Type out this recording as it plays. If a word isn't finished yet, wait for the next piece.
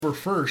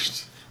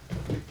first,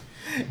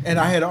 and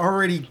I had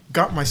already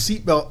got my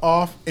seatbelt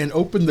off and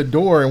opened the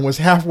door and was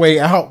halfway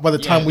out by the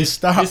time we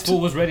stopped. This fool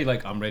was ready,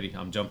 like, I'm ready,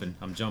 I'm jumping.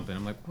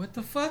 I'm like, what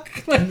the fuck?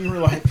 And we were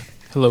like,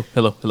 hello.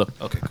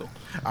 Okay, cool.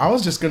 I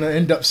was just going to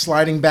end up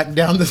sliding back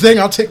down the thing.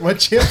 I'll take my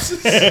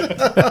chances.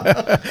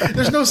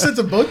 There's no sense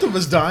of both of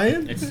us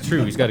dying. It's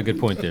true. He's got a good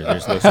point there.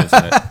 There's no sense in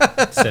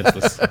that.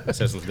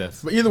 Senseless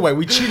death. But either way,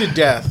 we cheated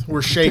death.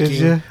 We're Did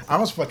shaking. ya? I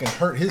was fucking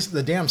hurt.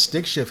 The damn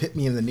stick shift hit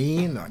me in the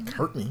knee and like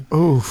hurt me.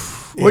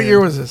 Oof. What year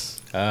was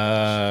this?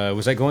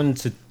 Was I going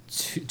to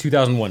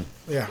 2001?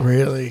 Yeah.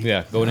 Really?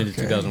 Yeah, going into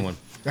 2001.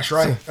 That's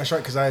right. That's right.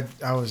 Because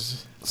I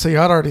was. So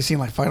y'all had already seen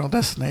like Final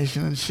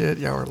Destination and shit.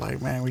 Y'all were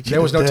like, man, we cheated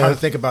There was no death. time to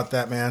think about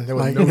that, man. There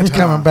was Like, no it's time.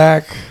 coming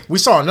back. We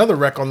saw another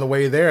wreck on the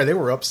way there. They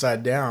were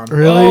upside down.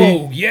 Really?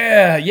 Oh,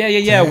 yeah.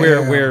 Damn.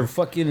 Where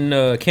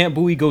fucking Camp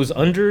Bowie goes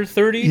under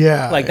 30.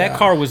 Yeah, Like, that yeah.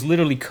 car was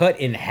literally cut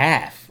in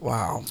half.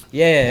 Wow.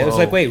 Yeah, it was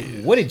like, wait,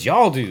 what did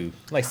y'all do?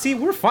 Like, see,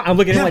 we're fine. I'm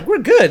looking at him like, we're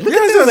good. Look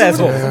at Yeah, this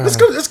asshole. Let's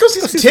go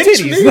see some see some titties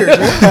for New titties. Year's.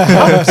 Man.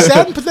 How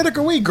sad and pathetic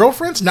are we?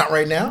 Girlfriends? Not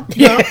right now.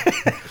 No.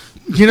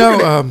 You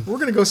know, We're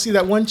gonna go see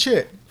that one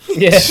chick.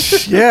 Yeah.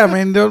 yeah,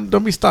 man,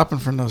 don't be stopping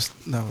for those.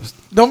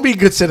 Don't be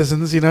good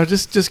citizens. You know,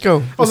 just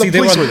go. Oh, See, the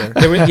police were there.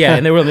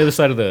 and they were on the other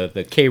side of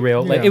the K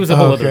rail. Like, Yeah. it was a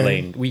whole other Okay.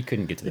 lane. We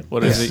couldn't get to them.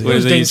 What is Yeah. it? What It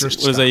is was it? dangerous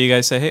What is that? You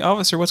guys say, "Hey,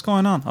 officer, what's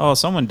going on?" Oh,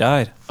 someone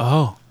died.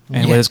 Oh,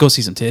 anyway, Yeah. let's go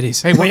see some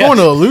titties. Hey, we're going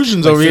to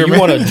Illusions Like, over so here, you man.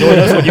 want to join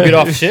us when you get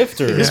off shift?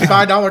 Or It's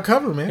 $5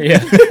 cover, man.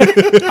 yeah,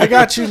 I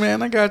got you,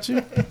 man. I got you.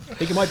 I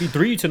think it might be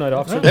 3 tonight,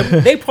 officer.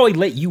 They probably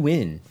let you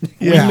in.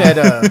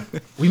 Yeah.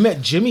 We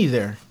met Jimmy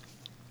there.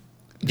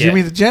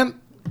 Jimmy the Gent.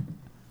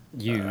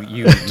 You may or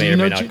you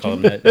know may not call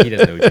him that. He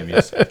doesn't know who Jimmy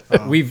is.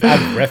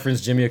 I've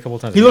referenced Jimmy a couple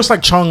times. He looks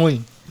like Chong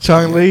Li.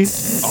 Chong Li.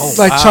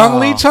 Like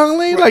wow. Chong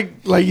Li. Like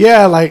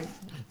yeah, like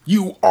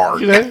You are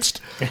you know.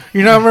 next.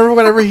 You know, remember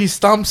whenever he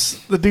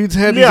stomps the dude's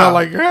head, he's Yeah. all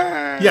like,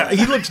 "Ah." Yeah,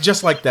 he looks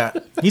just like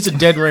that. He's a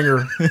dead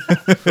ringer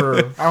for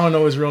I don't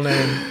know his real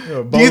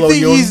name. Do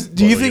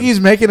you think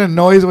he's making a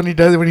noise when he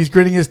does it when he's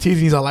gritting his teeth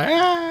and he's all like,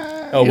 ah?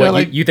 Oh, You know, what?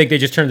 like, You think they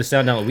just turned the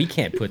sound down? Like, we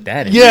can't put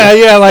that in.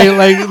 yeah,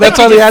 like that's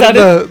how they added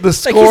the Like,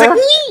 score.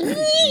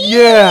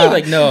 Yeah,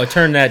 Like, no,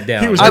 turn that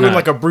down. He was We're doing not.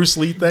 like a Bruce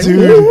Lee thing.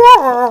 dude.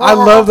 I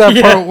love that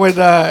Yeah.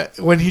 part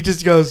when he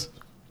just goes,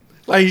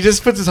 like he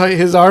just puts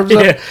his arms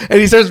up Yeah. and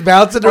he starts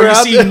bouncing Or you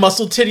around. see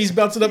muscle titties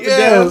bouncing up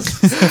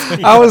Yes,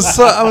 and down.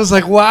 I was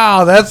like,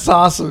 wow, that's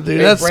awesome, dude.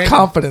 Hey, That's Brandon.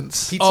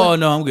 confidence, Pizza? Oh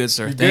no, I'm good,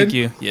 sir. You Thank good?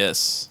 you.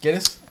 Yes. Get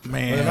us?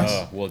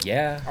 man. Well,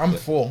 yeah. I'm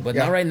full. But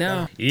Yeah. not right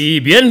now. Y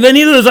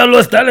bienvenidos a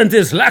los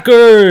talented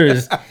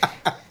slackers.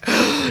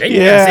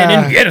 Yeah.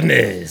 En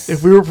viernes.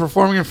 If we were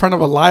performing in front of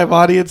a live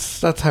audience,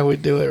 that's how we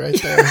do it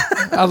right there.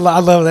 I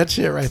love that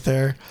shit right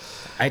there.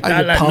 Ahí I está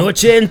get la pumped.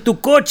 noche en tu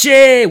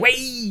coche,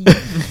 güey.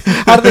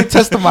 How do they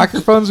test the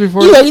microphones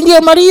before? India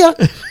Maria.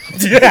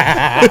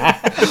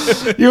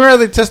 You remember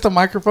they test the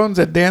microphones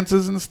at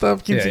dances and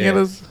stuff?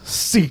 Quinceañeras?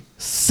 Sí.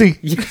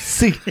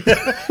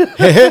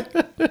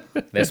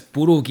 That's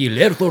puro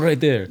Guillermo right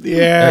there.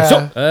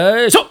 Yeah.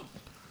 Eso.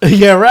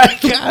 Yeah, right.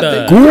 God,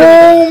 Uh,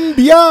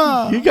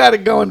 Cumbia. you got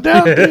it going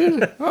down,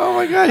 dude. Oh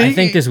my god. I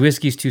think this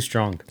whiskey's too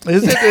strong.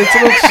 Is it?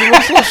 It looks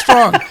a little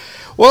strong.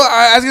 Well,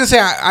 I was gonna say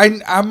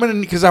I'm gonna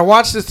because I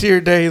watched this the other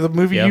day, the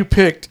movie Yep. you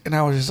picked, and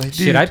I was just like,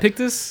 dude, Shit, I picked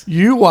this?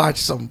 you watched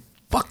some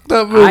fucked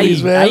up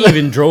movies, man. I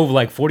even drove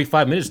like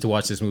 45 minutes to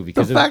watch this movie.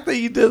 the Because fact that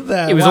you did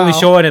that, it was wow. only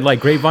showing at like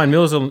Grapevine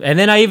Mills. And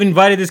then I even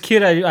invited this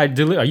kid I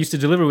used to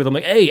deliver with. I'm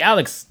like, hey,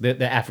 Alex,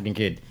 the African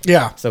kid.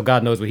 Yeah, So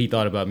God knows what he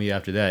thought about me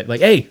after that.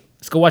 Like, hey,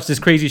 let's go watch this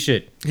crazy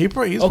shit. he's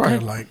probably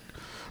like,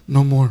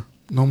 no more.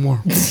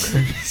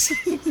 Okay.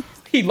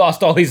 He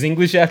lost all his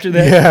English after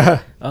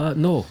that. Yeah.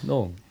 No.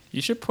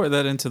 You should pour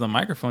that into the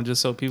microphone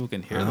just so people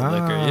can hear the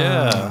liquor.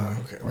 Yeah.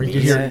 Okay. Or you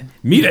can hear.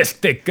 Mira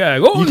este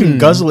cagón. You can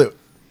guzzle it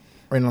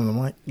right on the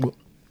mic.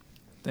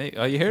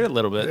 You hear it a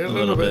little bit. Yeah, A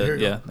little bit. Here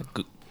you Yeah.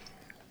 Like,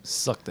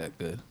 suck that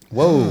good.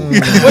 Whoa.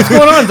 What's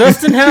going on,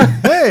 Dustin?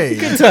 Hey,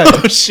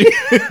 Oh shit!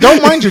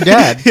 don't mind your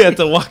dad. You had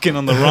to walk in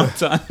on the wrong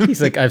time.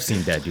 He's like, I've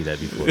seen Dad do that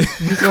before.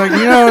 He's like,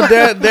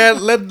 dad,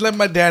 let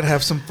my dad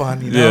have some fun.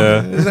 You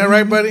know, Yeah. Is that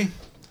right, buddy?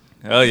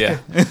 Oh yeah.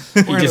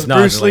 He Wearing just a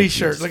nods Bruce and Lee like,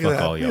 shirt. Look at fuck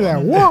that. all y'all. Yeah,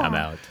 wow. I'm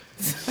out.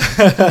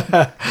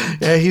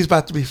 Yeah, he's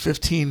about to be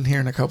 15 here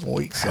in a couple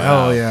weeks.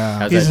 Oh yeah.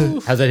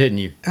 How's that hitting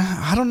you?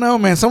 I don't know,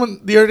 man.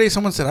 The other day,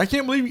 someone said, "I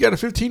can't believe you got a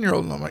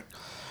 15-year-old," and I'm like,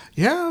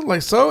 "Yeah,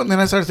 like so." And then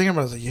I started thinking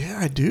about it. I was like, "Yeah,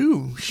 I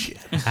do." Shit.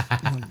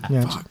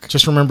 Yeah.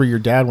 Just remember your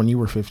dad when you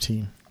were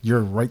 15.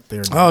 You're right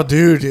there. Now. Oh,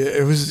 dude,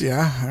 it was.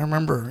 Yeah, I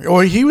remember. Oh,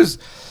 he was.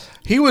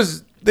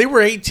 They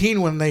were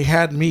 18 when they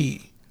had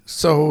me.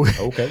 So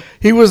Okay.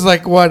 he was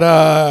like what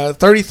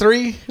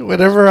 33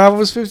 whenever I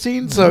was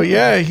 15. So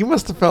yeah, he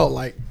must have felt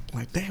like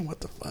damn, what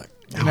the fuck,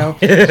 you know.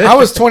 I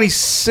was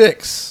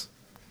 26,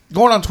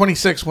 going on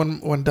 26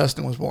 when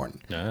Dustin was born.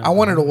 I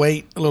wanted to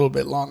wait a little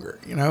bit longer,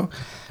 you know.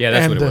 Yeah,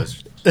 that's And, what it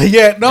was.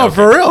 Yeah, no, Okay.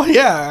 for real.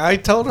 Yeah, I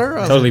told her.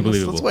 I was Totally like,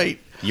 believable. Uh, Let's wait.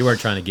 You weren't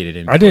trying to get it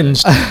in. I didn't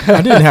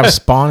have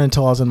Spawn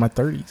until I was in my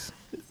 30s.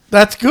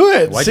 That's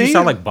good. Why'd See? you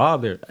sound like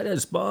Bob there? I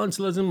had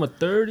sponsors in my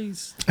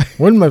 30s.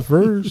 When my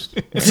first,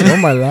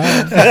 on my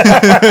last.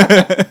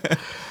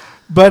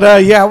 But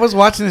I was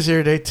watching this the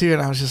other day too,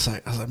 and I was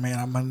like, man,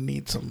 I'm gonna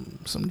need some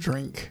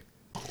drink.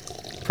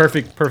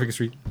 Perfect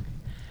street.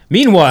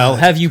 Meanwhile,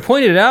 have you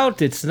pointed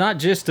out it's not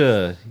just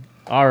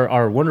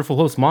our wonderful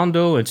host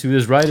Mondo, and to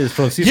his right is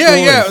Francisco.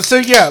 Yeah. and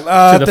So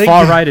to the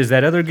far right is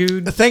that other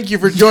dude. Thank you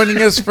for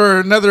joining us for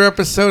another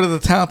episode of the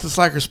Talented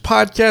Slackers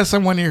podcast.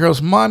 I'm one of your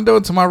hosts, Mondo,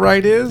 and to my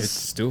right It's is,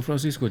 still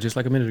Francisco, just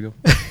like a minute ago.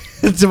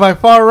 to my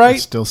far right,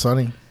 It's still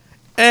sunny.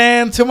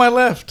 and to my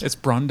left. It's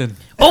Brandon.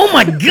 Oh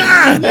my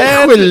God!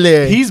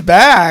 And he's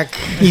back.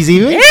 He's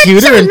even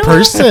cuter in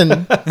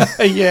person.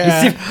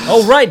 Yeah.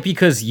 Oh right,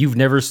 because you've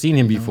never seen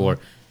him before.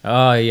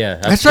 Oh yeah,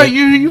 That's right.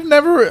 You've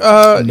never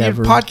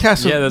Never. you've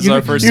podcasted. Yeah, that's you,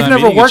 our first You've time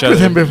never meeting worked each with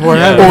other. him before.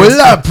 Yeah. have you?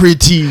 Hola,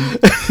 pretty.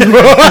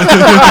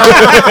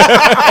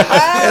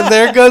 And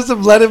there goes the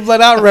blood in,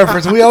 blood out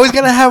reference. We always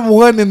gotta have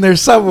one in there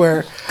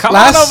somewhere. Come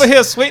on over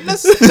here,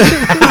 sweetness. There you go.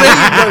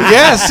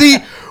 Yeah. See,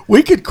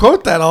 we could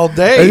quote that all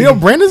day.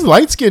 And, Brandon's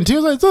light skinned too.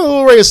 It's like a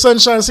little ray of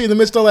sunshine. See in the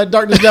midst of all that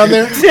darkness down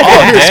there. Oh,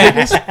 here's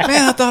sweetness.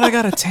 Man, I thought I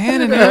got a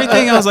tan and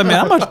everything. I was like,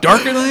 man, I'm much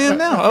darker than I am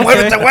now.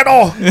 Okay.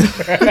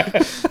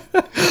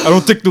 I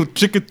don't take no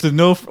ticket to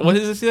no. What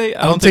does it say?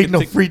 I don't take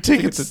no free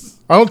tickets.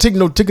 I don't take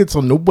no tickets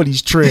on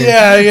nobody's train.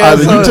 Yeah.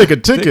 Either so- you take a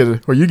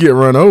ticket or you get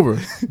run over.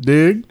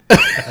 Dig?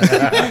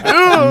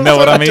 Know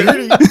what I mean?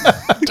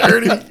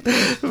 dirty.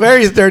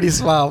 Very dirty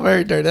smile.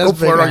 Very dirty. That's Go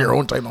flirt big on your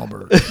own time,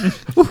 Albert.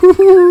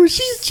 Ooh,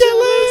 she's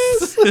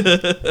jealous.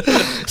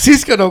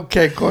 Cisco don't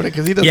care, Corey,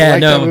 because he doesn't Yeah,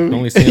 like no, that movie.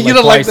 only seen it You like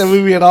don't like twice. that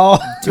movie at all.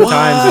 2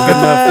 times is good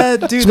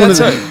enough. Dude, one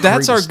of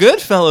that's the our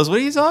Goodfellas. What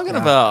are you talking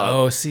about?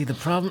 Oh, see the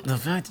problem, the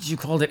fact that you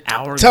called it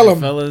our Tell 'em.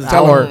 fellas.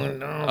 Tell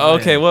 'em.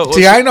 Okay, what?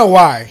 See, I know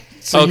why.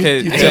 So okay,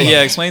 you tell yeah.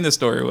 him. Explain the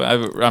story.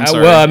 I'm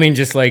sorry. Well, I mean,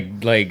 just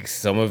like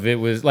some of it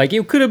was like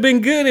it could have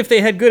been good if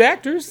they had good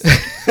actors.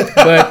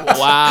 But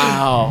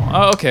wow.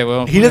 Oh, okay.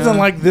 Well, He doesn't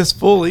like this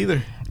fool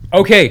either.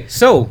 okay,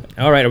 so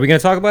all right, are we gonna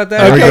talk about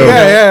that? we Okay, go.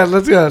 yeah,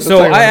 let's go. Let's So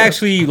talk about I it.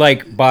 actually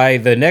like by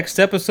the next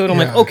episode, I'm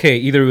like, Yeah. okay,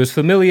 either it was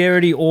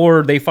familiarity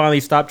or they finally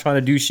stopped trying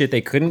to do shit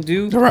they couldn't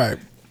do, Right.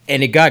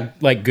 and it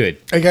got like good.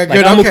 It got Like,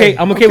 good, I'm okay,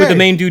 I'm okay with the okay.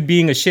 main dude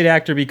being a shit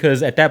actor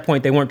because at that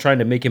point they weren't trying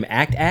to make him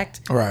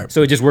act. Right.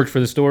 So it just worked for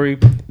the story.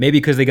 Maybe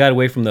because they got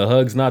away from the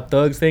hugs, not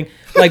thugs thing.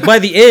 Like by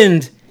the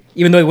end,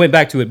 even though they went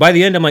back to it, by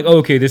the end I'm like, oh,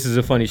 okay, this is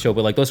a funny show.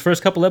 But like those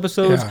first couple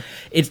episodes, Yeah.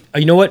 it's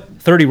you know what,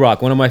 30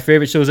 Rock, one of my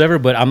favorite shows ever.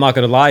 But I'm not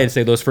gonna lie and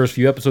say those first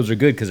few episodes are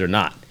good because they're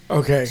not.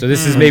 Okay. So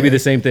this is maybe the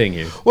same thing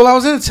here. Well, I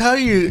was going to tell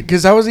you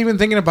because I was even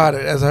thinking about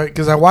it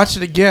because I watched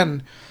it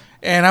again,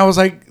 and I was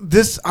like,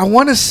 this. I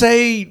want to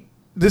say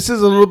this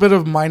is a little bit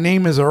of My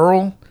Name Is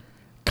Earl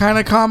kind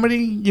of comedy.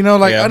 You know,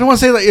 like Yeah. I don't want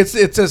to say like it's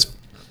as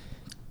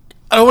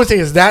I don't want to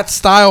say it's that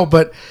style,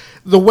 but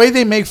the way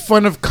they make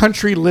fun of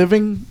country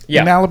living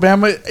Yeah. in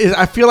Alabama,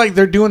 I feel like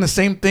they're doing the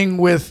same thing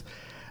with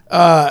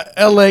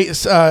L.A.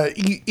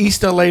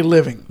 East L.A.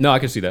 living. No, I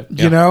can see that.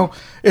 You know,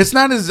 it's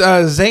not as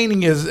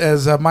zany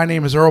as My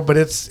Name Is Earl, but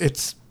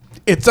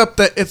it's up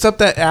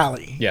that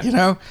alley. Yeah. You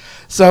know,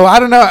 so I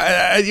don't know.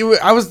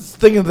 I was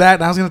thinking of that,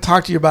 and I was going to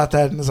talk to you about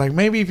that. And it's like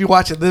maybe if you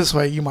watch it this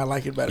way, you might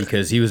like it better.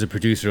 Because he was a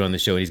producer on the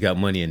show and he's got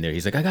money in there.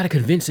 He's like, I gotta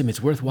convince him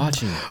it's worth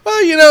watching.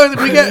 Well, you know,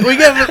 we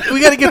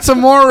got to get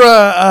some more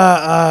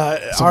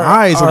Some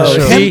eyes on the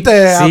show. gente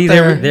out See,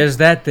 there. there's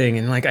that thing,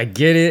 and like I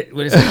get it.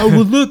 But it's like, oh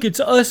well, look, it's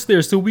us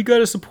there, so we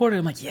gotta support it.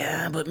 I'm like,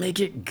 yeah, but make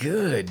it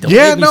good. Don't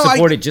Yeah, make me no,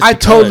 support it just I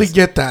totally because.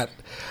 get that.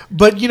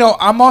 But you know,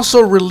 I'm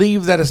also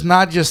relieved that it's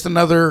not just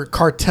another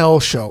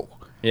cartel show.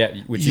 Yeah,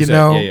 which You said,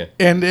 know, yeah.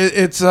 and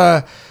it's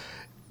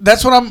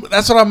that's what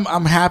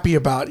I'm happy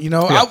about. You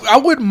know, Yeah. I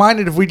wouldn't mind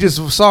it if we just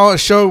saw a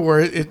show where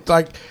it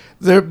like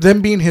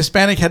them being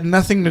Hispanic had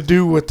nothing to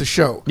do with the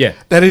show. Yeah.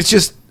 that it's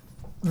just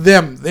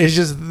them. It's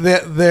just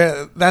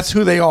that's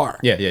who they are.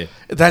 Yeah.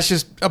 That's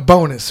just a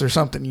bonus or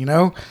something, you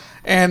know.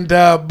 And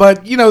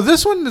but you know,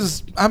 this one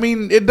is. I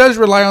mean, it does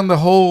rely on the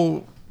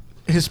whole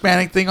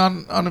Hispanic thing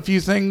on a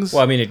few things.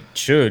 Well, I mean, it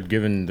should,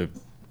 given the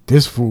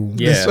This fool.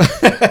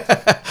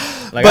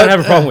 Like I don't have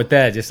a problem with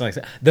that. Just like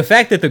the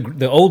fact that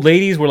the old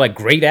ladies were like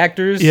great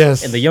actors,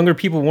 Yes. and the younger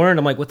people weren't.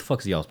 I'm like, what the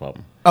fuck is y'all's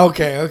problem?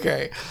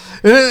 Okay.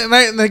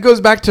 And it goes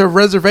back to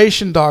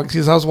Reservation Dogs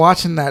because I was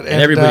watching that, And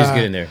everybody's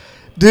good in there.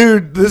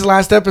 Dude, this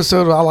last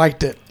episode, I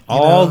liked it. you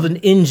All know? the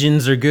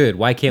engines are good.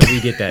 Why can't we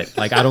get that?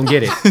 Like, I don't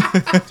get it.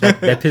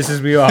 That pisses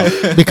me off.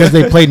 Because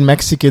they played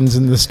Mexicans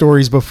in the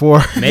stories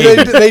before.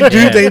 Maybe.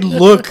 They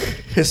look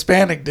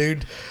Hispanic,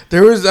 dude.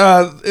 There was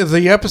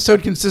the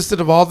episode consisted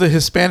of all the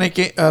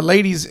Hispanic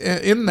ladies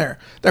in there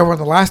that were in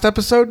the last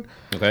episode.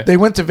 Okay. They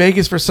went to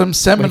Vegas for some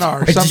seminar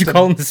or Wait, something. did you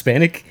call them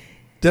Hispanic?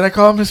 Did I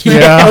call them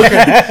Hispanic? Yeah.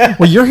 Okay.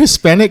 Well, you're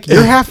Hispanic.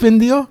 You're half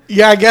Indio.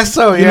 Yeah, I guess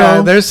so. You Yeah,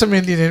 know? there's some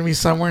Indian in me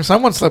somewhere.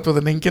 Someone slept with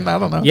an Incan. I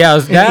don't know. Yeah, I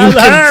was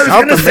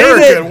gonna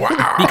say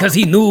that because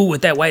he knew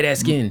with that white ass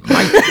skin.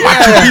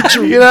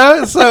 You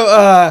know,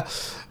 so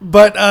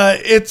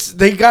it's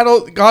they got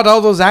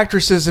all those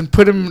actresses and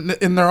put them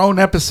in their own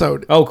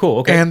episode. Oh, cool.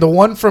 Okay. And the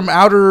one from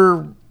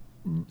Outer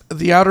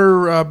The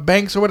Outer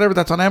Banks or whatever.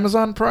 That's on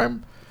Amazon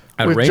Prime.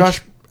 Outer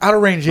Range? Outer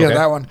Range, yeah, Okay.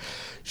 that one.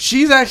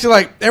 She's actually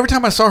like, every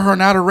time I saw her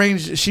on Outer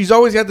Range, she's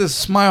always got this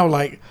smile,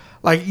 like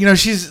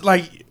she's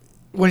like,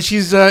 when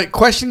she's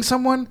questioning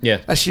someone,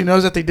 that she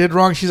knows that they did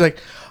wrong, she's like,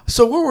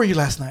 so where were you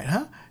last night,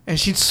 huh? And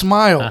she'd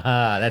smile.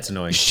 That's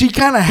annoying. She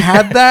kind of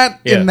had that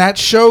in that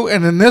show,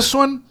 and in this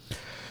one,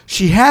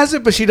 she has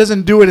it, but she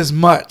doesn't do it as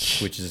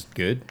much. Which is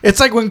good. It's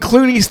like when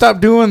Clooney stopped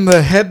doing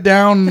the head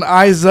down,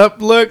 eyes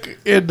up look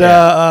in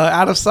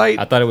Out of Sight.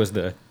 I thought it was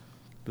the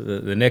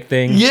neck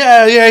thing.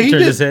 Yeah, he He turned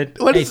did. his head.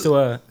 What Hey, is-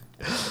 so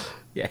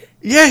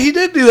yeah, he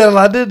did do that a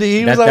lot, didn't he?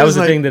 He that always was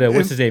the like- thing that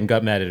what's his name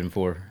got mad at him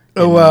for.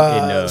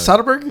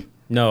 Soderbergh?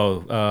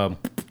 No,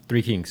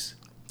 Three Kings.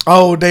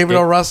 Oh, David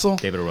O. Russell.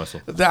 David O.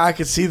 Russell. I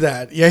could see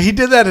that. Yeah, he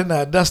did that in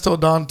Dust Till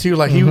Dawn too.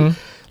 Like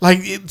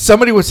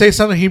somebody would say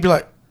something, he'd be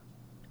like,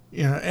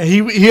 and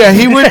he would do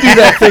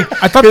that thing.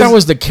 I thought that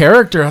was the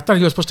character. I thought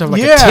he was supposed to have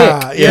like a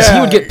tick. Yes, he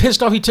would get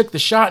pissed off. He took the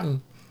shot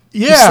and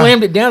he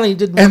slammed it down and he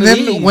did one And of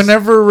then these.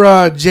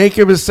 whenever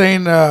Jacob is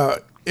saying,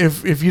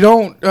 if you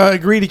don't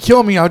agree to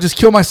kill me, I'll just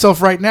kill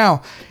myself right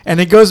now. And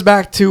it goes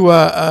back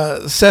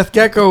to Seth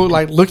Gecko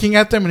like looking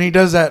at them, and he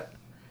does that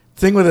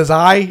thing with his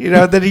eye,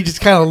 then he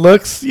just kind of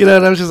looks, and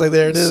I was just like,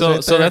 there it is.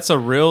 So that's a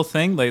real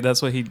thing. Like that's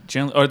what he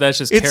generally, or that's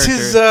just It's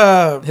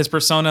character. His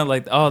persona.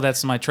 Like, oh,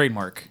 that's my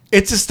trademark.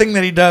 It's this thing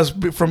that he does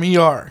from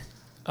ER.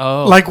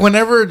 Oh, Like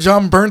whenever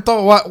John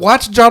Bernthal,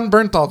 watch John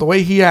Bernthal, the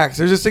way he acts.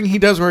 There's this thing he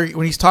does where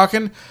when he's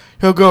talking,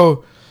 he'll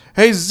go,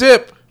 "Hey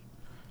Zip,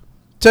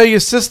 tell your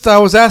sister I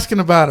was asking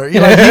about her." He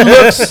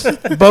looks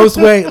both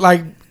ways,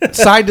 like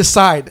side to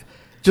side.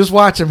 Just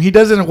watch him. He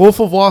does it in Wolf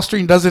of Wall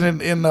Street and does it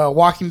in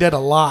Walking Dead a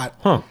lot.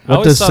 Huh. I what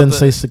always does thought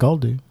Sensei that- Seagal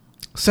do?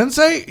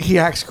 Sensei, he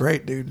acts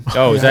great, dude.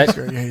 Oh, He is acts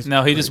that- great. Yeah, he's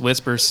No, he just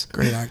whispers. a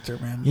great actor,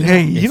 man. You know,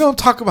 Hey, you don't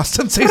talk about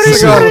Sensei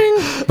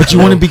Seagal. But you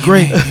want to be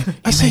great.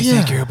 I say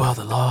think you're above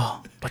the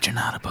law, but you're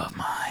not above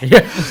mine. Yeah.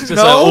 It's just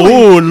No, like,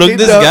 oh, look he at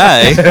this don't.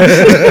 guy.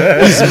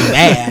 He's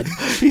mad.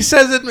 He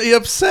says it he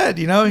upset,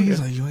 He's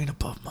like, you ain't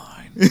above mine.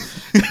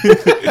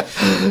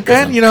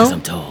 And,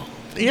 I'm tall.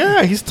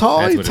 yeah, he's tall.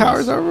 That's He what it towers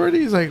is. over it.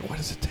 He's like, what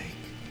does it take?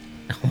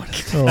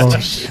 Oh,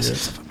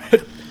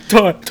 shit.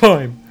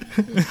 Time.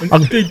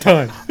 Big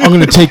time. I'm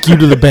going to take you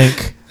to the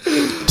bank.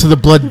 To the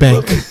blood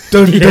bank.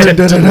 Dun, dun,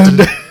 dun, dun,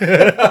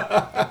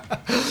 dun.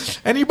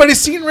 Anybody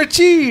seen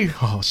Richie?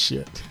 Oh,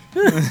 shit.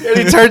 And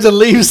he turns and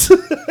leaves.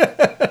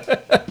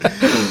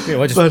 Yeah,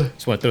 well, I just want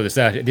to throw this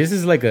out. This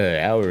is like an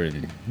hour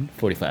and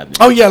 45 minutes.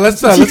 Oh yeah,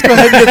 let's go ahead and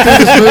get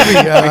through this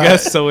movie. I got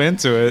so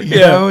into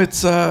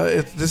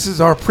it. This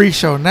is our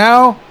pre-show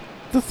now.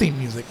 The theme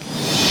music.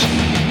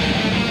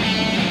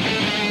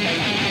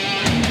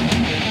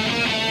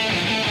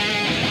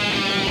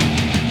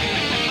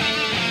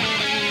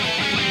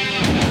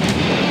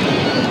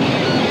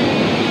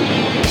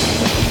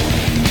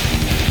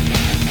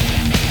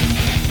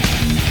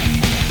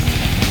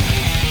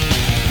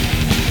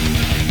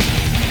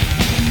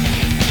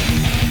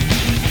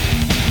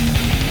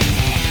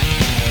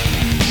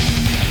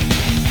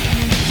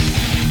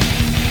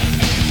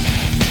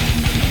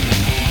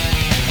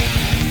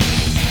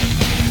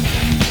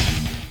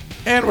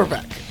 And we're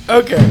back.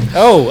 Okay.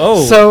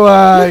 Oh. So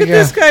Look at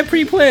this guy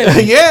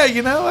pre-planned. yeah,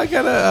 I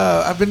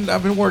gotta. I've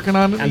been working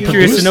on it. I'm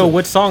curious to know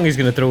what song he's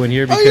gonna throw in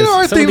here because our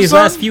some of theme these song?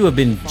 last few have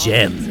been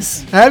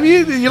gems. Have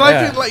you? You like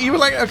Yeah. it? Like, you were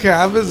like, okay.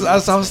 I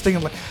was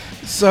thinking like,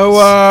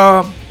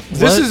 so.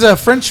 This What? is a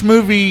French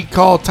movie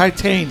called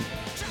Titane.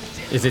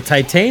 Is it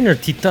Titan or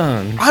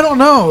Titan? I don't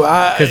know.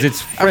 'Cause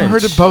it's I've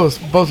heard it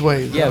French. both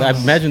ways. Yeah, I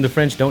imagine the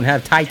French don't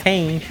have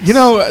Titan.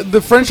 The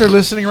French are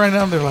listening right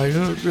now. And they're like,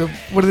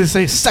 what do they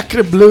say?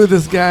 Sacre bleu,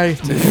 this guy.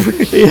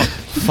 Yeah.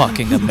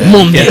 Fucking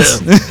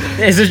Americans.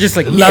 Is it just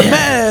like La yeah.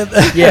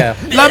 merde. Yeah.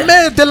 La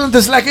merde, tell them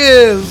this like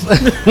is.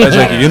 It's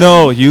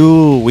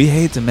like, we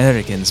hate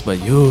Americans, but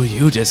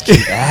you just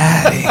keep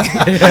adding.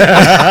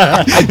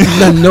 I did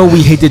not know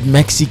we hated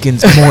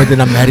Mexicans more than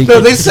Americans. No,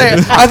 they say,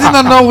 I did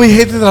not know we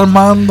hated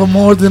Armando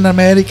more than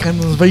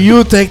Americans, but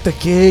you take the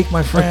cake,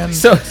 my friend.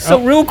 So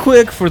real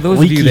quick, for those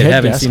of you Leaky that head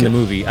haven't seen gasket. the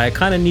movie, I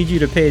kind of need you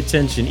to pay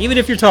attention. Even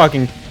if you're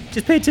talking,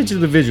 just pay attention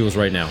to the visuals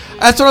right now.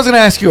 That's what I was going to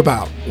ask you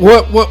about.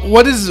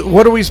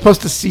 What are we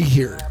supposed to see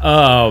here?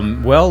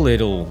 Well,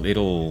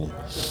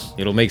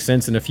 it'll make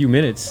sense in a few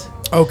minutes.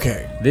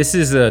 Okay. This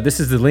is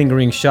the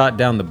lingering shot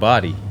down the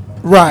body.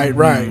 Right.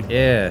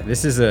 Yeah,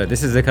 this is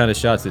the kind of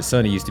shots that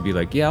Sonny used to be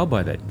like, yeah, I'll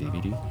buy that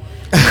DVD.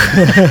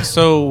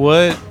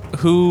 So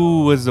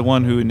who was the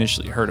one who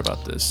initially heard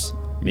about this?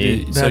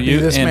 Me. So That'd be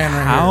this and man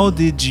right how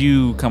here. did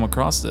you come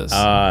across this?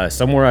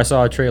 Somewhere I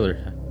saw a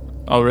trailer.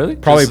 Oh, really?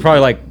 Probably Just-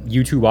 like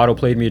YouTube auto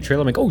played me a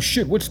trailer. I'm like, oh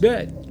shit, what's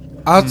that?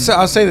 I'll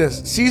say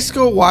this.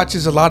 Cisco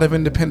watches a lot of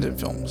independent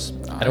films.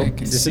 I don't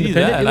can is this see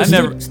independent? that. It was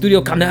I never-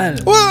 Studio Canal.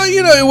 Well,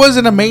 it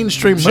wasn't a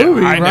mainstream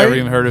movie, I right? never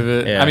even heard of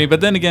it. Yeah. I mean,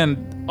 but then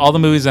again, all the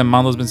movies that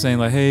Mando's been saying,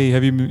 like, hey,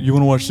 you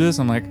want to watch this?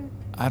 I'm like,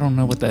 I don't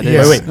know what that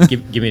Yeah. is. Wait,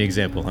 give me an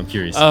example. I'm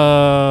curious.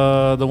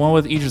 The one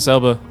with Idris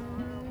Elba.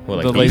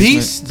 Well, like the Beast?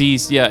 latest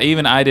Beast. Yeah,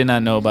 even I did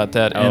not know about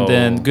that. And Oh.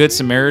 then Good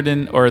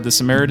Samaritan or The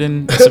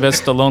Samaritan,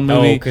 Sylvester Stallone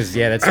Oh, movie. because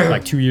that's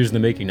like 2 years in the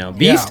making now.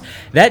 Beast,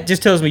 that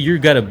just tells me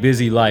you've got a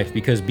busy life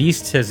because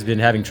Beast has been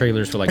having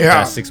trailers for like the Yeah.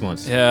 past 6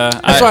 months. Yeah,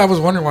 That's why I was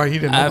wondering why he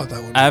didn't know I, about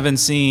that one. I haven't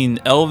seen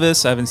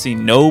Elvis. I haven't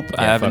seen Nope.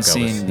 I Yeah, haven't fuck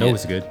Elvis. seen No,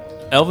 it's good.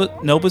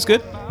 Elvis. Nope was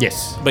good,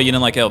 Yes, but you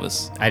didn't like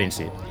Elvis. I didn't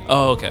see it.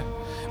 Oh, okay.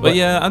 But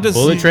yeah, I'm just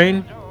Bullet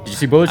Train. Did you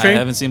see Bullet I Train?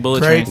 haven't seen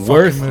Bullet Great Train.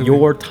 Worth fucking movie.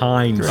 your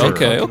time. sir.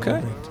 Okay, fucking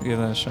okay. movie. Give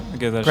that a shot.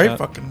 Give that a Great shot.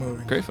 fucking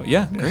movie. Great,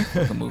 yeah, great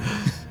fucking movie.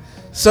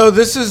 So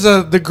this is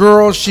the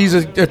girl. She's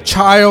a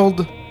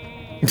child,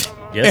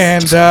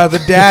 Yes. and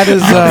the dad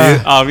is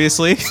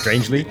Obviously,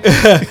 Strangely,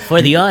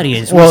 for the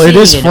audience. Well, it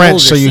is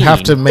French, so you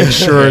have to make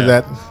sure Yeah.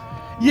 that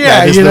yeah,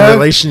 that is you the know,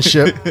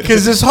 relationship.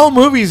 because this whole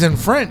movie's in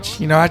French.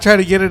 You know, I try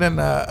to get it in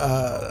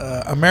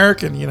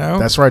American. You know,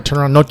 That's right. Turn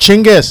around. No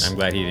chingus. I'm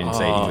glad he didn't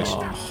say English.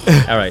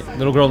 All right,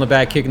 little girl in the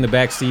back kicking the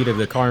back seat of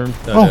the car.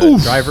 The Oh,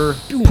 oof. driver.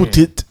 Put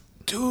it.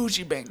 dude,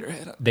 she banged her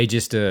head up. They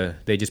just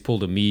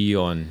pulled a me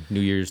on New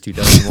Year's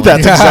 2001.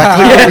 That's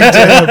exactly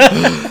what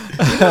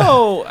we did.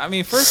 No, I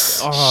mean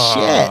first.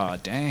 Oh,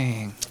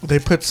 dang. they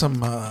put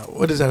some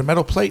what is that? A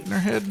metal plate in her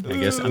head?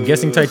 I'm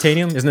guessing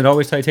titanium. Isn't it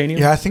always titanium?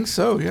 Yeah, I think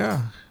so.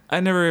 Yeah,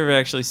 I never ever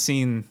actually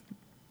seen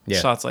Yeah.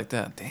 shots like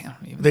that. Damn.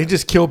 Even they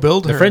just kill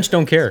Bill her. The French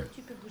don't care.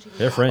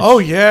 They're French. Oh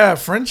yeah,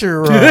 French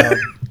are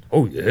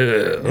Oh yeah.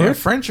 they're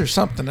French or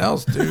something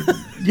else, dude.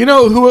 You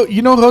know who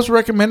else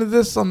recommended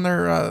this on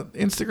their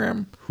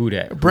Instagram? Who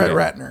dat? Brett Who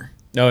dat? Ratner.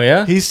 Oh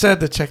yeah. He said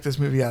to check this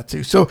movie out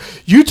too. So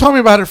you told me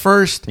about it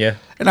first, Yeah.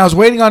 and I was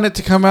waiting on it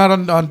to come out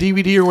on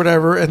DVD or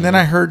whatever, and then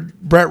I heard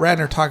Brett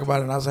Ratner talk about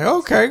it, and I was like,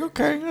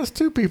 okay, that's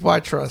two people I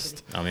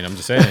trust. I mean, I'm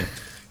just saying.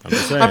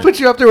 I put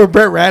you up there with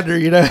Brett Ratner,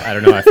 you know? I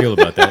don't know how I feel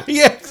about that.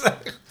 Yeah,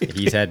 exactly.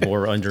 He's had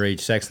more underage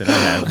sex than I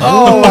have.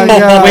 Oh my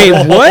god! Wait,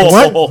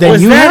 what? What? Then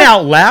Was you that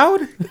have- out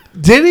loud?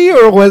 Did he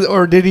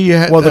or did he?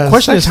 Well, the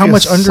question is how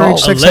much underage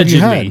sex have you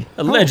had?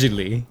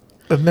 Allegedly.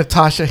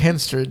 Natasha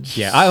Henstridge.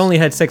 Yeah, I only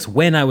had sex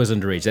when I was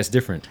underage. That's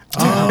different.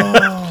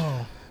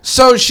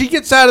 So she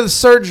gets out of the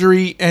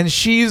surgery and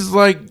she's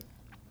like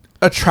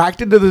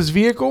attracted to this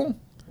vehicle,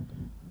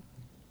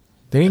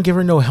 They didn't give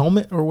her no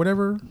helmet or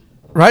whatever.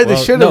 right? They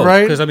should have,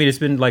 right? Because I mean, it's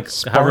been like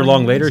however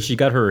long later she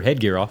got her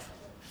headgear off.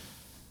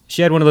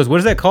 She had one of those. What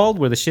is that called?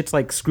 Where the shit's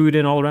like screwed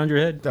in all around your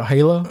head. The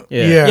halo.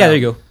 Yeah. Yeah. Yeah. There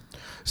you go.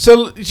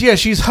 So yeah,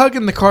 she's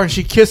hugging the car and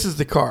she kisses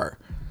the car.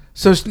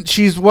 So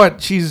she's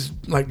what? She's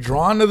like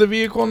drawn to the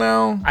vehicle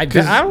now. I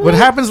 'Cause don't what know.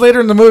 happens later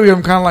in the movie,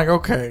 I'm kind of like,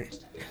 okay,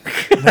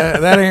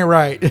 that ain't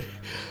right.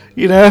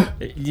 You know?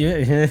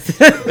 Yeah.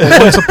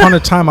 Once upon a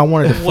time, I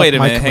wanted to fuck Wait a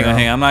Mike minute, hang on, around.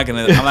 hang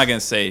on. I'm not gonna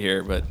say it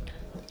here, but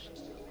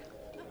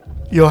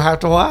You'll have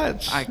to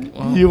watch.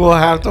 well- You will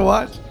have to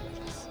watch.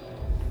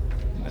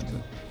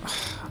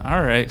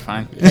 all right,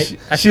 fine.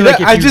 I feel like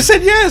if I you, just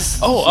said yes.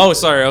 Oh,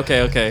 sorry.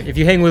 Okay. if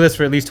you hang with us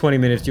for at least 20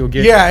 minutes, you'll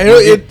get. Yeah,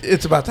 you'll get-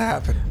 it's about to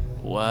happen.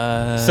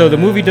 What? So the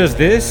movie does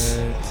this,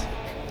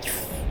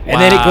 and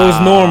then it goes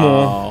Wow.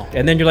 normal,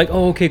 and then you're like,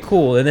 oh, okay,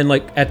 cool, and then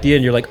like at the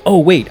end you're like, oh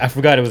wait, I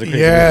forgot it was a crazy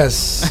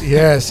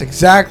Yes,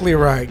 exactly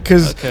right.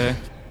 Because Okay.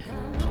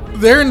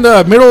 they're in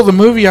the middle of the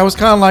movie. I was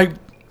kind of like,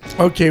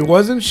 okay,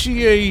 wasn't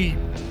she a movie.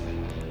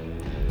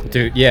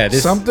 Dude, yeah,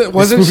 this something? this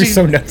Wasn't movie's she?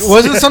 so nuts.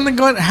 Wasn't something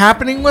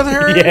happening with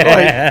her?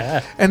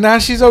 Yeah. Like, and now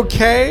she's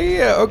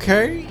okay.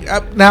 Okay.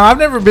 Now I've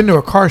never been to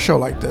a car show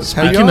like this.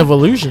 Have Speaking y'all? of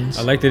illusions,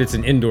 I like that it's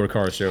an indoor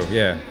car show.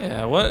 Yeah.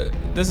 Yeah. What?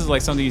 This is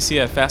like something you see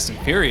at Fast and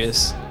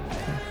Furious.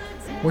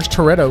 where's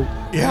Toretto?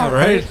 yeah,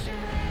 right.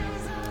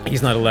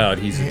 He's not allowed.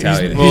 He's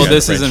Italian. Well, He's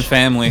this French. isn't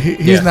family. He's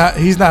Yeah. not.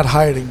 He's not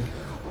hiding.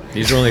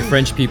 These are only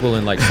French people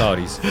and like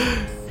Saudis.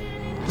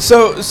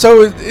 So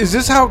is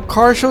this how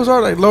car shows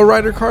are? Like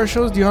lowrider car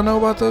shows? Do y'all know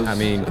about those? I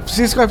mean,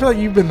 Cisco, I feel like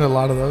you've been to a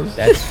lot of those.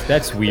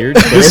 that's weird.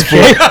 but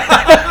okay.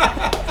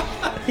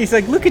 He's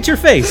like, look at your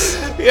face.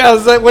 Yeah, I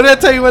was like, what did I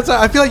tell you? What's up?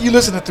 I feel like you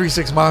listen to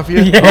 3-6 Mafia.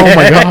 Oh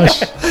my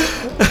gosh!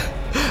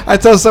 I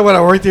told someone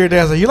I worked the other day,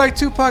 I was like, you like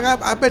Tupac?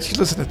 I bet you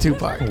listen to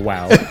Tupac.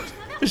 Wow.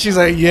 She's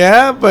like,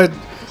 yeah, but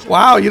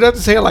wow, you don't have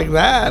to say it like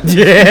that.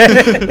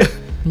 Yeah.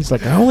 He's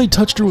like, I only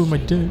touched her with my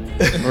dick.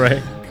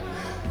 Right.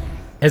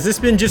 Has this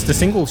been just a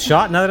single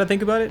shot now that I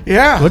think about it?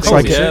 Yeah. Looks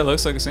like Yeah, it. it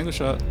looks like a single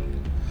shot.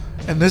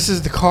 And this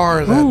is the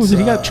car that's... Ooh, did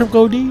he got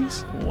triple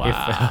ODs?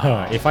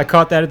 Wow. If I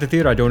caught that at the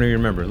theater, I don't even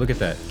remember. Look at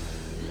that.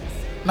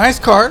 Nice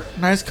car.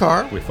 Nice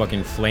car. With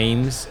fucking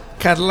flames.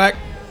 Cadillac.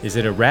 Is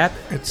it a wrap?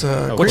 It's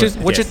a... Oh, What you Yes.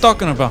 what you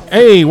talking about?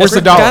 Hey, where's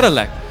the dollar?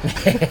 Cadillac.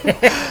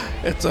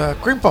 It's a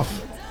cream puff.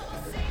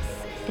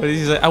 What did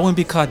he say? I wouldn't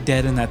be caught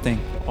dead in that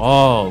thing.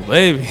 Oh,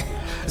 baby.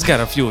 It's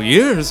got a few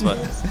years, but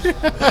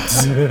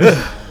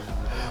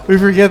We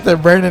forget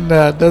that Brandon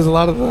does a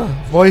lot of the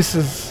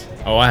voices.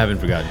 Oh, I haven't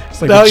forgotten. It's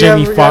like No, a you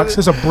Jamie haven't Foxx.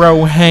 forgotten It's a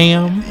bro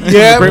ham.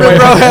 Yeah, Great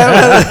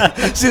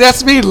bro. See,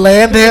 that's me.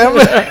 Land him.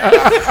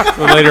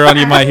 later on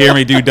you might hear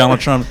me do Donald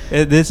Trump.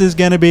 This is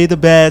gonna be the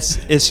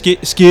best.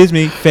 Excuse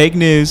me, fake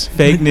news.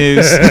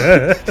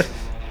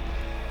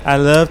 I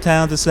love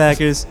Talented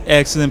Slackers.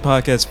 Excellent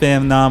podcast.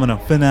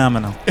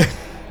 Phenomenal.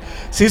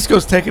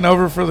 Cisco's taking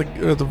over for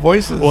the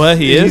voices. What,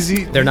 he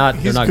is? They're not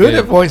He's good. good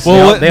at voices.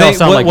 Well, Well, they all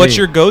sound like what's me.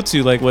 your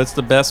go-to? Like, what's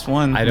the best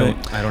one? I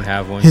don't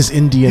have one. His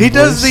Indian. he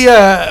does voice.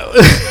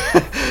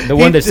 the. The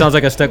one that sounds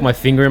like I stuck my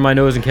finger in my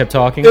nose and kept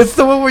talking. It's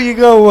the one where you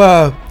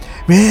go.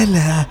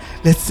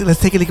 Let's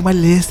take a look at my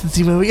list and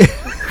see what we.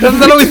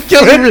 that always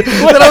kills me.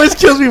 That always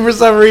kills me for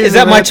some reason. Is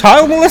that my man.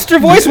 child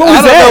molester voice? What was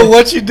I don't that? know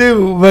what you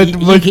do, but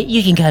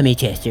You can call me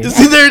Chester.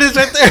 see, there it is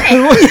right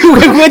there.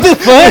 What the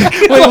fuck?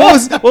 Wait,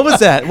 what was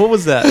that? What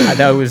was that? I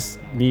thought it was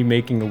me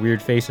making a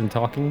weird face and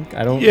talking.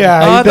 I don't. Yeah.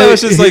 Oh, I he thought it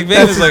was does- just like he-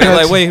 famous.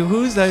 that's- Like, wait,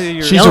 who's that?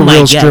 She's Oh a my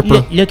real God!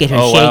 stripper. Look at her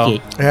Oh, wow.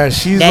 shake it. Yeah,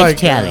 she's That's like.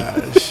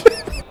 talent.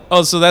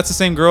 Oh, so that's the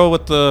same girl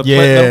with the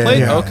Yeah, plate?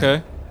 yeah.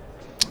 Okay.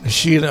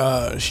 She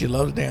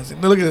loves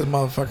dancing. Look at this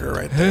motherfucker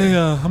right there. Hey,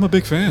 I'm a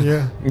big fan.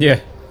 Yeah. Yeah.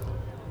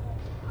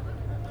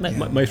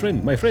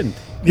 My friend.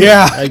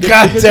 Yeah.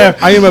 God damn.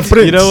 I am a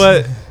prince. You know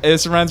what?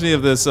 It reminds me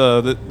of this.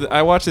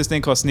 I watched this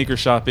thing called Sneaker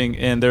Shopping,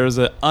 and there's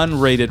an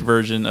unrated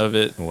version of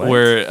it What?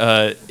 where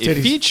it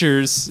Titties.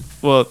 features.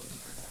 Well,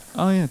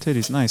 oh yeah,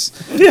 titties, nice.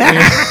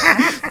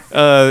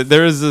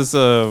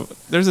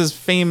 There's this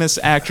famous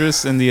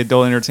actress in the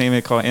adult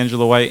entertainment called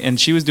Angela White, and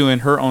she was doing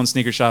her own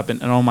sneaker shopping,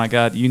 and oh my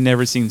god, you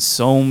never seen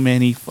so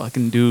many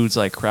fucking dudes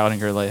like crowding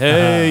her, like,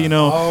 hey, you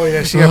know. Oh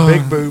yeah, she got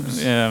big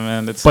boobs. Yeah,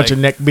 man, it's bunch like, of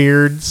neck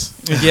beards.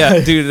 yeah,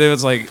 dude, it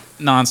was like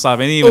nonstop,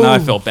 and even I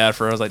Ooh. felt bad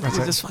for her. I was like, dude,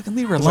 just fucking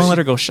leave her alone, let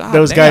her go shop.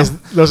 Those Damn.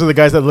 guys. Those are the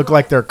guys that look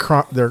like they're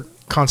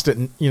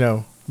constant,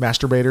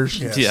 masturbators.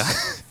 Yes. Yeah.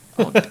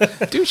 Oh,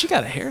 dude, she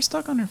got a hair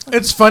stuck on her.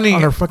 It's funny.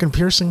 On her fucking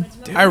piercing.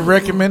 I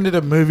recommended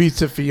a movie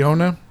to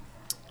Fiona.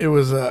 It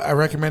was I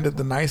recommended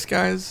The Nice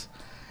Guys.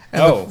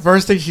 And Oh. the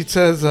first thing she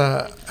says,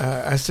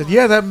 I said,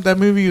 yeah, that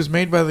movie was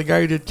made by the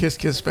guy who did Kiss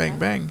Kiss Bang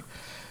Bang.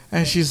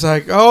 And she's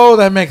like, oh,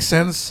 that makes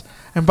sense.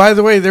 And by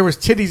the way, there was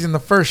titties in the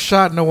first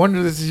shot. No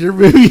wonder this is your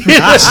movie.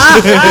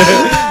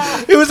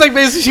 It was like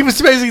basically, she was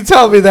basically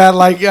telling me that,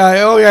 like,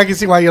 oh yeah, I can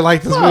see why you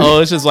like this movie.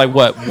 Oh, it's just like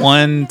what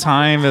one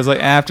time is like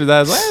after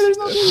that. It's like, there's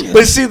no shit.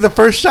 But see, the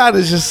first shot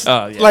is just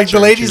Oh, yeah, like true,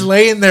 the lady's true.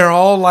 laying there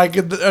all like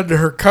under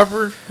her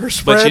cover, her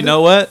spread. But you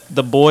know what?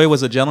 The boy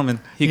was a gentleman.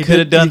 He He could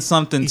have did- done he-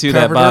 something he to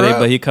that covered her body, up.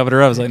 but he covered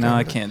her up. I was like, no,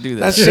 I can't do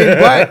that. That's Shane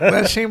Black.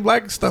 That's Shane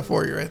Black stuff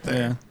for you right there.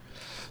 Yeah.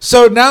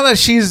 So now that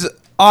she's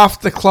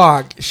off the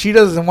clock, she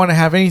doesn't want to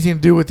have anything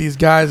to do with these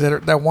guys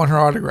that want her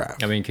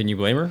autograph. I mean, can you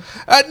blame her?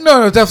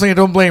 No, definitely, I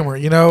don't blame her.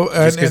 You know,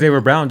 Just because they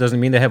were brown doesn't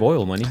mean they have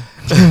oil money.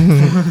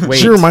 Wait,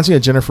 She reminds me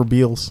of Jennifer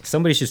Beals.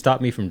 somebody should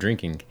stop me from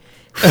drinking.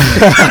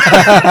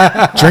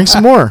 Drink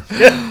some more.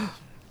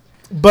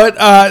 but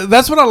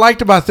that's what I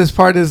liked about this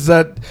part is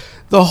that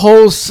the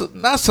whole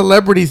not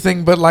celebrity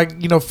thing, but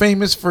like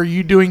famous for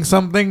you doing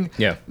something.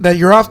 Yeah. That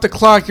you're off the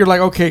clock. You're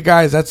like, okay,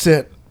 guys, that's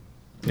it.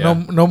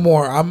 Yeah. No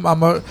more. I'm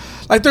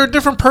like they're a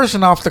different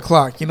person off the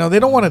clock. They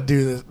don't want to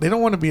do this. They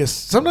don't want to be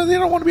sometimes they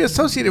don't want to be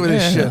associated with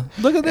this shit.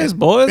 Look at this,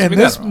 boys. And we,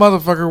 this got,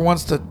 motherfucker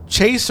wants to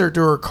chase her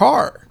to her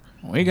car,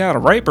 we got a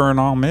raper and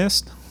all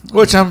missed.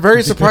 which I'm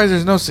very surprised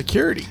there's no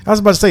security. I was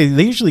about to say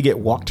they usually get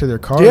walked to their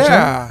cars. right?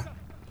 Yeah.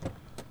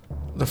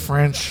 The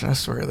French, I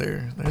swear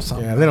there's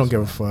something. Yeah, they don't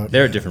give a fuck.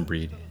 They're a different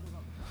breed.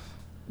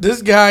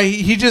 This guy,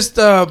 he just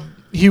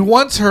he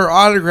wants her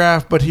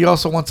autograph, but he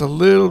also wants a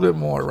little bit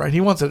more, right? He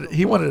wanted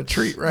a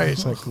treat, right?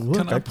 It's like,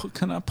 look,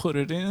 Can I put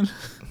it in?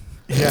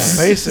 Yeah,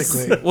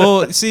 basically.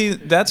 Well, see,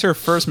 that's her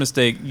first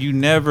mistake. You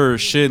never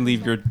should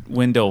leave your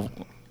window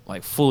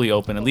like fully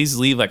open. At least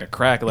leave like a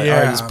crack. Like, all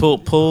right, Yeah. just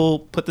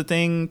put the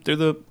thing through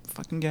the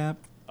fucking gap.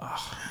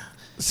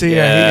 See,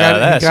 yeah, he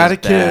that's got a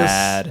just kiss.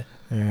 bad.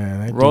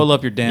 yeah, they Roll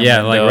up your damn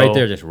Yeah, like window. right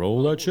there, just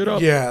roll that shit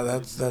up. Yeah,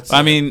 that's.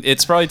 I mean,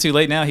 it's probably too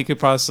late now. He could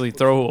possibly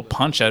throw a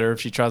punch at her if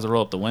she tries to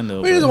roll up the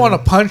window. he doesn't want to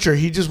punch her.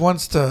 He just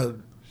wants to.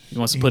 He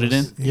wants to put it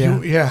in. Yeah.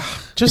 Yeah.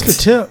 just a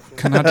tip.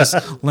 Can I just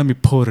let me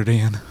put it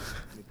in?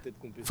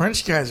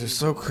 French guys are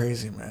so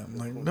crazy, man.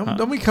 Like,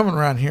 don't be coming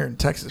around here in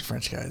Texas,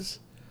 French guys.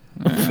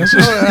 I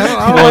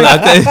don't Well,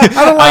 like-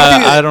 I don't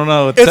like the- I don't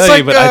know what to it's tell like,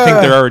 you, but I think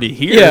they're already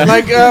here. Yeah.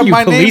 Like You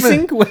my name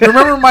is, policing?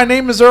 remember My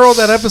Name is Earl,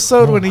 that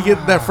episode when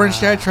that French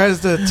guy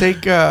tries to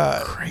take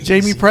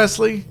Jamie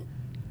Presley.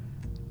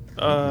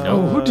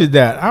 No. Who did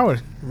that? I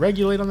would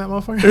regulate on that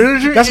motherfucker.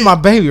 Did That's my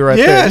baby right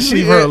Yeah, there. Just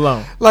leave her yeah.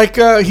 alone. Like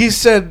he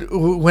said,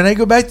 when I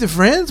go back to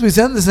France, we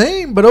sound the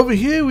same, but over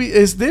here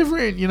it's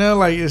different.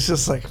 Like it's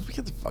just like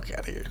get the fuck out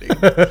of here, dude.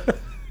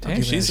 Damn,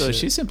 do that shit.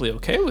 she's simply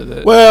okay with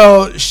it.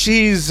 Well,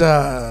 she's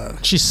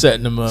She's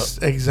setting him up.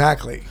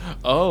 exactly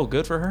Oh,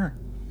 good for her.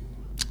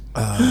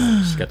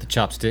 She's got the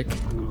chopstick.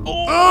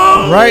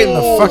 right in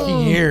the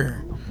fucking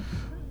ear.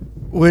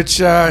 Which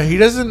he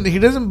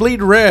doesn't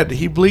bleed red.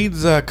 He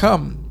bleeds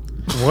cum.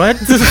 What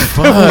the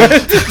fuck?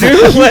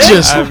 Dude, he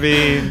just I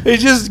mean, It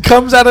just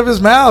comes out of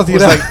his mouth. You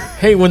was know? like,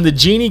 hey, when the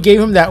genie gave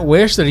him that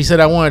wish that he said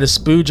I wanted to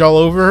spooge all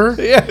over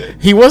her, yeah.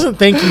 he wasn't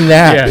thinking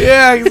that. Yeah.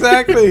 Yeah,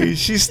 exactly.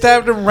 She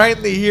stabbed him right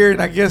in the ear,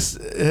 and I guess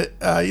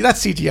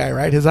that's CGI,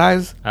 right? His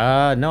eyes.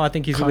 No, I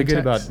think he's really good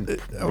about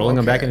rolling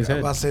them back in his I'm head.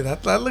 about to say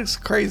that looks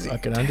crazy.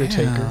 Like an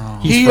Undertaker.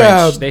 He's He,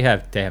 French. They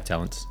have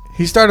talents.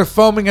 he started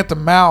foaming at the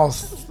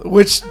mouth,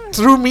 which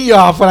threw me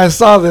off when I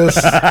saw this.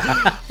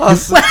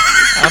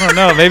 I don't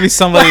know. Maybe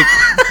somebody.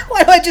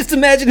 Why do I just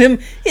imagine him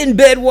in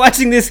bed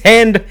watching this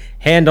hand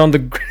on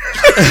the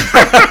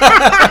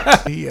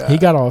He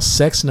got all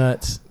sex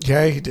nuts.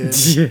 Yeah, he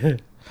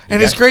did.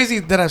 And it's crazy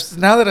that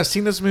I've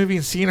seen this movie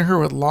and seen her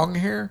with long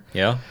hair.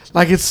 Yeah.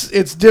 Like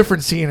it's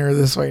different seeing her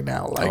this way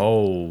now. Like,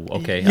 Oh,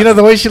 okay. you know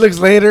the way she looks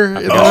later.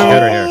 got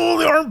her hair.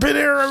 the armpit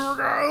hair.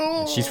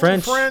 Oh, She's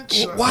French.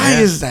 Why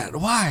is that?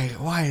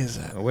 Why is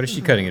that? What is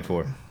she cutting it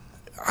for?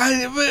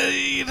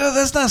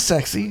 That's not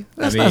sexy.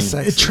 That's not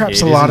sexy. It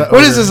traps It a lot isn't. of.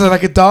 What odor. is this?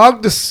 Like a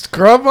dog to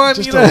scrub on?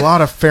 Just you know? a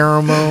lot of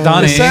pheromones.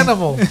 Donnie. This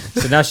animal.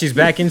 So now she's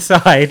back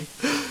inside,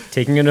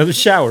 taking another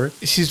shower.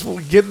 She's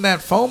getting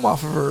that foam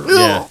off of her.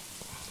 Yeah.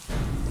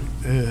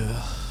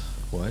 Ugh.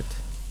 What?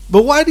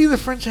 But why do the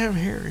French have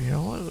hair? You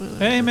know.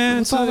 Hey man,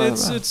 What's all that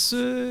it's about? it's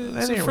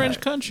That a ain't French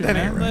right. country, That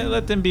man. ain't right.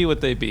 Let them be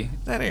what they be.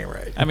 That ain't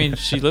right. I mean,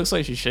 she looks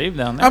like she shaved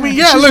down there. I mean,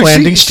 yeah. She's Look,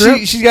 landing strip.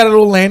 she's got a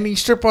little landing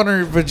strip on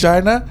her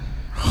vagina.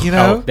 You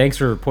know. Oh, thanks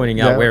for pointing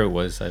out Yeah. where it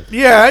was. I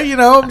Yeah, you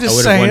know. I'm would just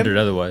have saying. wondered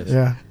otherwise.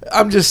 Yeah.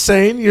 I'm just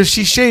saying. You know,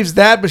 she shaves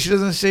that, but she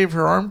doesn't shave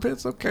her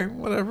armpits. Okay,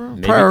 whatever.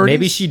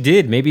 Maybe she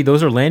did. Maybe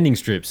those are landing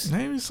strips.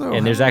 Maybe so.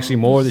 And there's actually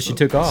more that she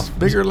took off.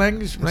 Bigger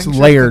landing. It's strip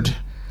layered. than-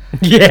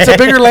 Yeah. It's a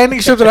bigger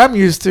landing strip that I'm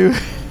used to.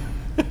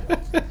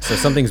 So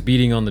something's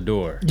beating on the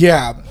door.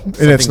 Yeah.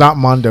 And it's not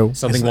Mondo.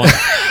 Something wants.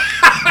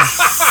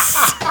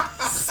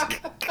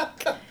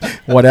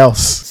 What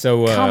else?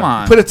 So Come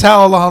on. Put a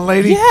towel on,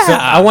 lady. So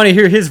I want to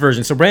hear his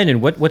version. So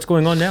Brandon, what's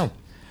going on now?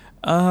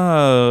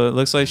 Oh, it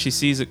looks like she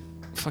sees a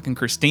fucking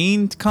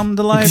Christine come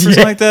to life or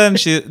something like that. And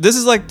this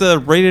is like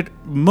the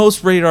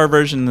most rated R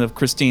version of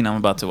Christine I'm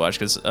about to watch.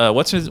 Because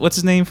what's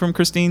his name from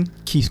Christine?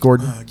 Keith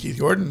Gordon. Keith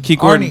Gordon. Keith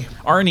Gordon. Arnie.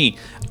 Arnie.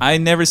 I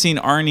never seen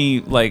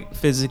Arnie like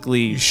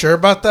physically. You sure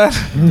about that?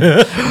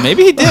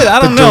 Maybe he did.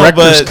 I don't The know.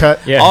 director's But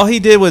cut. Yeah. all he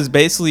did was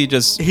basically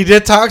just. He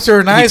did talk to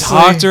her nicely.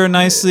 He talked to her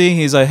nicely.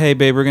 He's like, "Hey,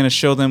 babe, we're gonna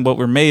show them what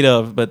we're made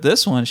of." But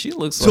this one, she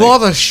looks To like all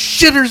the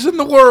shitters in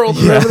the world.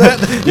 Remember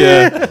that?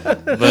 yeah.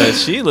 But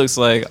she looks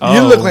like oh,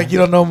 You look like you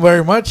don't know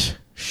very much.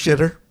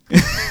 Shitter.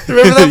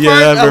 Remember that Yeah,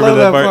 part? I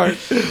remember love that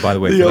that part. By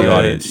the way, The for the old-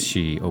 audience,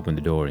 she opened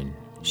the door and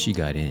she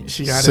got in.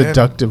 She got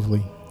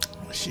Seductively.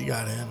 in. She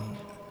got in.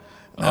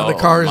 Now the Oh,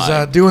 car's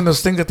my doing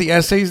those things that the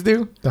essays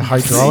do. The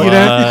hydraulic. You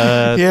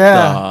know? What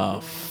Yeah.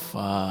 the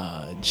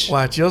fudge.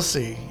 Watch, you'll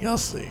see. You'll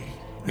see.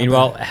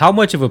 Meanwhile, how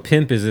much of a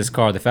pimp is this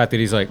car? The fact that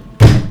he's like,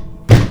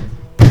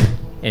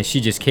 and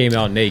she just came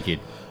out naked.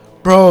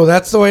 Bro,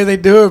 that's the way they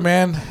do it,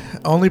 man.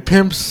 Only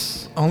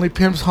pimps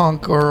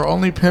honk or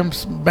only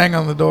pimps bang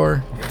on the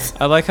door.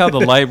 I like how the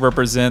light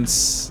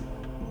represents.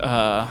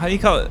 How do you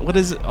call it? What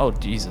is it? Oh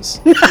Jesus.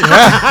 Yeah, look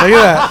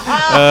at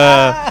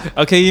that.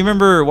 Okay, you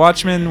remember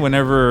Watchmen?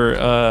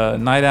 Whenever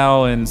Night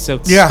Owl and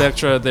Silk Yeah.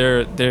 Spectra,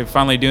 they're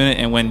finally doing it,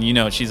 and when you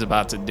know she's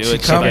about to do She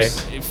it,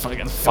 comes. she like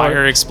fucking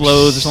fire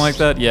explodes or something like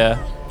that.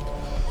 Yeah.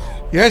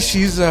 Yeah,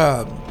 she's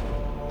doing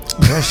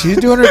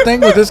her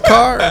thing with this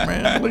car,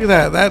 man. Look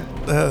at that.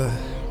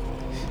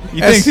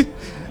 You S- think?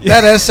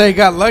 That essay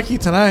got lucky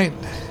tonight.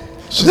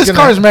 This gonna-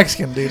 car's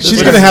Mexican, dude. She's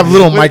This gonna is- have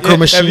little Wait, micro Have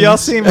machines. y'all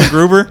seen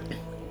MacGruber?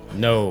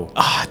 No,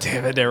 Ah,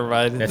 damn it, never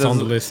mind. that's on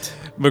the list.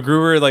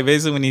 MacGruber, like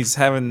basically when he's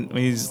having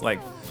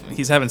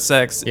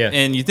sex, Yeah.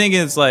 and you think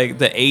it's like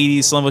the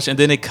 '80s slow motion, and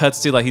then it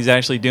cuts to like he's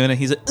actually doing it.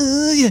 He's like,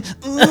 oh yeah,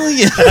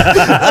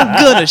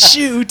 I'm gonna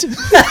shoot.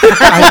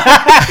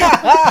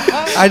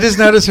 I just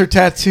noticed her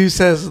tattoo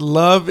says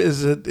 "Love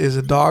is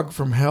a dog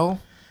from hell."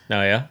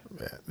 No, yeah.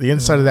 The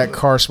inside of that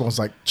car smells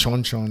like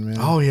chon chon, man.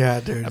 Oh yeah,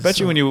 dude. I bet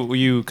you when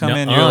you come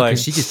in, you're Nuh-uh, like,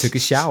 'cause she just took a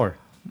shower.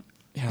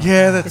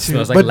 yeah, that too.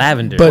 Smells like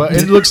lavender. But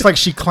it looks like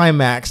she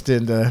climaxed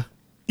in the.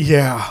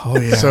 Yeah. Oh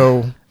yeah.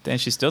 So then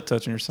she's still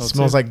touching herself.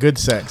 smells too. like good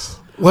sex.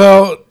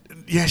 well,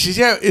 yeah.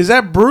 Is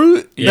that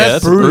Bruce? Yeah,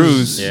 that's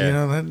Bruce. Yeah. You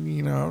know that.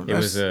 You know. It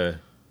was that's-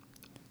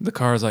 The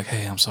car's like,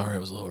 hey, I'm sorry, it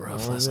was a little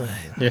rough last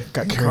night.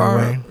 Got carried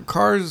away.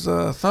 Car's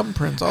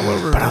thumbprints all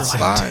over her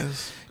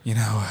thighs. You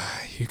know,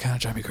 you kind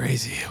of drive me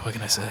crazy. What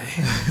can I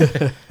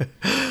say?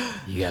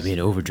 you got me in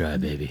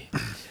overdrive, baby.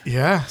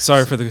 Yeah.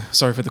 sorry for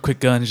the quick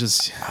gun. It's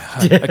just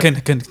I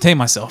couldn't contain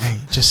myself.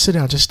 Just sit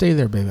down. Just stay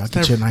there, baby. I'll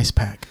get you a nice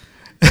pack.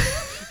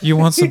 You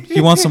want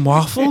some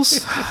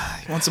waffles?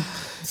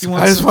 You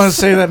want I just want to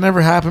say that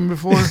never happened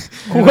before.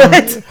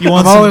 What? you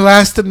I've only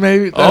lasted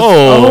maybe.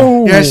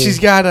 Oh. Yeah, she's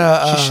got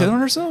a. she shit on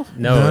herself?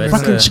 No, that's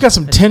Fucking, she got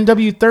some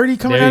 10W30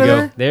 coming there out you of go.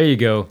 there. There you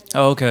go.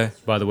 Oh, okay.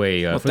 By the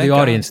way, for the thank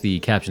God. audience, the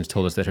captions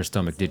told us that her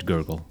stomach did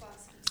gurgle.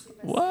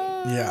 What?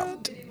 Yeah,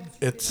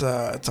 it's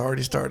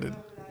already started.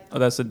 Oh,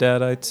 that's the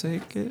dad. I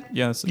take it.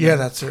 Yeah. That's the Yeah,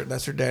 dad.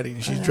 that's her daddy,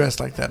 and she's dressed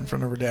like that in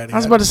front of her daddy. I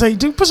was about to say,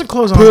 dude, put some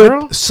clothes on,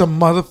 girl. put some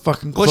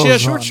motherfucking Well, clothes she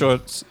has short on.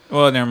 shorts.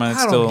 Well, never mind.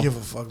 I Still. don't give a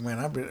fuck, man.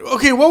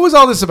 Okay, what was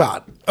all this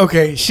about?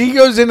 Okay, she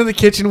goes into the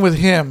kitchen with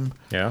him.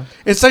 Yeah.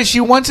 It's like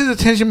she wants his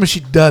attention, but she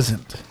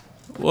doesn't.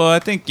 Well, I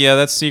think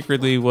that's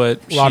secretly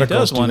what she lot of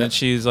girls does do want. that. And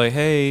she's like,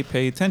 "Hey,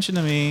 pay attention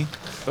to me,"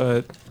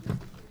 but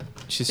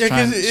she's Yeah, 'cause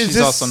trying. it's She's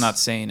just- also not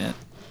saying it.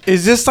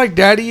 Is this like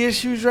daddy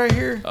issues right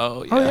here?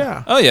 Oh yeah. Oh,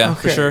 yeah. Oh yeah,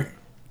 for Okay. sure.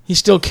 He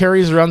still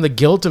carries around the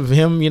guilt of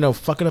him,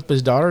 fucking up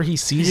his daughter. He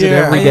sees it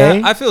Yeah. every Yeah,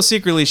 day. I feel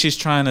secretly she's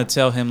trying to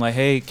tell him like,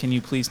 "Hey, can you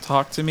please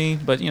talk to me?"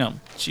 But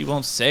she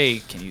won't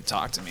say, "Can you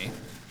talk to me?"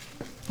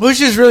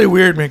 Which is really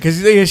weird, man.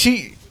 Because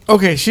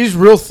she's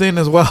real thin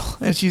as well,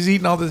 and she's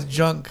eating all this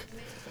junk.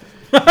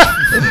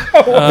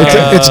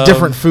 It's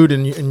different food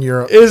in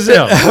Europe. Is it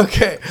Yeah.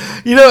 okay?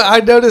 I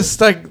noticed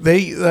like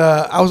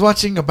I was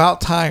watching About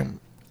Time,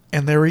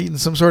 and they were eating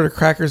some sort of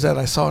crackers that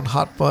I saw in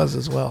Hot Fuzz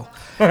as well.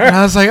 And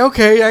I was like,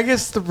 okay, I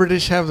guess the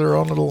British have their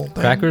own little thing.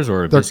 Crackers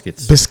or They're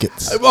biscuits?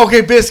 Biscuits.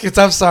 Okay, biscuits.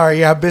 I'm sorry.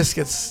 Yeah,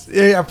 biscuits.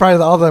 Yeah,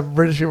 probably all the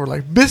British people were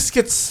like,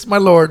 biscuits, my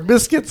lord,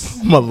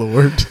 biscuits, My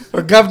lord.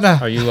 or governor.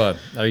 Are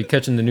you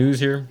catching the news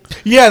here?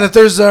 Yeah, that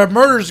there's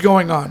murders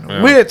going on,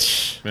 Yeah.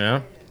 which Yeah.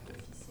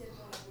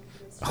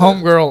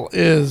 homegirl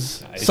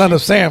is son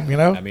of Sam.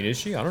 I mean, is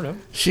she? I don't know.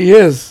 She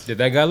is. Did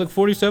that guy look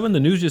 47? The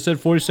news just said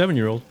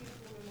 47-year-old.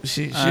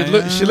 She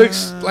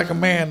looks like a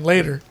man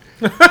later.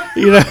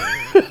 you know.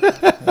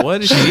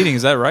 What is she eating?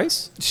 Is that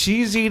rice?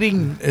 She's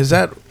eating.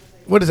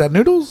 What is that?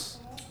 Noodles?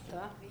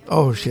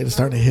 Oh shit! It's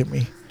starting to hit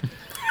me.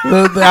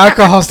 The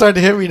alcohol's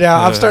starting to hit me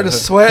now. I'm starting to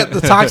sweat.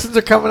 The toxins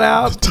are coming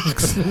out.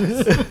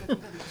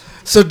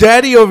 So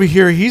daddy over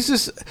here,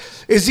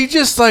 is he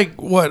just like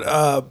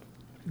what?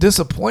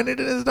 Disappointed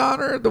in his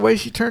daughter, the way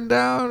she turned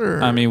out,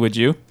 or I mean, would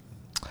you?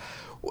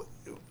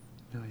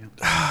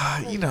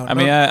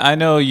 I I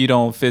know you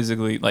don't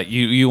physically like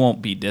you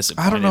won't be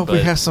disappointed. I don't know if we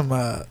but- have some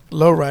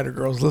lowrider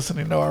girls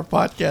listening to our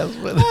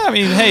podcast, but I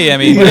mean, hey,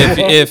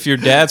 if your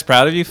dad's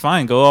proud of you,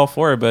 fine, go all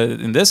for it. But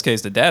in this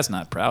case, the dad's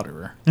not proud of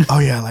her. oh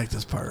yeah, I like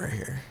this part right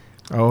here.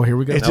 Oh, here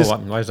we go. It No, just-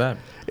 why is that?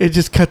 It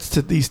just cuts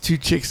to these two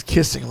chicks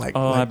kissing like.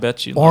 Oh, like I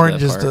bet you love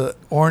Orange that is part.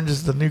 orange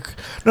is the new.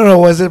 No,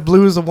 was it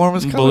blue is the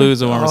warmest color? Blue is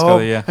the warmest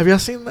color, yeah. Have y'all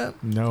seen that?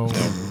 No.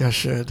 Y'all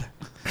should.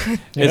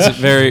 It's a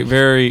very,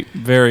 very,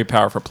 very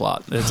powerful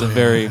plot. It's a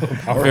very,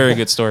 very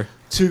good story.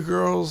 Two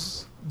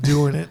girls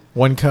doing it.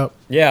 One cup.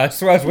 Yeah, that's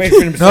what I was waiting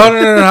for him to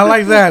No, I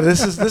like that.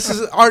 This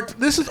is art.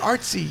 This is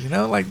artsy.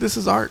 Like this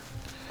is art.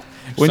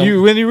 When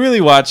you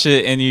really watch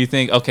it and you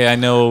think, okay, I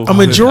know A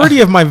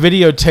majority of my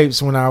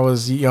videotapes when I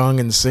was young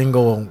and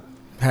single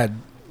had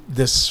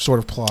this sort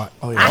of plot.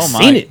 Oh yeah. Oh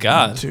seen my it.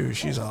 god! Too.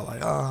 She's all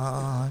like,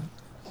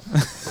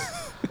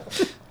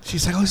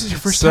 She's like, oh, this is your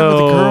first time with a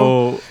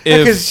girl. So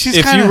Yeah, 'cause she's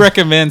if kinda- you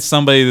recommend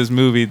somebody this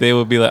movie, they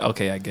will be like,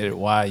 okay, I get it.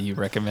 Why you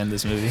recommend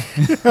this movie?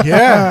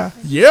 Yeah.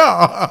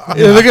 Yeah.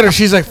 Yeah, look at her.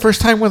 She's like, first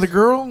time with a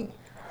girl.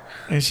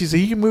 And she's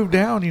like, you can move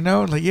down,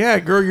 like, yeah,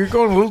 girl, you're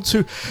going a little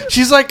too.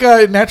 She's like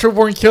Natural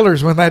Born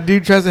Killers when that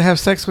dude tries to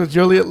have sex with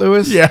Juliette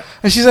Lewis. Yeah.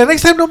 And she's like,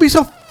 next time, don't be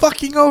so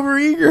fucking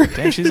overeager.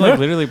 Damn, she's like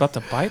literally about to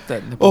bite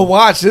that nipple. Well,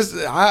 watch this.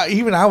 I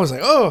was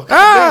like, oh,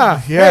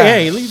 Ah. yeah.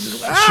 Hey, leave. She's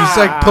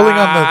like pulling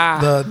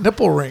on the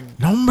nipple ring.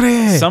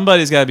 Nombre.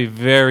 Somebody's got to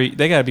be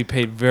they got to be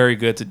paid very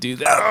good to do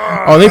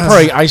that. Oh, they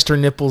probably iced her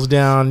nipples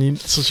down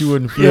so she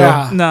wouldn't feel.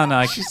 Yeah.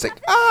 No, She's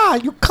like,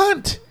 you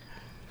cunt.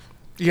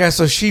 Yeah,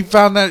 so she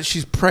found out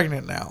she's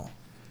pregnant now.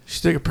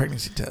 She took a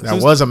pregnancy test.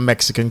 That was a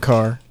Mexican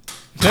car.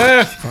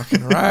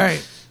 fucking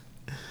right.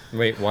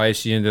 Wait, why is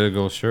she into the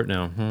girl's shirt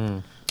now?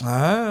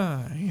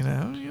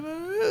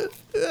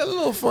 A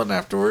little fun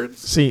afterwards.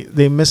 See,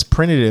 they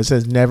misprinted it. It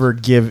says never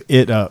give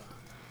it up.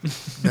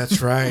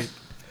 That's right.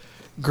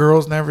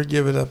 Girls never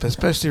give it up,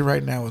 especially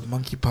right now with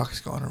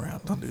monkeypox going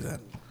around. Don't do that.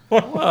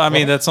 well, I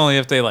mean that's only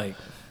if they like.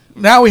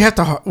 Now we have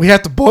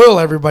to boil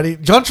everybody.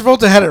 John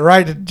Travolta had it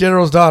right in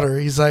General's Daughter.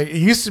 He's like, it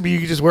used to be you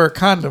could just wear a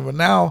condom, but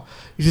now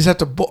you just have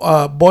to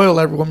boil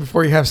everyone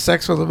before you have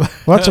sex with them.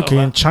 Well, that's okay.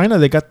 In China,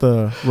 they got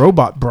the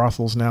robot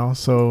brothels now,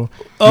 so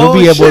Oh,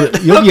 you'll be able shit.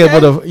 to. You'll be Okay.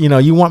 able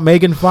to. You want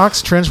Megan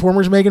Fox,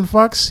 Transformers Megan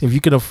Fox? If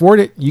you can afford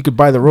it, you could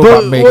buy the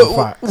robot Megan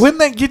Fox. Wouldn't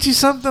that get you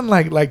something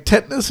like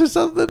tetanus or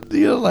something?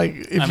 Like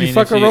if you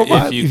fuck a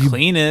robot. if you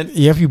clean it.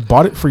 Yeah, if you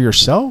bought it for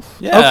yourself.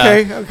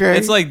 Yeah. Okay.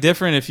 It's like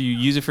different if you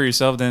use it for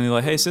yourself. Then you're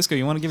like, hey Cisco,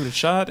 you want to give it a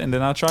shot, and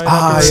then I'll try it.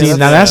 Ah, afterwards. See, yeah,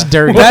 now that's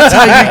dirty. That's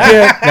how you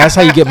get. That's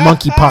how you get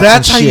monkeypox.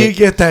 That's and how shit. you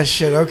get that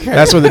shit. Okay.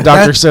 That's what the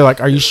doctor said. Like,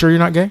 are you sure you're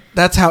not gay?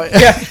 That's how.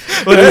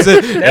 What is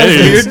it?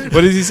 AIDS.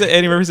 What does he say?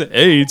 Eddie Murphy said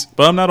AIDS,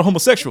 but I'm not a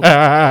homosexual.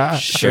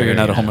 Sure, you're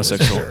not a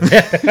homosexual.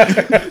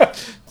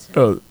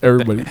 Oh,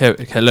 everybody.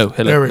 Hello.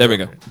 There we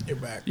go. You're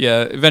back.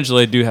 Yeah,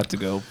 eventually I do have to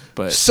go,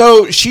 but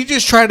So she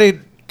just tried to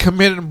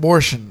commit an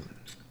abortion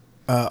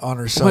on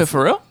herself. wait,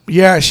 for real?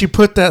 Yeah, she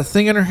put that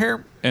thing in her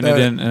hair, And it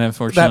didn't. And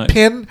unfortunately, that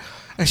pin,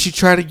 and she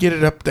tried to get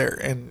it up there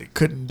and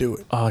couldn't do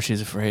it. oh,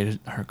 she's afraid of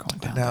her going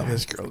down Now there.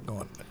 this girl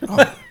going.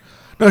 Oh.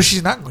 No,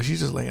 she's not going. She's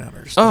just laying on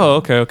her. Oh,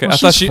 okay. Well, I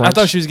thought she's I French.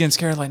 thought she was getting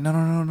scared. Like,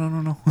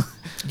 no.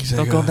 He's Don't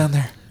like, go down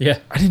there. Yeah,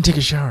 I didn't take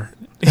a shower.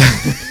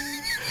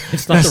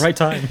 it's not the right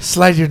time.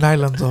 Slide your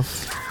nylons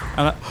off.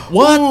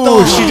 What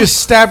Oh, she just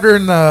stabbed her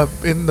in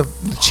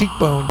the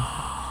cheekbone.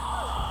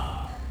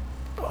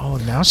 Oh,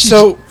 now she's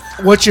So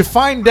what you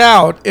find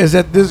out is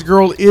that this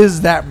girl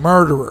is that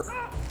murderer.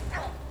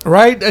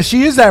 right?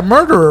 She is that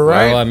murderer,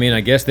 right? Well, I mean,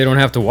 I guess they don't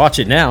have to watch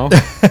it now.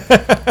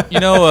 You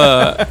know,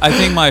 I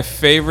think my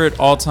favorite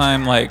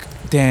all-time, like,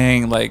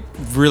 dang, like,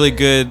 really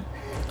good,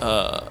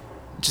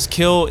 just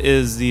kill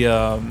is the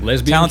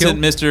Lesbian talented kill?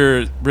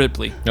 Mr.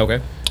 Ripley. Okay.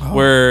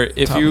 Where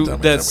if tell me, you tell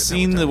me, that tell me,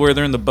 scene tell me. where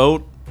they're in the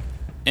boat.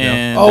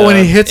 And Oh, when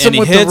he hits and him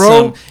with the hits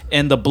rope?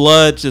 and the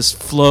blood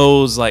just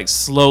flows like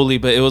slowly,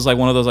 but it was like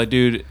one of those like,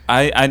 dude,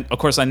 I of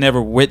course I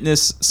never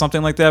witnessed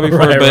something like that before,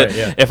 Right, but right,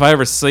 yeah. if I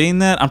ever seen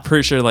that, I'm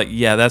pretty sure like,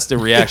 yeah, that's the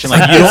reaction.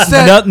 Like you It's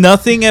don't that-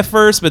 nothing at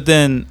first, but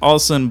then all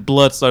of a sudden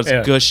blood starts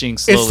Yeah. gushing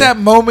slowly. It's that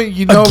moment,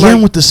 you know, Again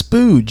like, with the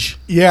spooge.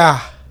 yeah.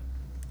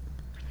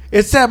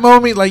 It's that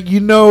moment, like, you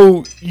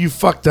know, you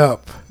fucked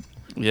up.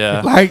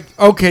 yeah. Like,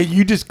 okay,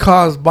 you just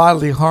caused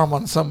bodily harm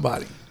on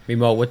somebody.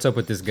 Meanwhile, what's up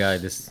with this guy?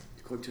 This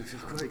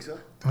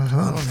I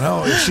don't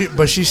know.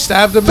 But she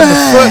stabbed him in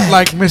the foot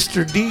like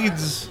Mr.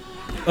 Deeds.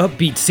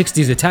 upbeat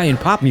 60s Italian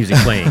pop music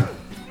playing.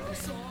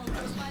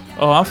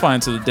 Oh, I'm fine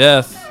to the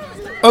death.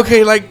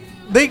 Okay, like,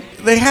 they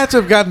had to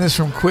have gotten this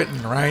from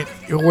Quentin, right?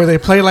 Where they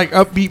play, like,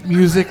 upbeat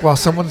music while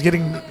someone's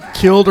getting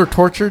killed or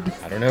tortured.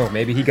 I don't know.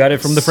 Maybe he got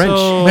it from the French.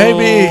 So,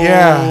 Maybe,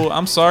 yeah.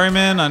 I'm sorry,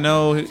 man. I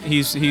know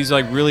he's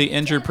like really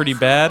injured pretty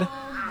bad,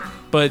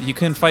 but you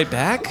couldn't fight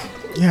back.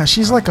 Yeah,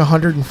 she's like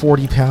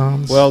 140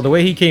 pounds. Well, the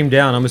way he came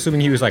down, I'm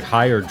assuming he was like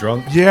high or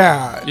drunk.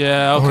 Yeah.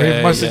 Yeah, Or okay.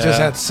 he must have just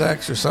yeah. had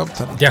sex or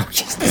something. Down.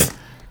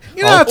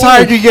 You know how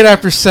tired you get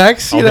after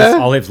sex, you know?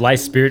 All his life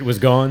spirit was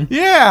gone.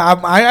 Yeah,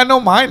 I know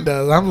mine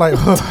does. I'm like,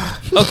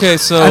 Okay,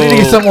 so I need to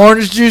get some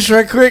orange juice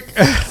right quick.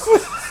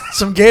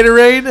 Some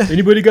Gatorade.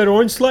 Anybody got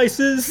orange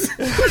slices?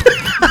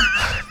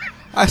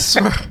 I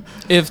swear.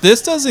 if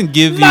this doesn't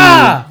give you,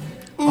 Ah!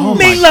 oh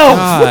my Meatloaf!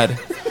 god,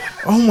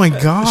 oh my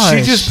god.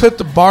 She just put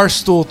the bar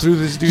stool through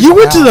this dude's You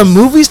went to the house.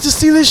 movies to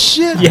see this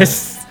shit?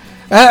 Yes.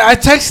 I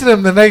texted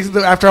him the next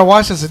after I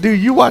watched. I said, "Dude,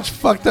 you watch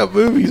fucked up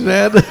movies,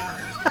 man."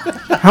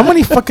 How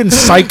many fucking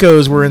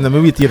psychos were in the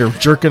movie theater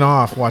jerking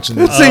off watching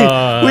Let's this? see. We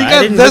I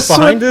got didn't this look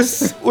behind one.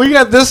 this. We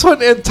got this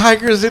one in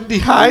Tigers Indie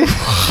High.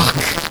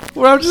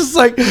 Where I'm just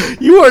like,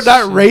 you are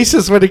not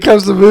racist when it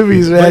comes to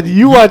movies, man.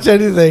 You watch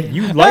anything.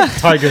 You like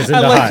Tigers in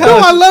the like High. No,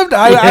 I loved it.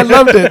 I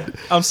loved it.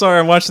 I'm sorry,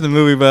 I'm watching the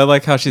movie, but I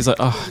like how she's like,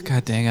 oh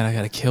god dang it, I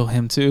gotta kill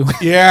him too.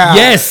 Yeah.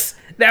 Yes.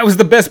 That was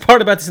the best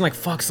part about this. I'm like,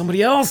 fuck,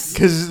 somebody else.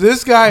 Because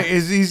this guy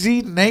is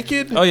he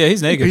naked? Oh yeah,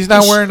 he's naked. He's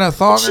not wearing a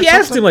thong. She or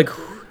asked something? him, like,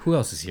 who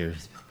else is here?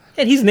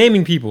 And he's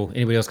naming people.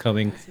 Anybody else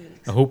coming?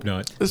 I hope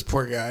not. This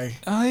poor guy.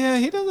 Oh yeah,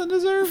 he doesn't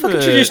deserve Fucking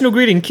it. traditional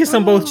greeting. Kiss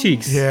on both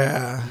cheeks.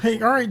 Yeah. Hey,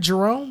 all right,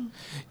 Jerome.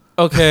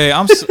 Okay,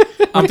 I'm The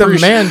pretty sure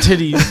man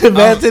titties.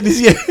 Imagine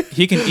he's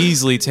he can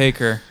easily take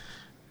her.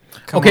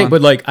 Come Okay, on.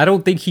 but like, I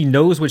don't think he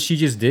knows what she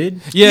just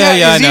did. yeah,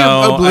 I is he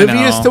know.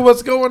 oblivious I know. to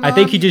what's going on? I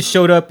think he just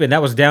showed up and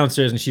that was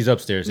downstairs and she's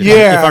upstairs. If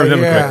Yeah, I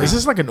remember yeah. correctly. Is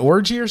this like an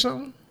orgy or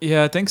something?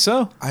 Yeah, I think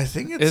so. I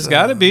think It's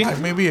gotta be. like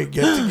maybe a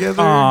get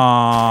together,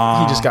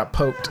 Aww, He just got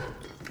poked.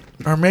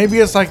 or maybe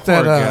it's like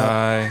poor that.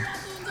 guy.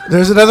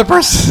 There's another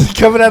person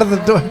coming out of the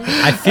door.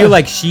 I feel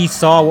like she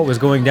saw what was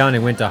going down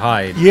and went to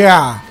hide.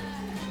 Yeah.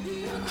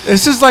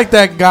 It's just like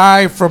that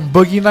guy from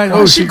Boogie Nights.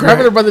 Oh, she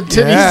grabbing her by the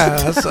titties.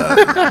 Yeah,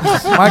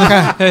 that's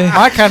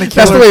my kind of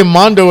killer. That's the way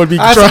Mondo would be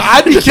trying.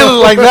 I'd be killing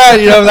like that,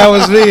 you know, if that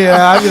was me.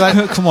 Yeah, I'd be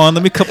like, Come on,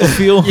 let me cup a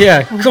feel.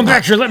 Yeah, come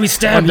back here. Let me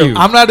stab you.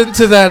 I'm not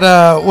into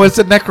that. What's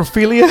it,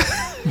 necrophilia?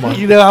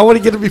 You know, I want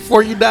to get it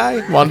before you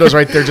die. Mondo's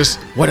right there just,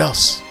 what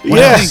else?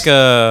 Yeah. I think.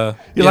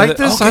 You yeah, like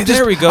this? Okay,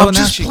 there we go. I'm Now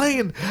just she-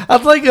 playing.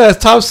 I'm like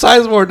Tom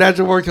Sizemore,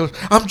 Natural War Killers.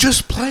 I'm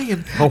just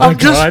playing. Oh my I'm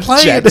just God.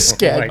 playing. Jet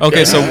scat. Oh my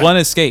Okay, so one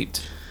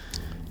escaped.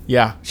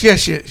 Yeah. Yeah,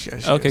 she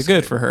Okay,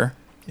 good for her.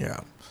 Yeah.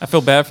 I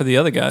feel bad for the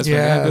other guys. But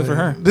yeah, good for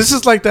her. This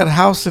is like that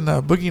house in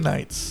Boogie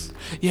Nights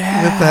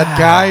Yeah, with that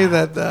guy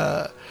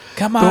that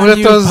Come the on, one that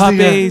you throws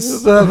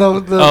puppies.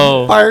 the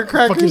Oh.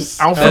 firecrackers.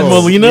 Alfred Oh,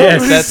 Molina? yes. What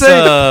did he That's say?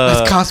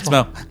 That's Cosmo.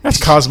 no, That's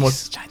Cosmo.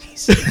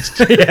 Chinese.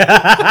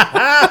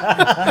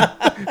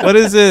 What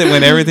is it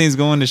when everything's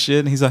going to shit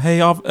and he's like,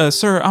 "Hey,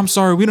 sir, I'm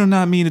sorry, we do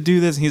not mean to do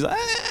this." And he's like,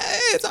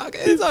 "It's all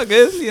good, it's all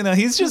good." You know,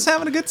 he's just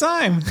having a good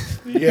time.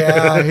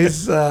 Yeah,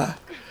 he's.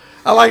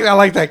 I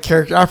like that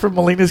character, Alfred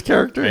Molina's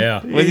character. Yeah.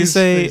 What do you He's-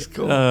 say he's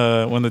cool.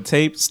 when the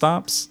tape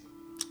stops?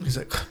 He's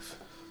like,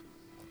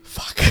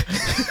 fuck.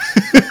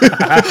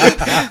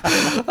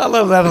 I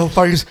love that whole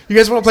part. You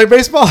guys want to play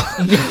baseball?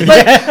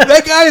 Like,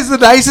 that guy is the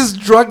nicest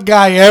drunk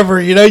guy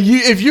ever. You know,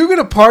 if you're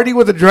gonna party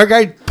with a drunk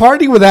guy,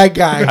 party with that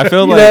guy. I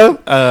feel you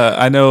like know?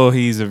 I know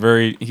he's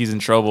in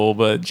trouble,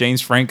 but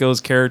James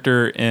Franco's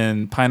character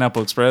in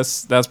Pineapple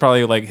Express, that's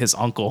probably like his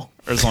uncle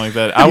or something like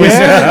that. I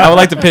would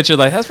like to picture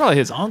like that's probably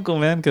his uncle,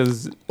 man,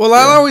 because Well,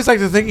 I always like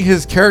to think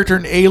his character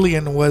in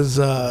Alien was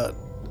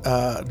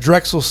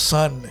Drexel's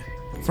son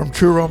from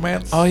True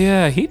Romance. oh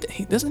yeah, he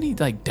doesn't he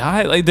like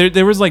die, like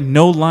there was like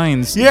no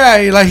lines.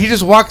 Yeah, he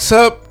just walks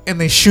up and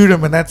they shoot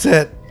him and that's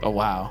it. Oh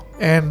wow.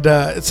 And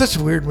it's such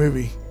a weird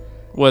movie.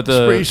 What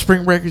the?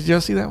 Spring Breakers. Did you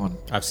see that one?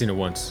 I've seen it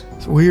once.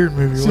 It's a weird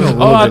movie. Seen wasn't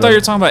a it? Oh, I bit thought of you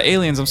were talking about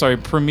aliens. I'm sorry,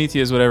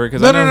 Prometheus, whatever.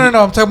 Cause I know No.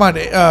 I'm talking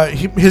about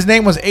his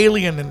name was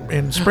Alien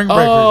in Spring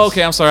Breakers. Oh,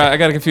 okay. I'm sorry. I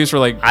got confused for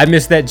like. I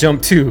missed that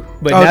jump too.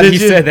 But Oh, now that did you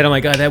you? said that, I'm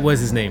like, oh, that was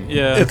his name.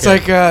 Yeah. It's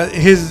like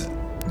his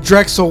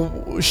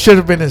Drexel should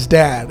have been his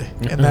dad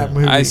in that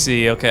movie. I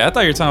see. Okay, I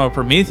thought you were talking about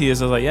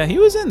Prometheus. I was like, yeah, he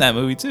was in that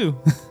movie too.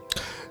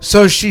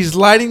 So she's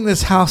lighting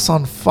this house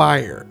on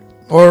fire,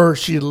 or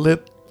she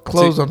lit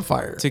clothes on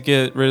fire. To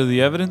get rid of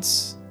the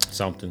evidence.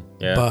 Something.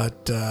 Yeah.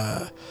 But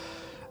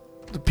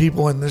the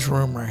people in this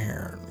room right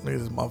here, look at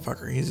this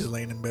motherfucker. He's just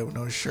laying in bed with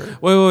no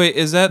shirt. Wait.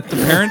 Is that the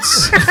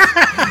parents?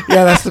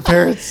 Yeah, that's the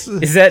parents.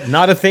 Is that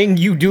not a thing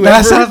you do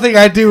That's ever? not a thing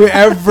I do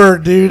ever,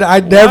 dude. I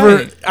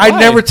never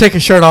Why? take a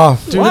shirt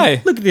off. Dude,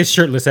 Why? Look at this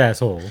shirtless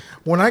asshole.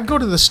 When I go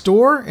to the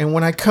store and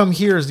when I come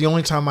here is the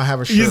only time I have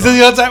a You shirt see on.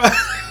 the other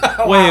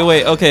time?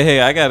 Wait. Okay,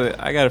 hey, I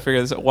gotta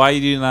figure this out. Why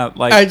you do not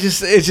like? it's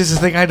just a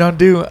thing I don't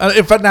do.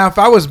 If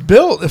I was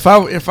built, if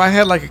I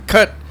had like a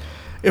cut,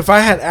 if I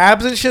had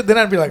abs and shit, then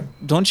I'd be like,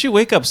 Don't you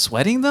wake up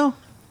sweating though?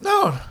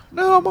 no,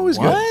 I'm always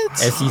good.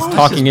 As he's Oh, it's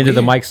talking just into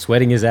the weird. mic,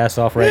 sweating his ass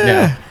off right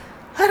Yeah. now.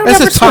 That's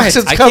the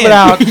toxins coming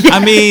out.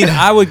 I mean,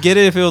 I would get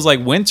it if it was like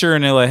winter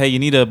and they're like, hey, you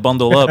need to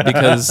bundle up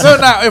because. So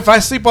now, if I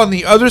sleep on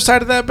the other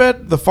side of that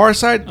bed, the far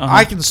side, Uh-huh.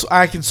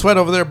 I can sweat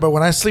over there. But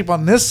when I sleep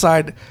on this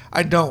side,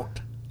 I don't.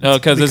 Oh,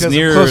 because it's I'm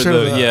near closer to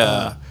the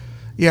yeah.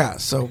 Yeah.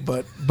 So,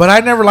 but I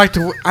never like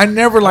to. I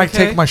never like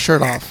take my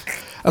shirt off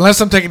unless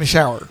I'm taking a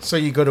shower. So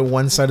you go to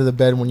one side of the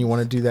bed when you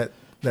want to do that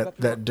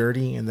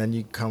dirty, and then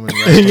you come and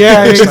rest on the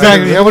Yeah, other side of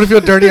exactly. it. I want to feel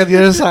dirty on the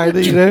other side.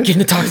 You know. Getting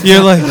the toxins You're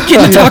out. like,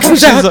 Getting the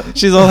toxins out.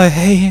 she's all like,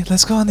 hey,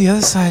 let's go on the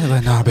other side. I'm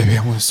like, nah, baby,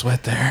 I'm gonna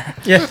sweat there.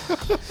 Yeah.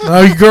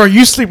 No, girl,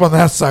 you sleep on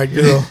that side,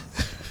 girl.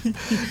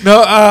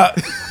 No,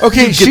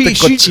 okay. Get She the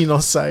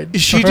cochino side.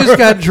 she just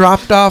got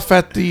dropped off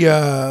at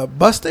the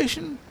bus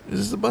station. Is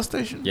this the bus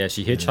station? Yeah,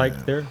 she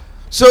hitchhiked there.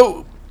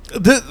 So,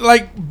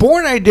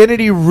 Born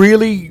Identity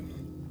really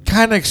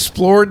kind of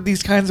explored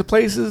these kinds of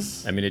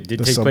places. I mean, it did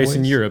The take place in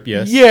subways? Europe,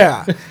 yes.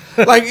 Yeah,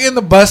 like in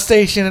the bus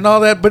station and all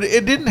that, but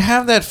it didn't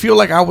have that feel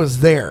like I was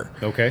there.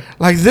 Okay.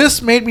 Like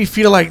this made me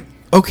feel like,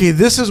 okay,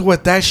 this is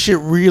what that shit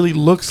really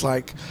looks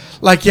like.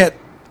 Like at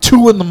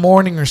 2 a.m.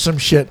 or some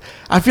shit.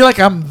 I feel like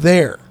I'm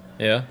there.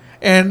 Yeah.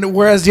 And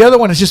whereas the other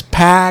one is just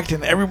packed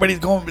and everybody's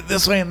going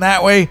this way and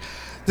that way,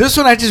 this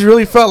one I just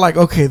really felt like,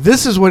 okay,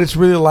 this is what it's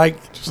really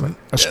like. Just like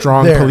a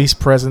strong there. police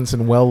presence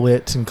and well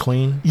lit and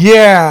clean.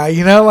 Yeah,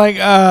 you know, like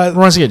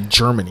Reminds me of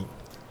Germany.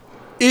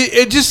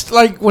 it just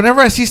like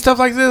whenever I see stuff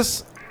like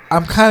this,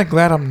 I'm kind of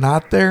glad I'm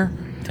not there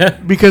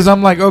because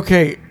I'm like,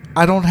 okay,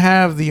 I don't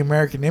have the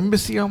American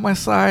embassy on my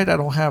side. I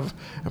don't have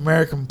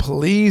American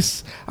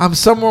police. I'm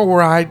somewhere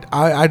where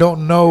I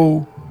don't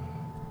know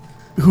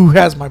who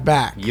has my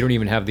back. You don't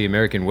even have the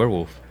American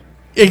werewolf.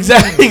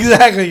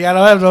 Exactly. I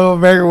don't have no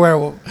American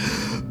werewolf.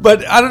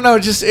 But I don't know,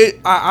 just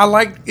I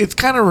like it's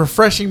kind of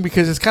refreshing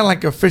because it's kind of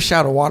like a fish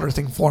out of water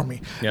thing for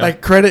me. Yeah.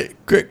 Like credit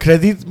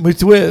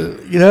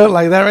mutuel, you know,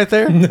 like that right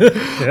there.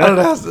 I don't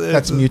know.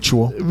 That's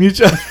mutual.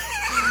 Mutual.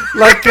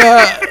 Like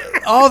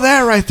all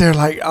that right there.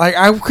 Like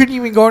I couldn't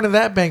even go into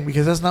that bank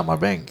because that's not my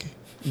bank.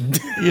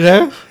 You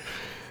know.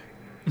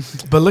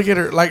 But look at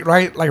her, like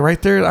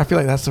right there. I feel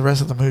like that's the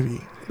rest of the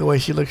movie. The way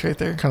she looks right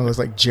there. Kind of looks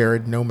like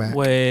Jared Nomak.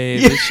 Wait,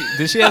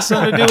 did she have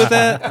something to do with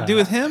that? Do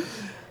with him?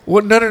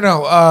 Well,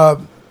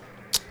 no.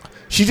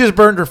 She just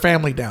burned her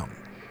family down.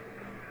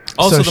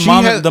 Also, So the she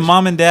mom, had- the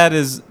mom and dad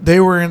is, They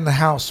were in the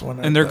house when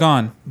and they're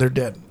gone. They're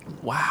dead.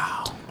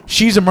 Wow.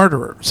 She's a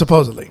murderer,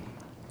 supposedly.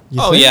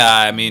 You Oh think? yeah,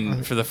 I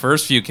mean, for the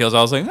first few kills,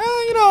 I was like,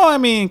 I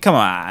mean, come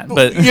on,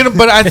 but You know,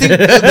 but I think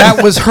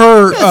that was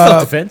her.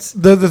 Self-defense.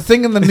 The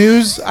thing in the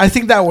news, I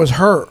think that was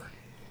her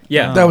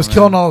Yeah. that was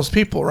killing all those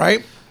people,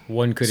 right?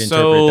 One could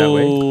interpret it that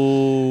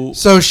way.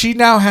 so So she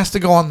now has to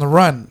go on the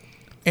run,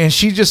 and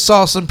she just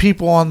saw some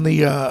people on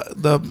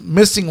the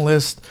missing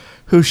list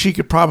who she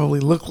could probably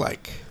look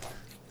like.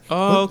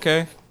 oh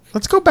okay,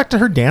 Let's go back to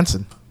her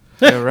dancing.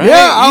 yeah, right?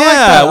 Yeah, I like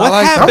that. What I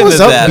like that. happened That was to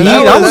that? upbeat.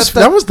 That That was- was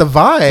that was the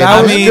vibe. That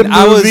I was a mean, good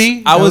I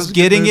movie. That was was a good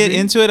getting it movie.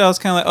 into it. I was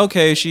kind of like,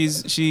 okay,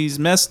 she's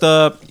messed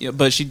up,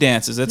 but she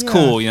dances. That's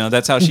cool, you know.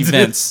 That's how she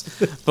vents.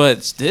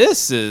 But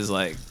this is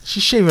like,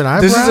 She's shaving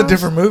eyebrows. This is a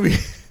different movie.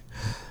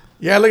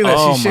 Yeah, look at that.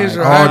 Oh She shaves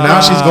her my Oh, eyebrows.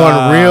 now she's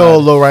going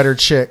real lowrider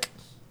chick.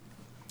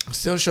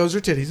 Still shows her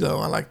titties though.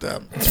 I like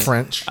that. It's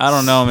French. I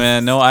don't know,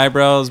 man. No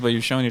eyebrows, but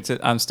you're showing your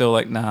I'm still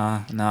like, nah,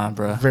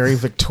 bro. Very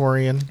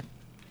Victorian.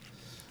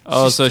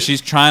 Oh, so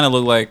she's trying to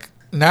look like.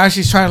 Now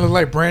she's trying to look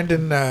like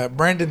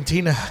Brandon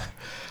Tina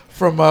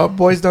from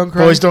Boys Don't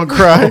Cry. Boys don't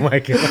cry. Oh my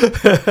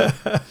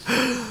god.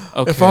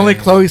 Okay. If only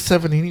Chloe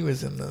Sevigny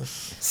was in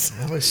this.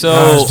 So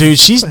Oh, dude,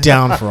 she's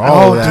down for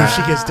all Oh, of that.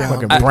 dude, she gets down.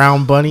 Fucking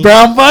brown bunny.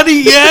 Brown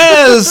Bunny,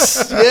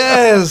 yes,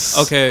 yes.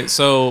 okay,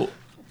 so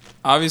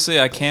obviously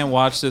I can't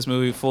watch this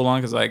movie full on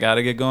because I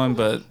gotta get going.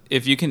 But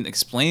if you can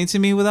explain it to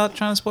me without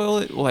trying to spoil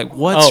it, like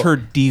what's her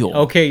deal?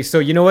 Okay, so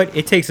you know what?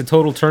 It takes a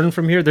total turn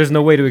from here. There's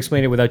no way to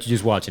explain it without you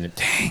just watching it.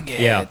 Dang it.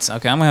 Yeah.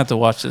 Okay, I'm gonna have to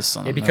watch this.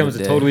 It becomes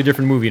a totally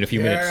different movie in a few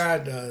minutes. Yeah,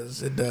 it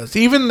does. It does.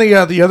 Even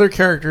the other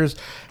characters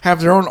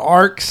have their own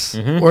arcs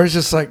where it's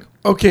just like,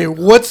 okay,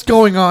 what's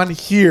going on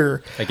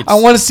here? Like I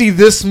want to see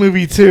this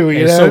movie too. You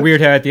It's know? so weird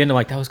how at the end I'm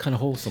like, that was kind of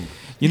wholesome.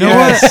 You know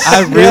Yes. what?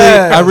 I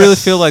Yes. really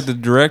feel like the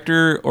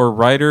director or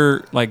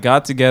writer like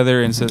got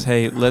together and says,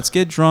 "Hey, let's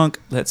get drunk,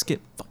 let's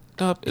get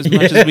fucked up as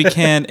much as we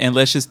can, and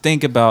let's just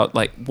think about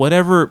like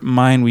whatever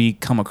mind we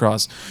come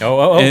across."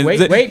 And Wait.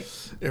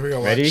 Here we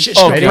go. Ready?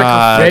 Oh Ready?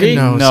 God! Ready?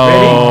 No.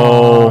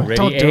 No, Ready?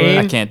 Don't do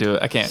Aim. I can't do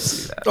it. I can't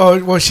see that.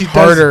 Oh well, she does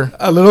Harder.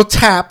 a little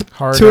tap to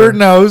Harder. her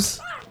nose.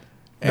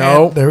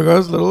 No. And there it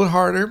goes, a little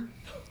harder.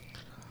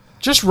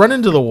 Just run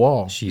into the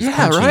wall. She's Yeah,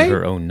 punching right?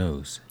 her own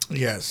nose.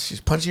 Yes, she's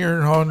punching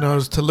her own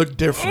nose to look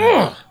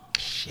different.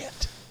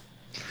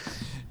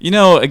 You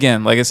know,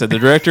 again, like I said, the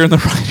director and the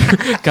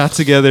writer got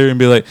together and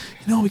be like,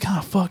 you know, we kind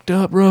of fucked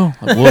up, bro.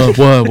 Like,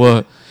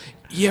 what?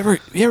 You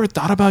ever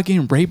thought about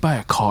getting raped by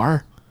a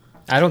car?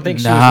 I don't think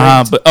she Nah,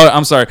 was raped. but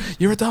I'm sorry.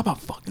 You ever thought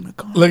about fucking a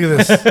car? Look at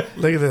this.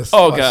 Look at this.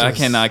 Oh Watch God,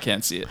 this. I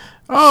can't see it.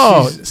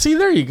 Oh, see,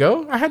 there you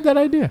go. I had that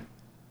idea.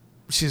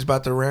 She's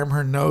about to ram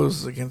her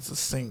nose against the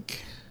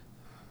sink.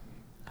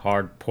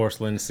 Hard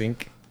porcelain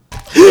sink.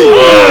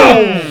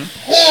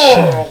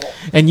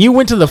 And you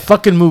went to the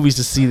fucking movies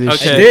to see this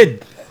Okay.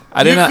 shit.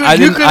 I did. I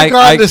didn't. You could have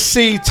gone to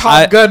see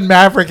Top Gun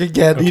Maverick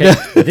again. You know?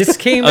 This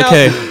came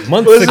Okay. out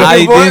months Was it ago. I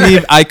Good didn't. boy.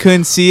 Even, I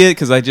couldn't see it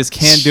because I just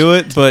can't do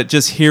it. But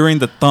just hearing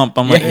the thump,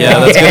 I'm like, yeah,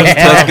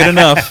 that's good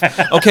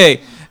enough. Okay,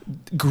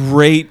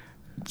 great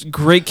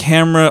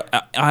camera.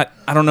 I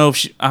don't know if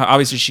she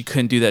obviously she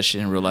couldn't do that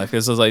shit in real life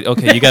because I was like,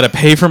 okay, you got to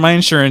pay for my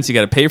insurance, you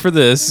got to pay for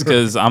this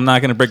because I'm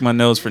not gonna break my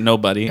nose for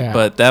nobody. Yeah.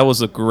 But that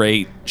was a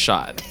great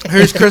shot.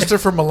 Here's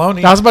Christopher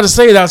Maloney. I was about to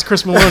say that was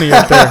Chris Maloney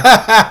up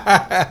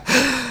there.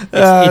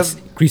 It's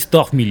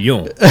Christophe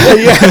Million.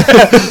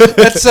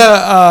 That's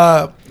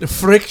a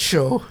Freak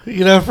Show.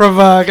 You know, from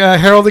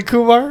Harold and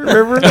Kumar.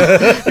 Remember?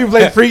 He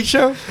played Freak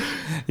Show.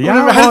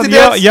 How does he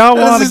dance? How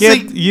does he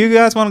sing? You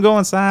guys want to go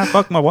inside?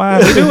 Fuck my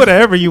wife. Do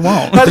whatever you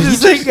want. How does he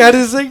sing? How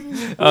does he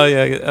sing? Oh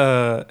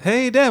yeah.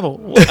 Hey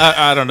devil.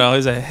 I don't know.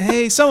 He's like,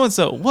 hey so and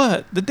so.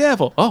 What? The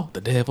devil. Oh,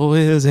 the devil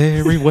is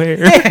everywhere.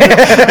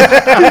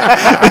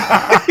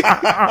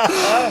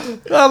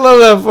 I love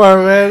that part,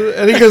 man.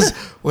 And he goes,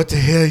 "What the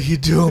hell you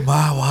doing,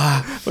 my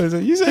wife?" What is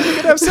it? You said you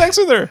could have sex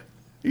with her.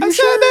 I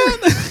said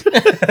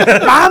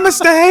that. My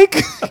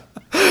mistake.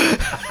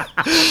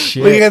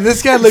 But yeah,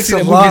 this guy looks seen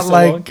a that lot movie so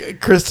like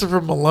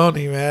Christopher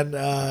Maloney, man.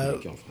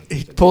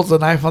 He pulls the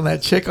knife on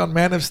that chick on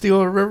Man of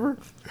Steel, remember?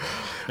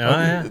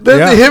 Yeah.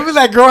 Him and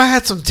that girl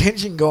had some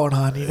tension going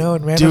on, you know,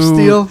 in Man of Dude,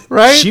 Steel,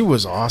 right? She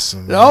was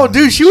awesome. Oh, man.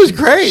 dude, she was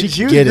great.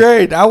 She was get it.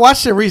 great. I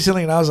watched it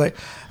recently, and I was like,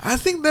 I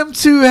think them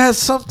two has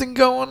something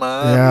going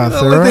on. Yeah, you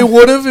know, they're- like they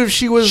would have if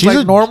she was She's like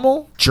a-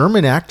 normal.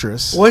 German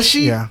actress. Was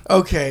she? Yeah.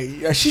 Okay.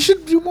 Yeah, she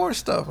should do more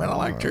stuff, man. I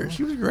liked her.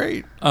 She was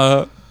great.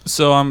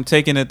 So I'm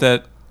taking it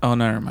that. Oh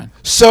no, never mind.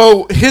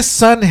 So his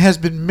son has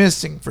been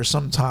missing for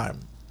some time,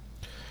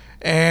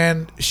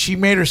 and she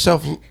made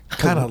herself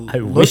kind of. I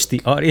wish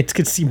the audience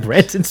could see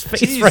Brandon's face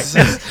Jesus.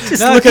 right now.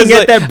 Just No, looking 'cause, at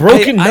like, that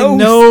broken I nose.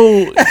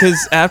 know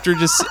because after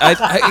just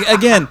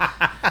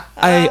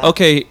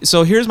okay.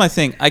 So here's my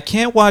thing. I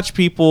can't watch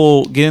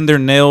people getting their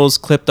nails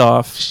clipped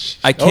off.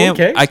 I can't.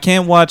 Okay. I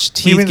can't watch You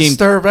teeth mean getting.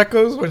 Stir of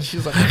Echoes when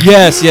she's like,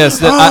 Yes.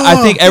 I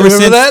think ever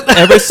remember since that?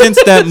 ever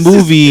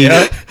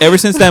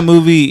since that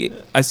movie,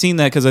 I seen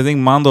that because I think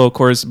Mondo, of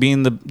course,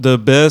 being the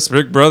best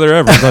big brother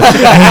ever. Is like,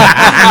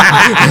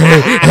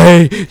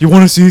 hey, you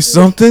want to see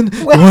something?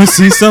 You want to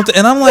see something?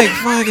 And I'm like,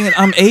 fucking,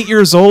 I'm 8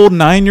 years old,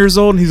 9 years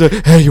old, and he's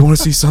like, hey, you want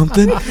to see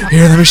something?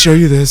 Here, let me show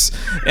you this.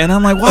 And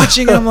I'm like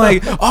watching, and I'm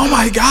like, oh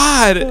my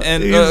god!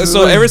 And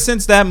so ever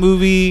since that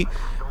movie,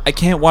 I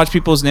can't watch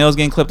people's nails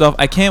getting clipped off.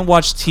 I can't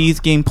watch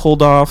teeth getting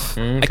pulled off.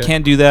 I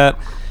can't do that.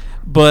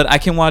 But I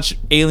can watch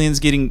aliens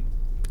getting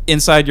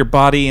inside your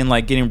body and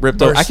like getting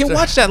ripped off. I can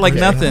watch that like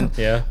nothing.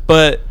 Yeah.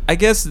 But I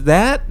guess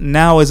that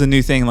now is a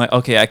new thing. Like,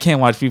 okay, I can't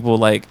watch people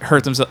like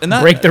hurt themselves and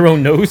not, Break their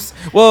own nose.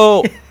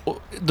 Well,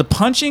 the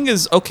punching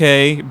is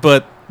okay,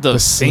 but the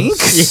sink,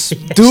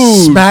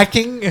 dude,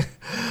 smacking.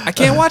 I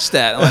can't watch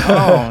that. I'm like,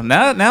 oh,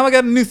 now I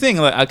got a new thing.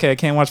 Like, okay, I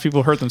can't watch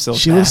people hurt themselves.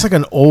 She looks like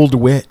an old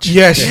witch.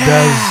 Yeah, she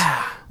does.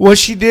 What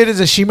she did is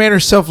that she made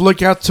herself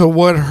look out to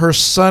what her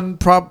son,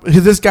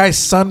 this guy's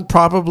son,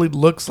 probably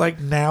looks like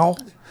now.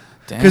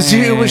 Because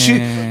you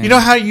know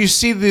how you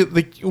see the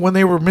when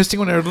they were missing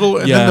when they were little,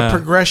 and then the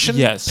progression.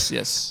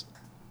 Yes.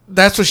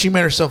 That's what she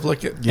made herself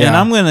look at. And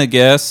I'm gonna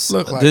guess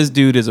Look like. this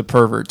dude is a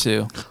pervert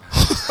too.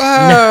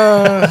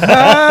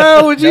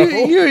 How would you?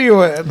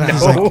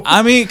 No.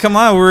 I mean, come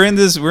on, we're in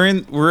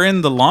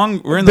the long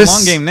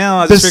game now.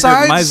 I just figured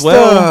Besides might as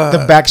well. The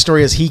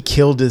backstory is he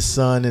killed his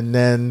son and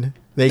then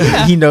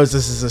He knows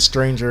this is a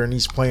stranger and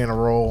he's playing a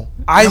role.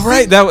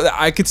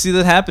 I could see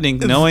that happening.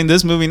 Knowing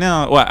this movie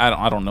now, well,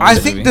 I don't know. I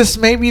think this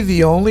may be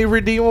the only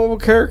redeemable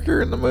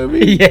character in the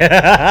movie.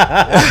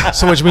 Yeah.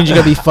 So which means you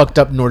gotta be fucked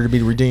up in order to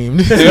be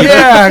redeemed.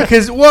 Yeah,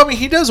 because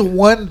he does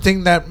one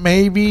thing that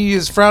maybe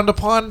is frowned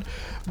upon,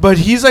 but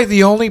he's like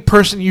the only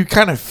person you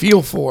kind of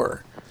feel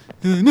for.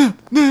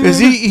 Because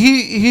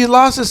he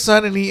lost his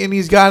son and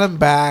he's got him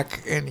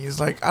back, and he's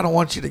like, I don't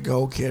want you to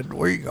go, kid.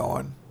 Where are you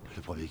going?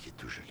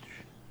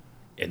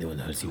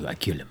 Anyone else you, I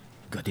kill him.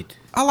 Got it.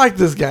 I like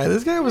this guy.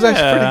 This guy was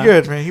actually pretty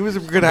good, man. He was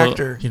a good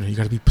actor. You know, you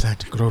gotta be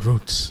planted, grow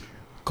roots.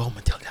 Go,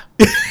 Matilda.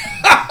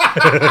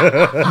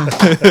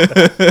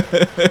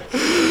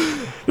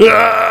 Remember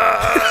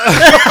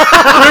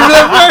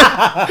that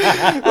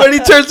part? When he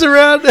turns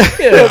around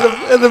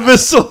and the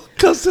missile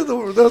comes to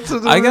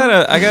the I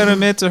gotta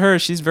admit to her,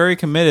 she's very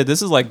committed.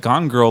 This is like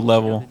Gone Girl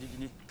level.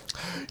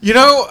 You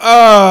know,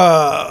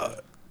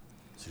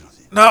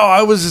 no,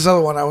 I was this other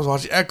one I was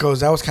watching,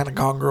 Echoes. That was kind of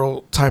Gone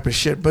Girl type of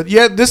shit. But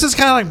yeah, this is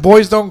kind of like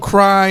Boys Don't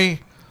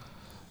Cry.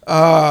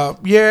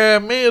 Yeah,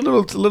 maybe a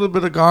little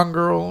bit of Gone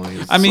Girl.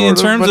 I mean, in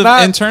terms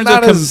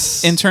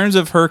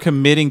of her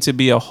committing to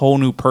be a whole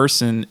new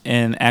person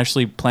and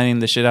actually planning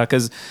the shit out,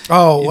 because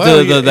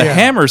the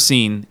hammer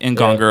scene in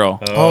Gone Girl.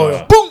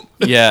 Boom!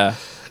 Yeah,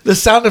 the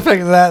sound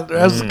effect of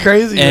that's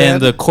crazy. And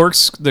man.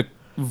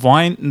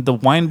 the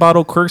wine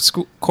bottle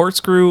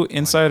corkscrew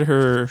inside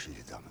her.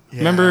 Yeah.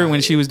 Remember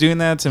when she was doing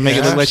that to make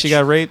it look like she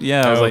got raped?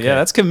 Yeah, I was like, yeah,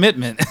 that's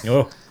commitment.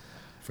 Neil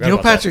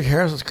Patrick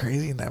Harris was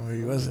crazy in that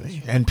movie, wasn't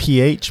he?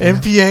 NPH. Man.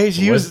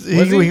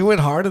 NPH. He went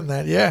hard on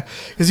that. Yeah,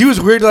 because he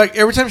was weird. Like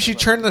every time she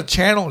turned the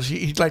channel,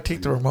 he'd like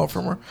take the remote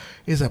from her.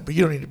 He's like, but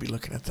you don't need to be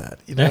looking at that.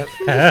 You know,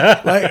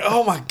 like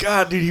oh my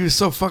god, dude, he was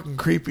so fucking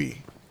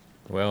creepy.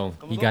 Well,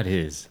 he got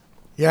his.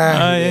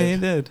 Yeah, he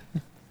did.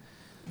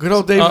 Good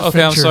old David. Okay,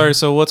 Fincher. I'm sorry.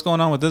 So what's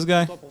going on with this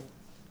guy?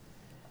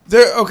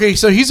 Okay,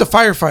 so he's a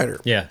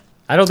firefighter. Yeah.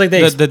 I don't think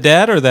the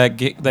dad or that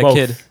kid.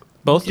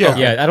 Both. Yeah.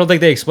 Yeah. I don't think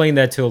they explained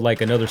that till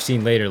like another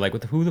scene later.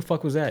 Like, who the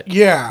fuck was that?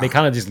 Yeah. They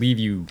kind of just leave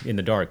you in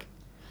the dark.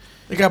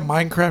 They got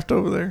Minecraft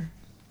over there.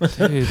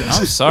 Dude,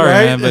 I'm sorry,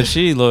 Right? man, but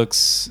she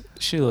looks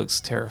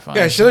terrifying.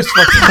 Yeah, she looks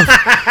fucked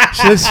up.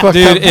 She looks fucked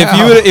Dude, up.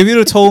 if you'd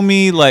have told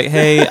me like,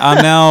 hey,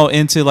 I'm now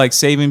into like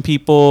saving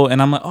people, and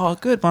I'm like, oh,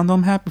 good, Mondo,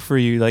 I'm happy for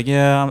you. Like,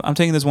 yeah, I'm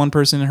taking this one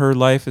person in her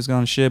life is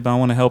going to shit, but I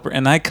want to help her,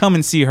 and I come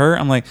and see her,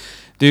 I'm like,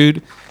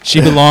 dude, she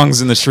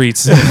belongs in the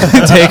streets.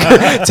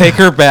 take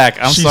her back.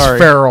 She's sorry.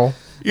 feral.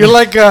 You're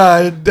like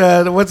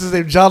what's his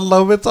name, John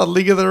Lovitz on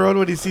League of Their Own.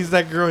 When he sees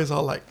that girl, he's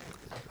all like,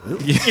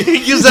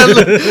 he gives that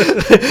look.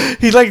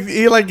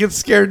 he gets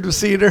scared to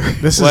see her.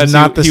 This is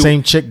not the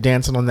same chick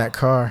dancing on that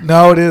car.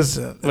 No, it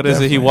isn't. What is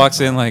it? He walks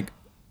in like,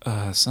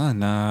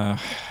 son.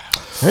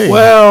 Hey.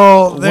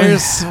 Well,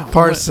 there's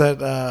parts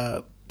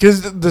that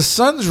because the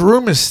son's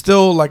room is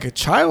still like a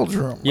child's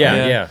room.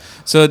 Yeah.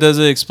 So does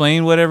it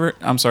explain whatever?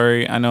 I'm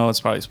sorry, I know it's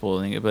probably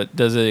spoiling it, but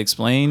does it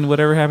explain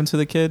whatever happened to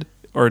the kid?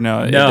 Or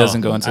no, it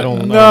doesn't go into.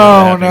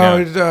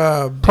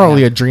 No.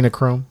 Probably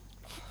adrenochrome.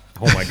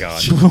 Oh my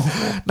god.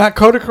 Not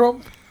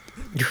Kodachrome.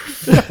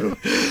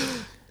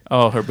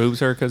 Oh, her boobs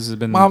hurt because it's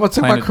been. Mama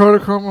took my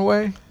Kodachrome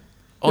away.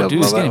 Oh,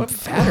 dude, it's getting one?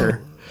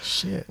 fatter.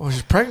 Shit. Well,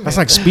 she's pregnant. That's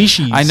like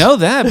Species. I know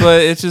that,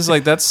 but it's just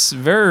like that's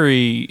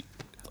very.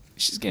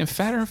 She's getting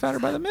fatter and fatter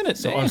by the minute.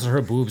 So also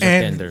her boobs are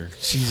and tender.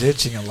 she's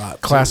itching a lot.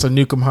 Class of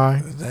Nukem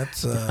High.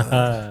 That's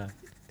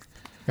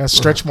Got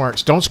stretch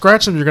marks. Don't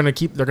scratch them.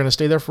 They're gonna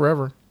stay there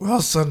forever.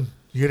 well, son,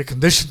 you get a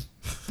condition.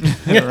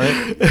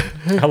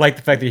 I like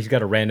the fact that he's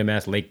got a random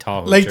ass Lake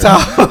Tahoe. Lake shirt.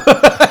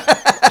 Tahoe.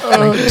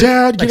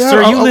 Dad, Like, get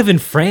sir, out. you live in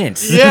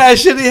France. Yeah,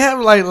 should he have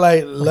like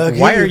look?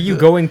 Why here, are you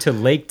going to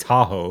Lake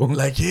Tahoe?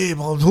 like hey,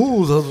 mon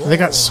who's They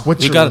got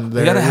Switzerland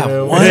there. You gotta have you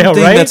know? one Yeah,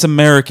 thing right? that's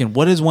American.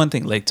 What is one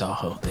thing? Lake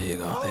Tahoe. There you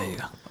go.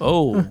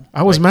 Oh,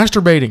 I was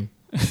masturbating.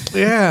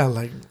 Yeah,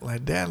 like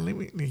Dad, let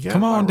me get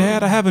come on,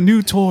 Dad. I have a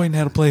new toy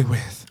now to play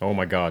with. Oh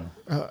my god.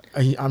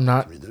 I'm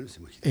not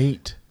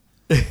 8.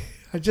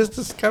 I just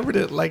discovered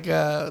it, like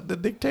the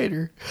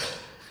dictator.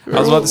 I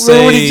was about to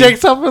Remember when he say.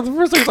 jakes up for the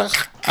first time, he's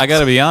like, I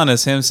gotta be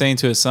honest. Him saying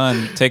to his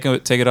son, "Take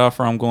it off,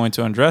 or I'm going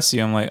to undress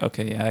you." I'm like,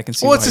 okay, yeah, I can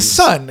see. well, why it's his he's-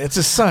 son. It's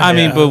his son. I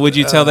mean, but would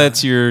you tell that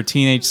to your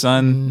teenage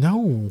son?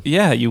 No.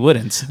 Yeah, you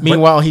wouldn't.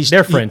 Meanwhile,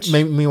 they're French.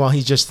 Meanwhile,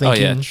 he's just Oh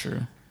thinking, yeah, true.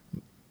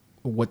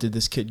 what did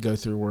this kid go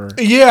through? Where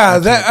Yeah,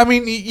 that I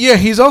mean, yeah,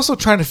 he's also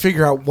trying to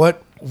figure out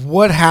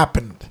what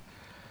happened,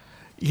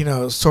 you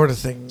know, sort of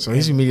thing. so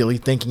he's immediately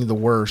thinking the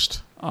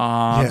worst.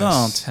 Aw, Yes.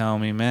 don't tell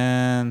me,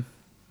 man.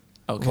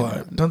 Okay.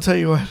 What? Don't tell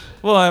you what.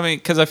 Well, I mean,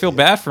 because I feel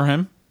bad for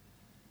him.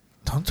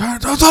 Don't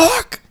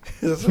talk.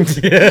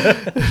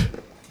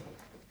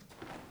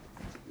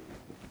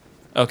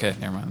 Okay,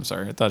 never mind. I'm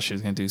sorry. I thought she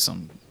was gonna do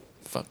some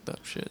fucked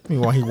up shit.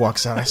 Meanwhile, he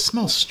walks out. I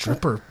smell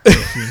stripper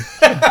perfume.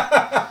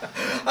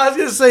 I was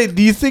gonna say,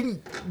 do you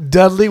think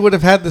Dudley would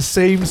have had the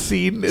same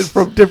scene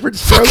from Different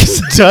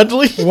Strokes?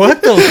 Dudley?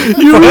 What the?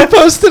 You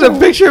reposted a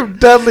picture of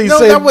Dudley No,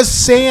 saying, that was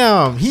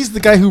Sam. He's the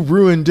guy who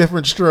ruined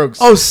Different Strokes.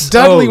 Oh,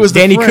 Dudley oh, was the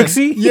Danny friend.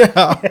 Cooksey?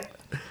 Yeah.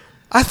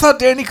 I thought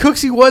Danny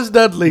Cooksey was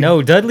Dudley.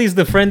 No, Dudley's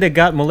the friend that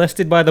got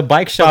molested by the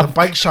bike The shop.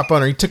 bike shop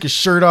owner. He took his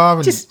shirt off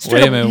and Just straight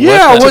Wait a up- minute.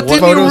 Yeah, what what the-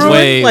 did he ruin?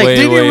 Wait, Like, wait,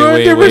 did he wait, ruin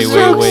wait, Different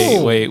wait,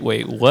 Strokes?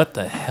 wait. What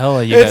the hell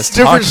are you It's guys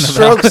Different talking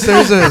about? Strokes.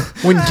 There's a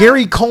when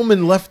Gary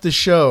Coleman left the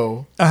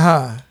show,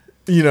 uh-huh.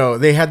 you know,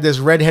 they had this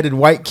redheaded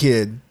white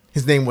kid.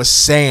 His name was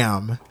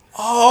Sam.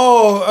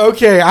 Oh,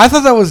 okay. I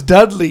thought that was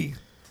Dudley.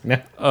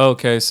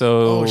 Okay,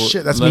 so Oh,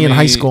 shit, that's let me in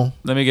high school.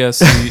 Let me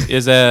guess.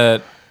 Is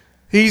that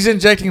He's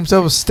injecting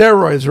himself with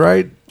steroids,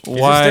 right?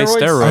 why Is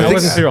it steroids? I think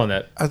wasn't so. clear on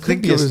that. I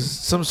think be it a- was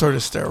some sort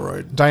of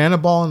steroid. Diana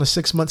Ball in a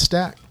 6-month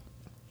stack.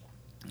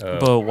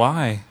 But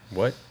why?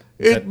 What?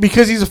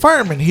 Because he's a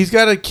fireman. He's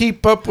got to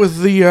keep up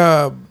with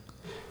the.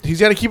 He's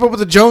got to keep up with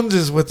the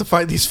Joneses with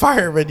these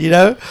firemen. You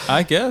know,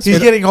 I guess. he's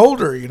getting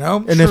older. You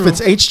know, And if it's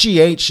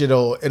HGH,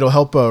 it'll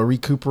help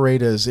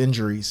recuperate his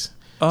injuries.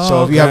 Oh,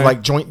 So if you have okay.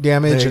 like joint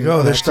damage There you and go,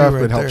 other that too stuff,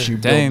 right it helps there.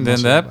 you. build Dang, then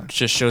muscle that back.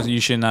 just shows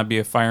you should not be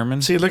a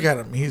fireman. see, look at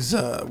him. He's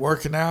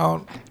working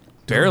out.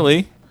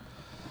 Barely.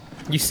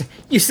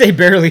 You say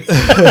barely.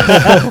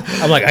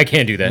 I'm like, I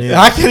can't do that.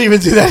 Yeah. I can't even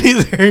do that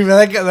either.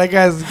 That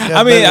guy's.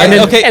 I mean, And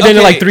then, Okay, and then in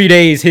okay. like 3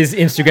 days, his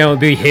Instagram would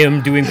be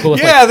him doing pull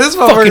ups. yeah, like, this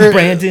fucking motherfucker.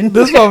 Brandon.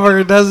 This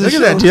motherfucker does this.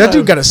 Look at that dude. That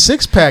dude got a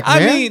 6-pack,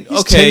 man. I mean,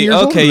 He's 10 years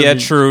older than yeah, me.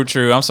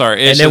 true. I'm sorry.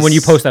 And It's then when you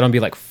just- post that, I'll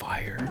be like,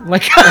 fire.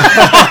 Like,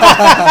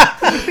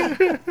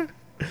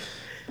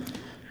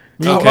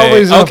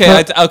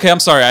 Okay, I'm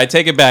sorry. I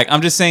take it back.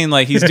 I'm just saying,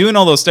 like, he's doing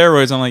all those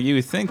steroids. I'm like, you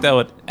would think that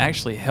would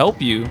actually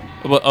help you.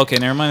 Well, okay,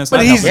 never mind. It's But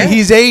not he's helping.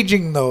 he's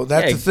aging though.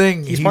 That's yeah, the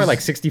thing. He's probably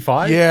like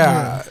 65.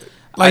 yeah.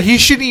 Like he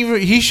shouldn't even.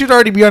 He should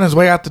already be on his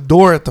way out the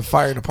door at the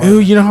fire department. Ooh,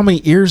 you know how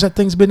many ears that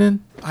thing's been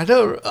in? I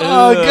know.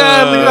 Oh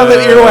God! Look at all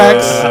that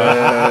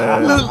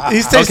earwax. Look,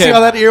 he's tasting Okay,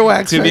 all that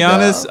earwax. To right be now.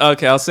 honest,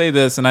 okay, I'll say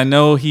this, and I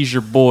know he's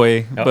your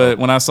boy, but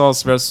when I saw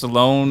Sylvester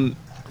Stallone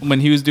when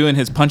he was doing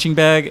his punching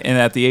bag, and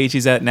at the age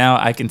he's at now,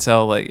 I can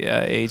tell like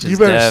age is you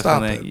better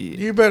stop it. definitely.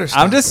 You better.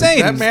 Stop I'm just it.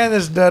 saying. that man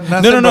has done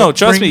nothing. No. but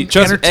Trust bring me.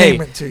 Trust me.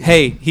 entertainment to you.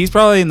 Hey, he's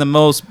probably in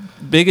the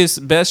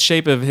best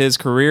shape of his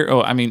career.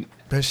 Oh, I mean,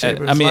 Best shape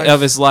of I his mean life. of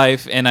his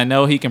life, and I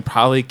know he can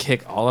probably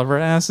kick all of our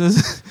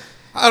asses.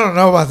 I don't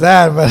know about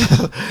that,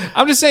 but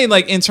I'm just saying,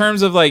 like, in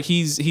terms of like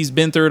he's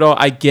been through it all.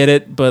 I get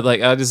it, but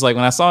like I just like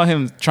when I saw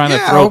him trying to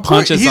throw of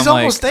course, punches, he's I'm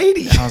almost like,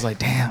 80. I was like,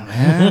 damn,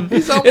 man. He's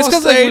It's almost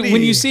because like, 80.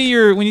 when you see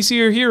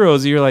your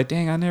heroes, you're like,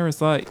 dang, I never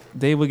thought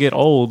they would get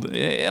old.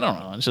 I don't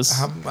know. It's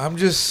just I'm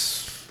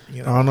just.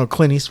 You I know, don't know.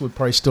 Clint Eastwood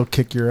probably still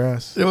kick your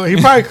ass. well, he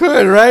probably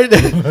could, right?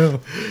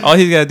 all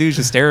he's gotta do is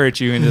just stare at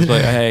you and just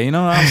like, hey, you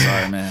know what? I'm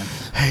sorry, man.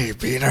 Hey,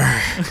 Peter.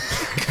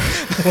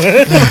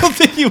 I don't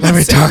think he Let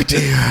me talk to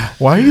you.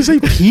 Why do you say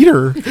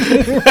Peter?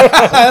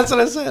 That's what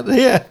I said.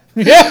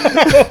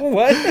 Yeah.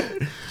 What?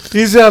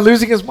 He's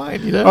losing his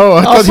mind, you know? Oh,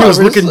 I thought he was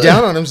Alzheimer's. looking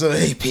down on him. So,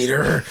 hey,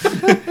 Peter.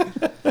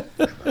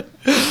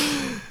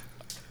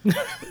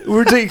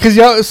 We're because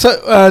y'all.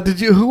 So, did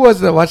you? Who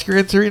was that? Watch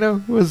Gran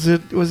Torino? Was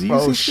it? Was he? your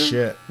Oh sister?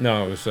 shit.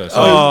 No, it was.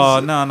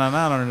 Oh no,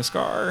 not under the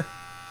scar.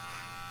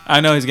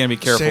 I know he's gonna be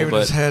careful, Shaving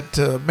his but head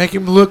to make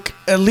him look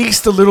at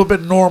least a little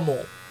bit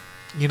normal.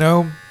 You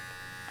know.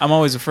 I'm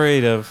always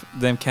afraid of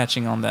them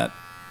catching on that.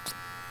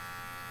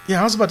 Yeah,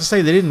 I was about to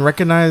say they didn't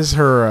recognize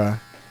her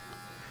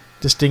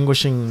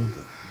distinguishing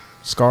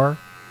scar.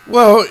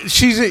 Well,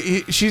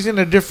 she's in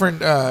a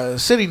different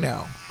city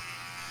now,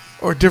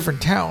 or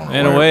different town.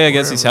 In a way, I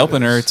guess he's wherever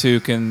helping it her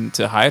is.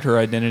 to hide her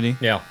identity.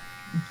 Yeah.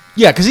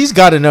 Yeah, because he's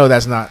got to know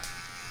that's not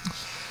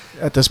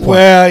at this point.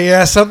 Well,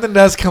 yeah, something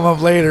does come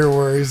up later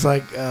where he's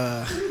like,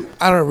 I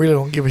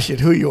don't give a shit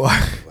who you are.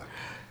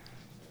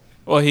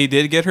 Well, he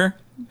did get her.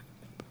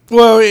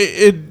 Well,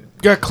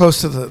 it got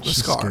close to the She's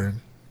scar. scared.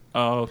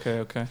 Oh,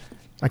 okay.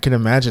 I can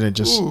imagine it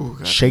just Ooh,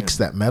 goddamn. shakes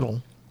that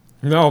metal.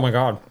 Oh my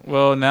god.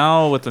 Well,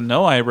 now with the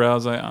no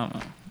eyebrows, I don't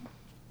know.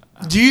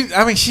 Do you?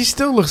 I mean, she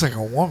still looks like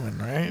a woman,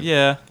 right?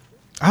 Yeah.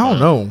 I don't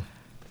know.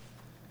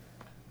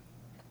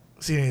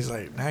 See, he's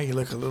like, now you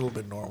look a little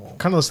bit normal.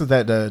 Kind of looks like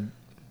that.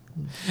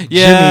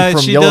 Yeah,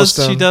 from she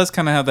Yellowstone. does. She does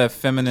kind of have that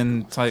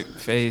feminine type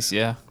face.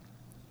 Yeah.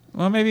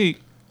 Well, maybe.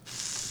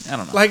 I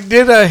don't know. Like,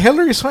 did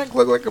Hillary Swank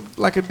look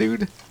like a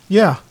dude?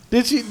 Yeah,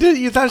 Did she? Did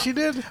you thought she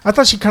did? I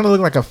thought she kind of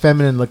looked like a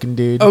feminine looking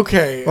dude.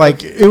 Okay, Like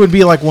okay. it would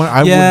be like one.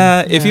 I yeah,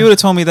 wouldn't- if you would have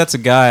told me that's a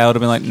guy, I would have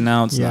been like,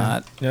 no, it's Yeah.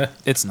 not. Yeah.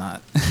 It's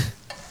not.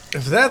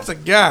 If that's a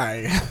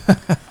guy,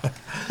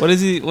 What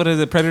is he? What is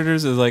it?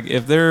 Predators is like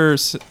if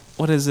there's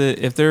what is it?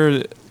 If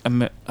they're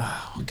oh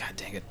god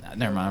dang it!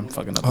 Never mind. I'm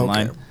fucking up the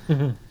Okay.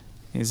 line.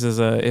 He says,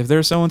 if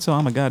there's so and so,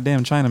 I'm a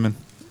goddamn Chinaman.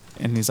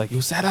 And he's like,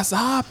 you set us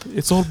up.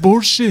 It's all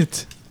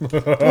bullshit.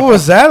 what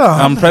was that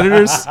on?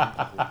 Predators.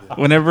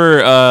 Whenever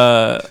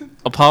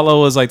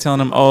Apollo was like telling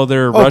him, oh,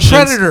 they're Oh, Russians.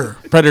 Predator.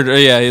 Predator.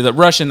 Yeah, the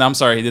Russian. I'm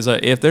sorry. He's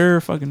like, if they're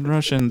fucking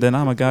Russian, then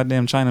I'm a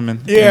goddamn Chinaman.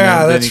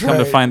 Yeah, and then that's you come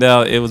to right. find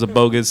out it was a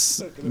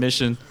bogus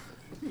mission.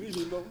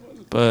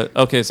 But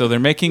okay, so they're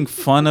making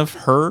fun of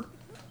her.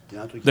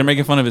 They're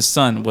making fun of his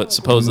son. What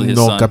supposedly his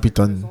no, son.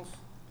 Capitan.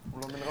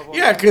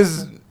 Yeah,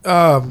 because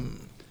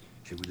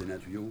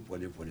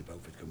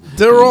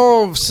They're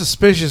all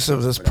suspicious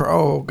of this.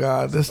 Oh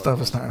God, this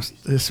stuff is not.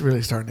 It's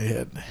really starting to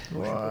hit.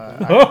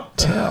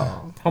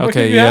 Tell.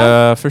 Okay,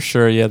 yeah, for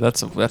sure. Yeah,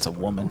 that's a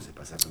woman.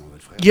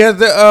 Yeah,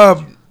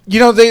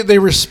 they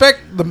respect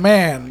the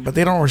man, but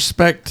they don't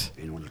respect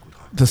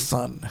the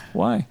son.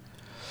 Why?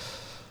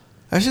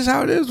 That's just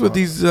how it is with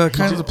these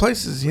kinds of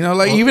places.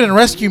 Like even in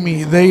Rescue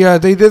Me, they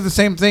did the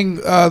same thing.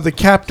 The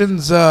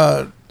captain's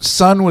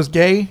son was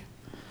gay.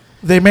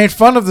 They made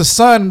fun of the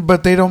son,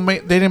 but they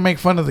didn't make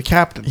fun of the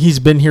captain. He's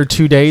been here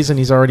 2 days and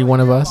he's already one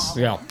of us.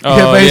 Yeah.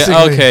 Oh, basically.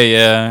 yeah. Okay,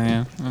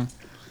 yeah.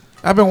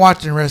 I've been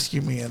watching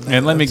Rescue Me, And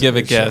let me that's give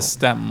a good show. guess.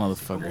 That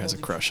motherfucker has a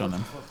crush on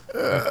him.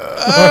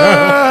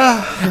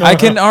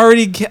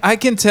 I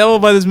can tell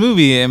by this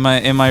movie. Am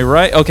I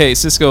right? Okay,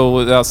 Cisco,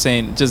 without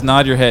saying, just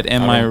nod your head. I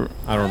don't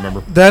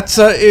remember. That's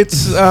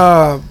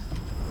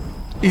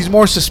he's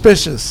more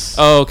suspicious.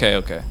 Oh,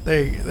 okay.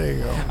 There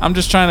you go. I'm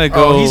just trying to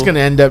go. Oh, he's gonna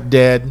end up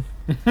dead.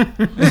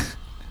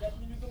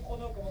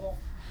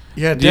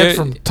 Yeah, Do you- dead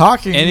from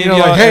talking. any You of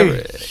know, like, y'all hey,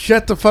 ever-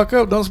 shut the fuck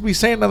up! Don't be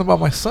saying nothing about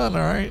my son.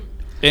 All right.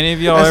 Any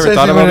of y'all That ever says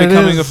thought it about what it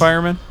becoming a is.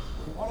 fireman?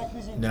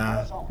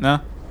 Nah.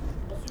 No.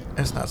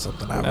 That's not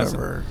something I've That's-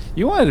 ever.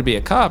 You wanted to be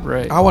a cop,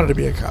 right? I wanted to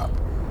be a cop,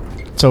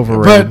 It's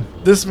overrated.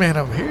 but this man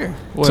over here.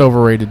 It's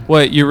overrated.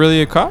 What? You're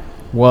really a cop?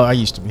 Well, I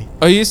used to be.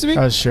 Oh, you used to be?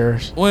 I was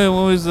sheriff. Wait,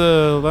 what was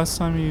the last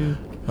time you?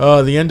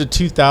 The end of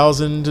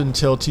 2000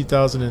 until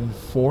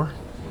 2004.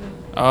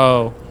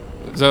 Oh,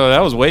 so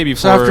that was way before.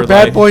 So after like,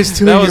 Bad Boys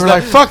 2, that you was were the-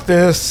 like, "Fuck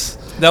this."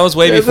 That was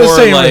way Yeah, this before,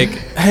 ain't like, right.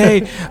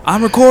 hey,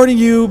 I'm recording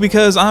you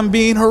because I'm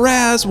being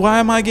harassed. Why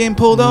am I getting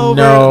pulled over?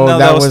 No,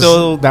 that was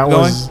still that going?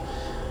 was.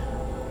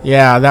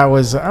 Yeah, that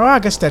was. Oh, I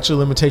guess statute of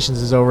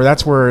limitations is over.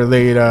 That's where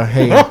they,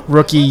 hey,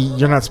 rookie,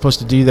 you're not supposed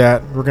to do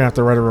that. We're gonna have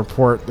to write a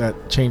report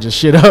that changes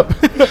shit up.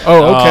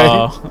 Oh, okay.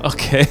 Oh,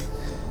 okay.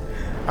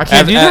 I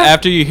can't do that.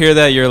 After you hear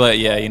that, you're like,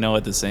 yeah, you know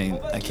what? This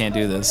ain't. I can't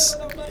do this.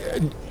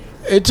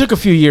 It took a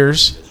few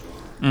years,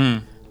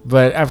 Mm.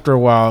 but after a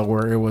while,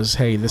 where it was,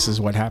 hey, this is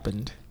what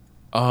happened.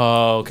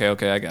 Oh,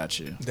 okay. I got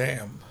you.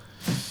 Damn.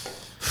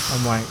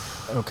 I'm like,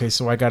 okay,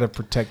 so I got to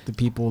protect the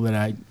people that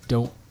I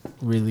don't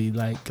really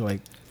like.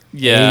 Like,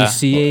 Yeah.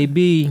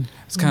 ACAB.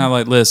 It's kind of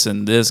like,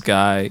 listen, this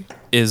guy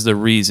is the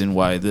reason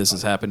why this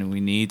is happening.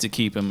 We need to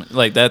keep him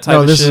like that type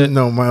no, of this shit. is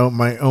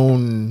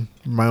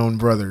my own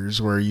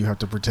brothers, where you have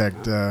to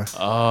protect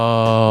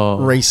Oh,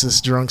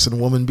 racist drunks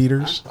and woman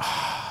beaters.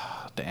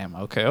 damn.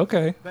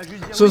 Okay.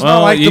 So it's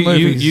not like you, the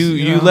movies.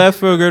 you know? left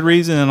for a good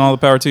reason, and all the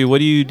power to you. What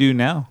do you do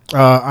now?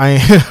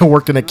 I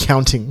work in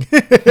accounting.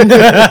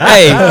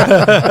 Hey,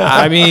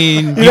 I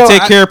mean, you know,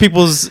 take care of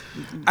people's.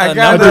 I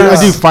got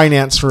I do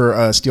finance for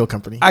a steel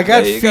company. I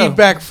got There you go.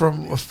 feedback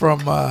from Fred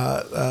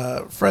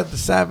the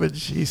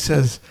Savage. He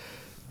says,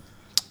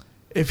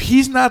 if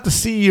he's not the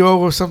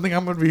CEO of something,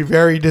 I'm going to be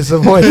very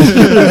disappointed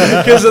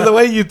because of the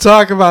way you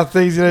talk about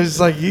things. It's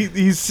like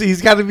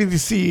he's got to be the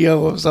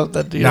CEO of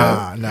something. You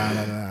know?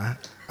 Nah.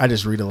 I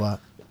just read a lot.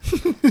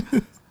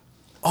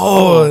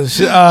 Oh,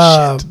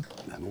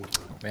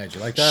 Man, did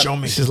you like that? Show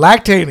me. she's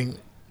lactating,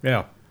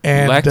 Yeah.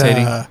 and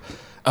Lactating? the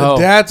Oh.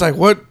 dad's like,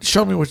 "What?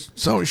 Show me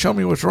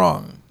what's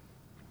wrong."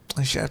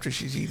 And after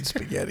she's eating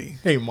spaghetti.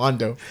 Hey,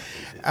 Mondo.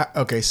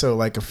 Okay, so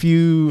like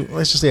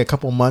let's just say a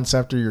couple months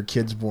after your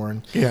kid's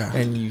born, Yeah.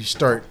 and you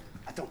start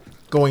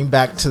going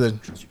back to the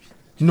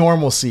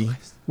normalcy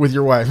with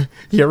your wife.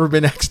 You ever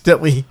been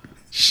accidentally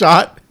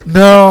shot?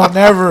 No,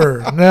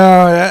 never. No,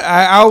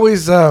 I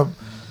always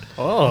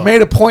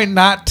made a point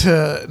not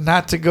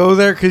to go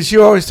there because she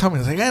always told me,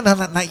 like, no,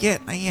 not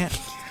yet.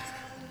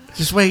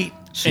 Just wait.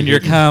 And you're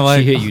kind of like,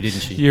 she hit you,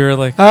 didn't she? You're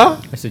like, Huh?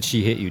 I said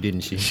she hit you,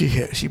 didn't she?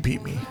 She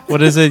beat me.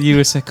 what is it? You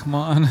would say, come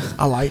on,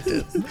 I liked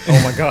it.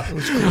 Oh my god.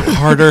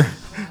 harder.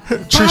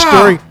 True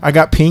story. I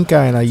got pink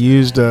eye and I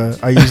used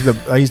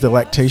the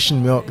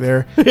lactation milk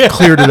there.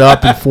 Cleared it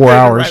up in 4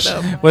 hours.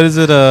 What is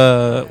it?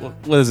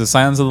 What is it?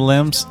 Silence of the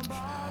Lambs.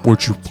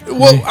 What you?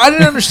 Well, I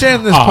didn't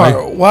understand this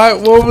part. Why?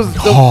 What was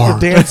the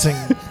dancing?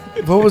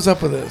 What was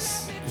up with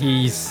this?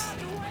 He's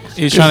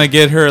He's trying to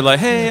get her like,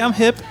 hey, I'm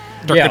hip.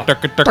 Yeah.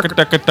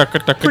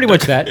 pretty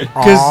much that.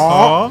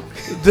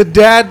 Because the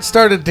dad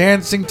started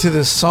dancing to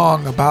this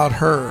song about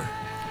her.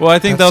 Well, I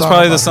think That that was song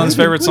probably the about son's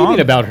her. favorite What do you song. mean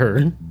about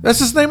her? That's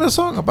the name of the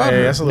song about Hey,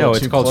 her. that's a little No,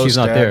 it's too called close, She's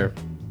Not Dad. There.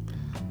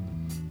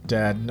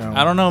 Dad, no.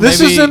 I don't know. This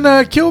maybe is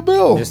in Kill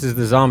Bill. This is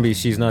the zombie.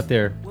 She's not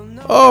there.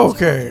 Oh,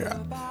 okay.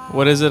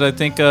 what is it? I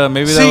think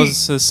maybe that See,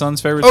 was his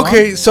son's favorite song.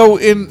 Okay, so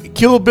in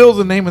Kill Bill,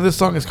 the name of this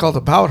song is called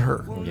About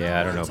Her. Yeah,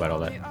 I don't know about all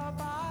that.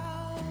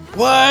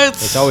 What?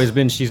 It's always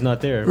been She's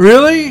Not There.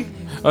 Really?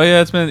 Oh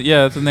yeah, that's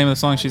the name of the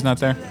song. She's not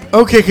there.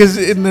 Okay, because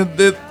in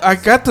I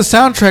got the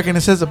soundtrack and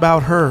it says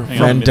About Her.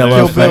 Hang on, Mandela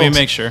Kill effect. Let me Bill.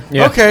 make sure.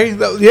 Yeah. Okay,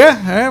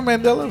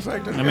 Mandela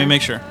effect. Okay. Let me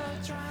make sure.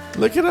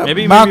 Look it up.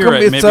 Maybe Malcolm. you're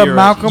right, It's maybe you're right.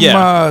 Malcolm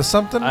Yeah.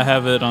 something. I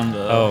have it on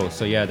the. Oh,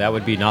 so yeah, that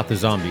would be Not the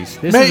Zombies.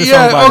 This Ma- is a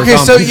yeah, song by okay, the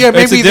so Zombies. yeah,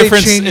 maybe it's a they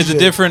different. changed It's a it.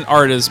 different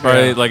artist,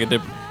 probably Yeah. like a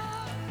different.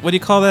 What do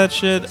you call that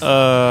shit?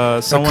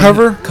 Someone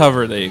cover?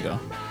 Cover. There you go.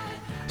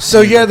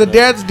 So yeah, the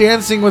dad's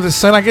dancing with his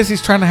son. I guess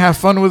he's trying to have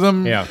fun with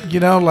him. Yeah. You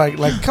know, like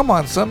come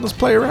on, son, let's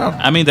play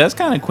around. I mean, that's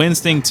kind of Quinn's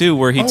thing too,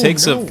 where he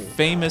takes no. a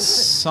famous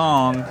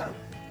song,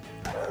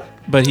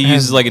 but he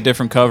uses like a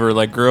different cover,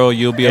 like "Girl,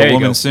 You'll Be There a you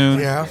Woman go. Soon."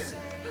 Yeah.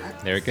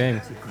 There it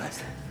came.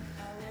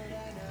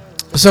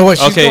 So what?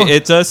 She's Okay, going-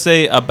 it does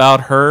say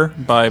 "About Her"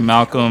 by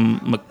Malcolm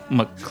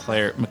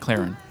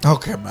McLaren.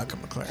 Okay, Malcolm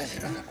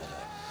McLaren. Yeah.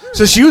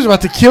 So she was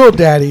about to kill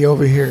Daddy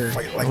over here,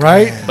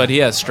 right? But he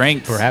has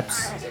strength.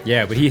 Perhaps.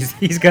 Yeah, but he's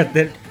got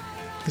that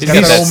He's got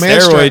got that that old man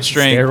steroid strength.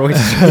 strength.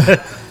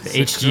 steroids. The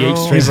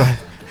HGH He's strength.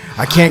 like,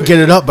 I can't get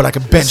it up, but I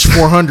can bench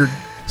 400.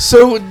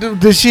 So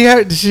did she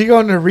go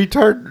into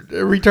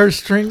retard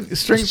strength?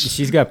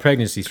 She's got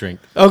pregnancy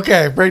strength.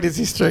 Okay,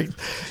 pregnancy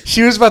strength.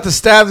 She was about to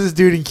stab this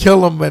dude and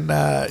kill him, and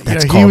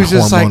That's he called was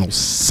just hormonal like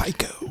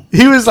psycho.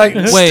 he was like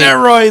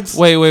steroids.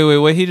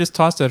 Wait. He just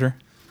tossed at her.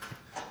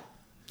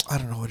 I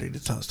don't know what he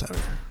did. Toast out of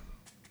her.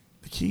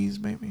 The keys,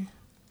 maybe.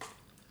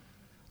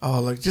 Oh,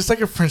 like just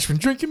like a Frenchman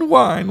drinking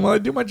wine while I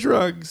do my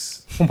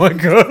drugs. Oh my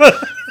god.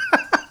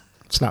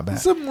 It's not bad.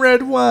 Some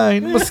red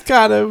wine,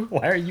 Moscato.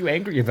 Why are you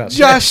angry about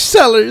Josh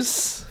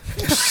Sellers.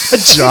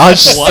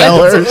 Josh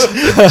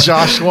Sellers.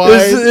 Josh White.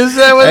 Is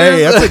that what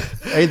Hey, it is?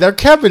 hey, their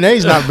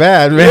Cabernet's not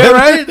bad, man.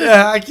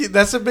 Yeah, right?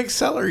 That's a big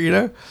seller, you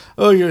know?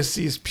 Oh, you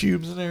see his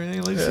pubes and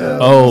everything. Like that.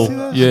 Oh, See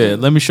that? yeah.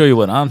 Let me show you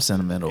what I'm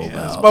sentimental This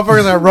about.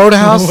 motherfucker's at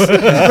Roadhouse.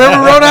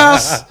 Remember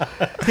Roadhouse?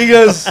 He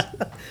goes,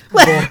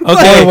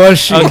 Okay, was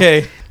she?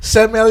 okay.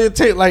 Sam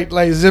Elliott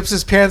like zips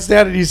his pants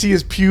down and you see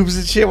his pubes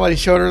and shit while he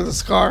showed her the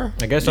scar.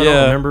 I guess I Yeah.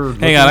 don't remember.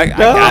 Hang on, I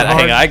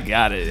No.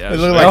 got it. It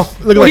looked like,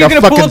 Look Well, like you're a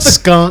gonna pull fucking up the-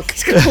 skunk.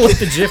 He's gonna look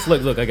the GIF.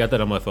 Look, I got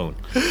that on my phone.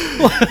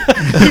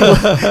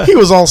 He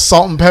was all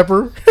salt and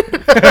pepper.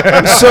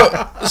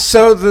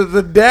 so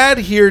the dad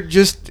here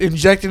just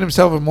injected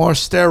himself with more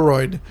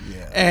steroid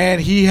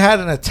and he had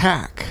an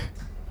attack.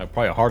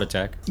 Probably a heart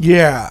attack.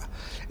 Yeah.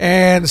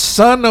 And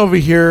son over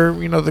here,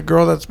 you know, the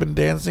girl that's been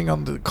dancing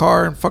on the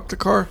car and fucked the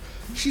car,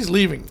 she's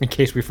leaving. In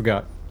case we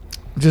forgot.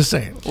 Just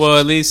saying. Well,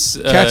 at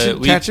least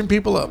Catching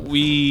people up.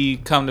 we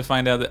come to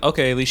find out that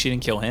okay, at least she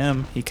didn't kill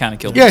him. He kind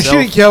of killed Yeah, himself.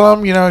 she didn't kill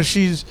him. You know,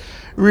 she's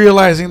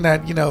realizing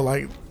that, you know,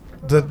 like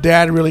the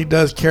dad really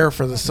does care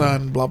for the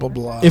son, blah, blah,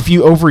 blah. If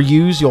you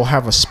overuse, you'll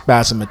have a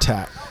spasm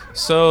attack.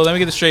 So let me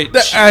get this straight.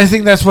 I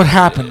think that's what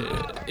happened.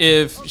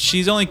 If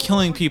she's only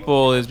killing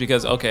people is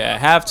because okay, I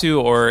have to,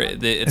 or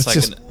it's like.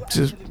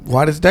 Just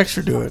why does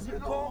Dexter do it?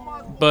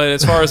 But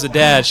as far as the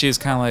dad, she's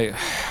kind of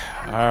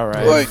like, all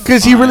right,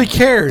 Because he really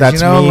cares. That's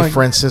you know? me, like,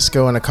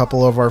 Francisco, and a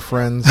couple of our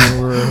friends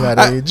who were that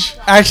age.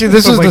 Actually,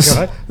 this Oh is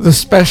my God. the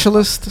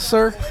specialist,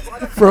 sir.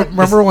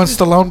 Remember when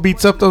Stallone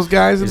beats up those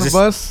guys in Is the this-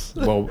 bus?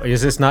 Well,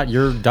 is this not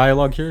your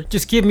dialogue here?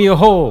 Just give me a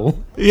hole.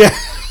 Yeah.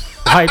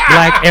 White,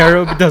 black,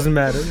 Arab, it doesn't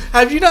matter.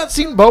 Have you not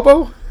seen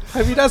Bobo?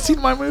 Have you not seen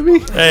my movie?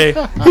 Hey,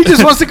 He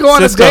just wants to go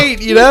on a Cisco.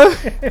 date, you know?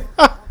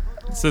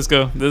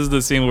 Cisco, this is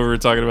the scene where we were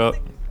talking about.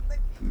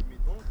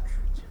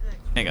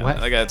 Hang on, What?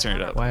 I gotta turn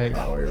it up. Why?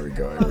 Here we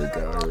go.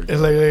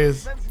 It's like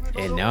this.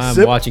 And now I'm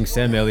Zip. watching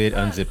Sam Elliott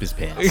unzip his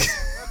pants.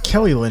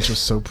 Kelly Lynch was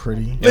so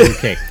pretty.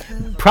 Okay.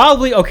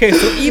 Probably, okay,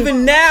 so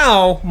even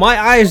now, my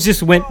eyes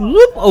just went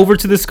whoop over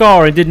to the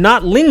scar and did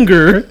not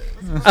linger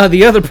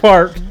the other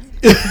part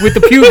with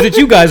the pubes that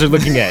you guys are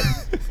looking at.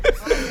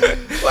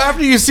 Well,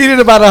 after you've seen it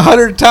about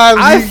 100 times,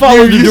 I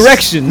followed the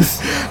directions.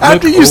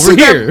 After Look you've over seen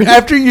here.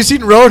 after you've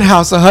seen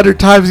Roadhouse 100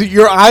 times,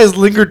 your eyes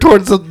linger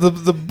towards the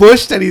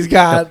bush that he's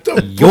got.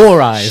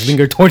 Your eyes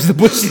linger towards the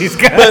bush he's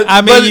got.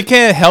 I mean, you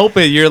can't help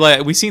it. You're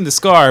like, we've seen the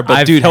scar, but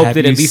I've dude, helped have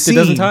it you at least seen?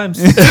 a dozen times.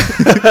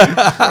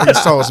 I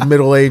saw his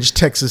middle-aged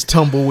Texas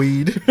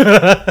tumbleweed.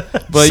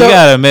 But So- you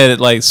gotta admit it,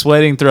 like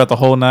sweating throughout the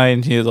whole night,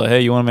 and he was like,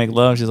 "Hey, you want to make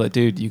love?" She's like,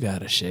 "Dude, you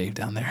gotta shave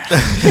down there.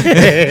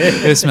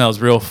 It smells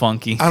real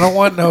funky." I don't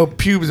want no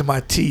pubes in my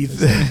teeth.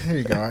 There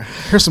you go.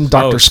 Here's some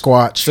Dr. Oh,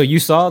 Squatch. So you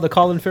saw the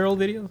Colin Farrell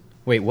video?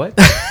 Wait, what?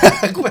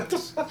 What the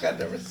fuck? I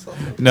never saw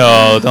that.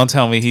 No, don't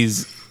tell me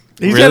he's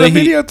He's really. got a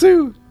video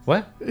too.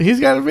 What? He's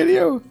got a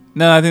video.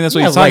 No, I think that's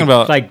what Yeah, he's talking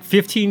about. Like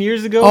 15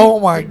 years ago? Oh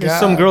my There's God.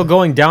 some girl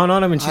going down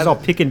on him and she's all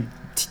picking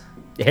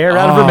hair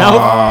out of her Oh.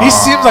 mouth. He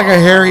seems like a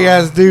hairy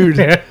ass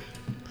dude.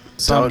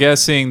 So I'm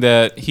guessing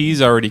that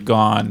he's already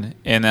gone,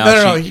 and now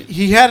No. she.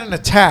 He had an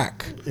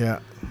attack, Yeah.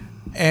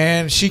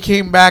 and she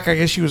came back. I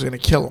guess she was gonna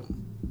kill him.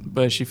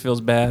 But she feels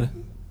bad.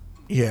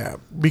 Yeah,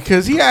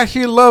 because he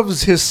actually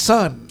loves his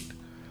son.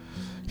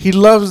 He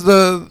loves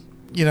the,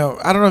 you know,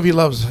 I don't know if he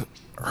loves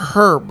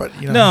her, but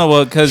you know, No,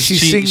 well, because she's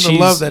seeing the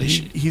love that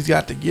he's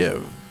got to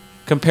give.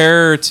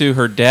 compare her to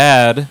her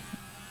dad.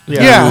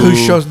 Yeah, who Who-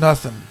 shows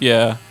nothing.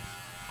 Yeah.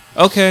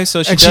 Okay,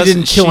 so she And does, she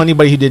didn't kill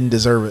anybody who didn't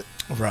deserve it.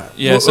 Right.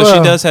 Yeah, so she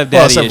does have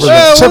daddy except issues.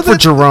 for, except for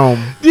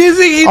Jerome. Do you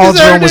think he All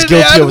deserved Jerome was it?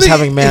 guilty I of was think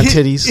having man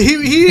titties.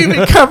 He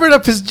even covered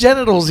up his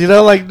genitals,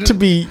 like To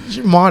be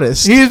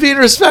modest. he was being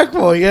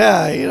respectful.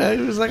 Yeah, he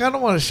was like, I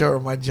don't want to show her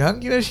my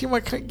junk. She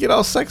might get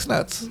all sex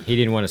nuts. He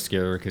didn't want to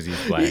scare her because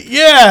he's black.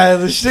 Yeah,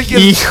 the shit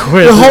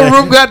Hijo the whole de-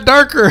 room got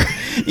darker.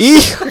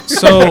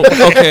 So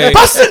okay.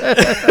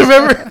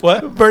 Remember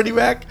What? Bernie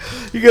Mac?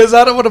 He goes,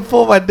 I don't want to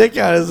pull my dick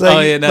out. It's like Oh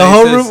yeah, no, the he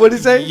whole says- room. What did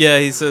he say? Yeah,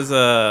 he says,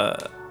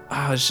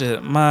 oh shit,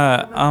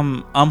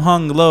 I'm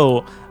hung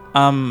low.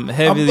 I'm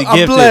heavily I'm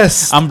gifted.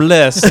 blessed. I'm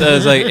blessed. So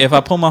it's like if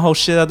I pull my whole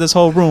shit out, this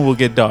whole room will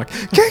get dark.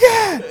 And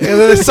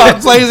then the song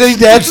plays and he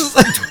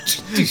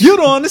dances. You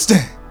don't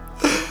understand.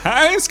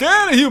 I ain't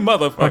scared of you,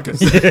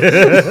 motherfuckers.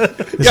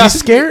 Is he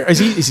scared? Is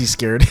he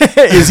scared?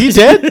 Is he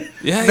dead?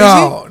 Yeah,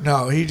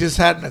 No, he just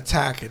had an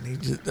attack, and he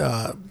just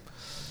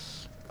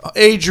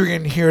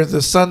Adrian here,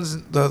 that's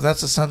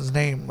the son's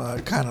name,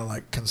 kind of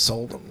like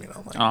consoled him,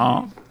 like,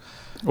 Oh.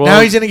 Well,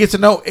 now he's gonna get to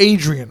know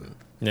Adrian,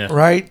 Yeah.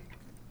 right?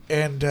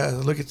 And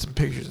look at some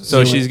pictures. And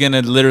so see she's what-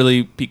 gonna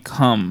literally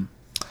become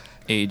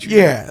Adrian.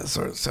 yeah,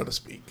 so to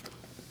speak.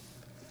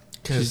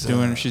 She's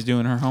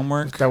doing her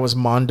homework. That was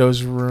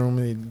Mondo's room.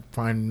 He'd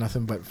find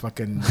nothing but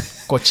fucking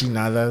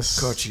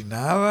cochinadas.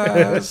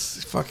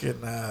 Cochinadas,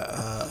 fucking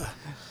A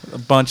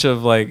bunch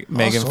of like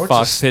Megan sorts of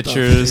Fox stuff,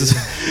 pictures.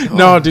 dude.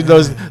 No, dude,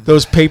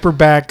 those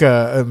paperback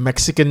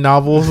Mexican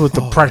novels with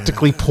the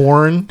practically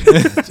porn.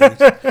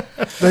 the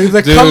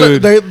Dude. color,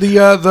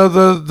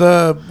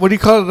 the what do you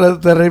call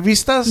it? The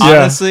revistas.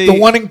 Yeah. Honestly, The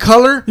one in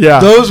color. Yeah.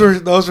 those were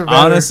better.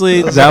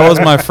 honestly, that was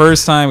my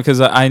first time because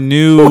I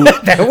knew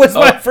That was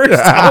my first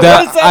time. that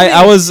What does that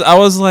I mean?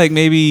 was like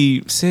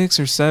maybe 6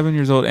 or 7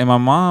 years old, and my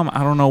mom,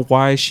 I don't know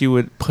why she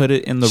would put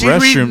it in the She'd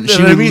read restroom. the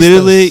She would revistas.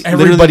 literally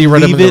Everybody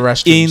read them leave in the it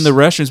restrooms. in the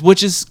restrooms,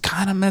 which is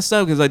kind of messed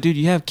up because like, dude,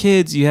 you have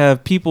kids, you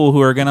have people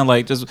who are gonna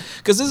like just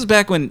because this is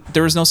back when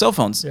there was no cell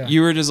phones. Yeah.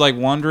 You were just like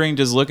wandering,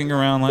 just looking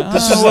around, like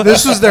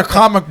This was their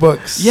comic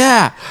books.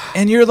 yeah,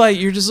 and you're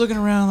just looking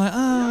around like,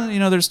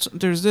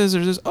 there's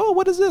this. Oh,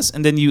 what is this?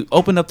 And then you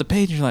open up the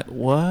page and you're like,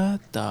 what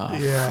the?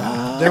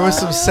 Yeah, there was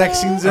some sex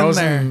scenes I in was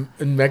there.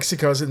 in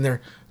Mexico. I was in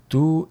there.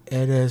 Tú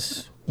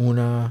eres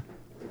una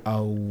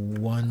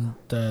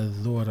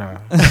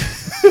aguantadora.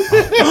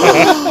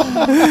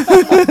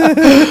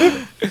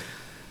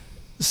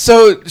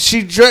 So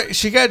she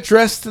got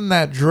dressed in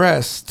that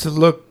dress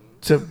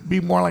to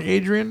be more like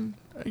Adrian.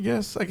 I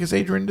guess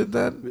Adrian did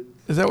that.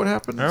 Is that what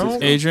happened?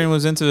 Adrian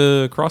was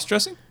into cross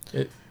dressing.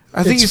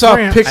 I think It's you saw a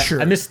Fran-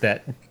 picture. I missed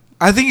that.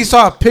 I think you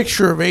saw a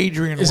picture of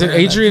Adrian. Is it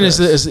wearing that Adrian? dress.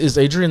 Is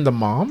Adrian the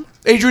mom?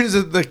 Adrian is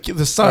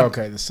the son? Oh,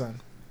 okay, the son.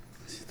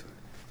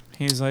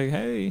 He's like,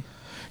 hey.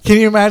 Can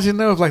you imagine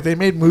though if like they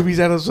made movies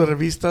out of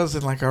revistas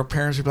and like our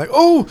parents would be like,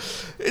 oh,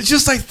 it's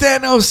just like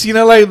Thanos,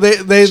 like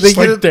they Just get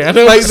like it,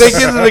 Thanos? like they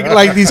get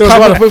like these There was a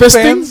lot comic of book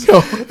fisting?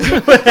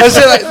 fans. I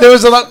said like, there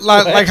was a lot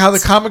like how the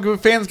comic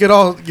book fans get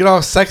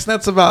all sex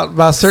nuts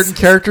about certain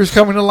characters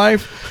coming to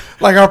life.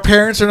 Like our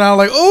parents are now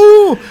like,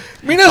 oh,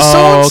 Mina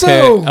so and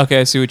so.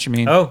 Okay, I see what you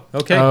mean. Oh,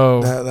 okay.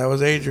 Oh, That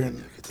was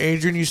Adrian.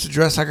 Adrian used to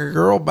dress like a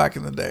girl back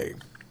in the day.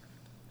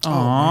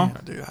 Aw. Man,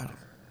 dude,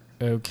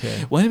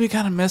 okay. Wouldn't it be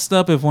kind of messed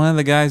up if one of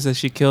the guys that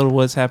she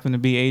killed happened to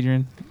be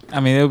Adrian?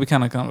 I mean, it would be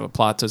kind of a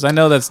plot twist. I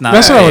know that's not.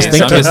 That's what I was I'm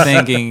thinking. just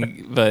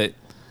thinking, but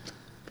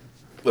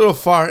little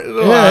far. A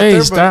little Yeah, out hey,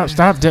 there,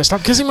 but-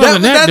 stop kissing me on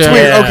the neck. That's Dad.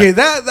 weird. Yeah. Okay,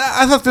 that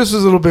I thought this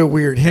was a little bit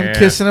weird. Him Yeah.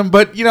 kissing him,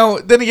 but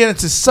then again,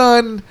 it's his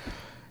son.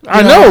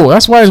 I know.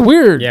 That's why it's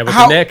weird. Yeah, but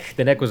How-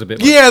 the neck was a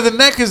bit. Yeah, the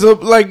neck is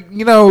like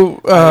you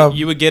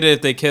would get it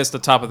if they kissed the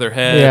top of their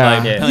head Yeah.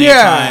 like Yeah. plenty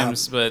Yeah. of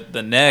times, but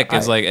the neck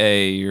is like,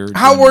 hey, you're.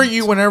 How doing are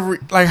you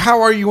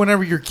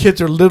whenever your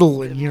kids are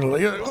little and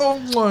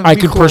I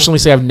could personally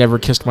say I've never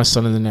kissed my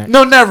son in the neck.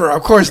 No, never.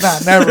 Of course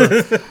not,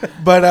 never.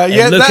 But And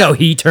yeah, look that, how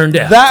he turned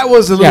out. that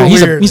was a Yeah, little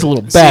he's weird. a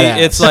little See, badass.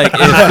 it's like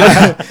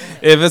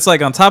if it's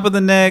like on top of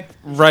the neck,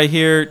 right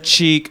here,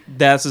 cheek.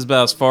 That's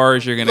about as far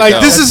as you're gonna like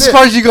go. this is as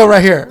far as you go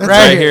right here.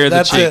 right here, the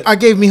That's cheek. it. I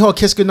gave Mijo a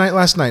kiss goodnight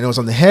last night. And it was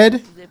on the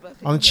head,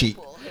 on the cheek.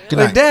 Good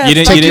Like, night. Dad, You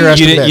didn't. stop You your didn't. ass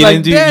You to didn't. bed. You Like,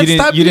 didn't do. Dad, You didn't.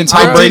 stop You didn't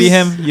being Tom Brady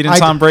gross. him. You didn't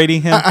Tom Brady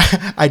him.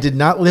 I did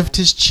not lift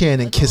his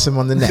chin and kiss him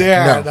on the neck.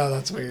 Yeah, no. no,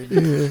 that's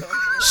weird.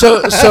 So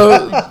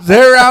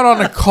they're out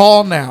on a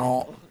call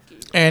now,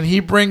 and he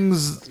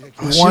brings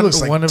she one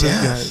looks like of his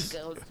death. guys.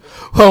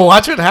 Well,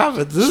 watch what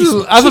happens.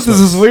 I thought this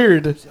is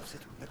weird.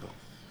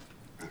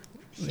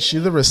 Is she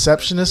the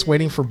receptionist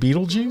waiting for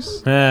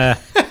Beetlejuice?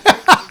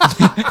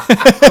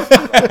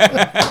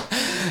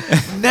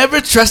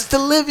 Never trust the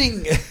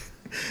living.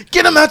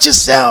 Get him out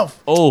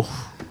yourself. Oh,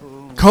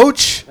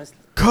 Coach,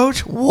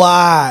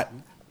 what?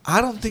 I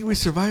don't think we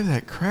survived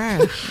that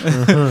crash.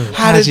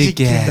 How did you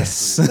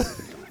guess?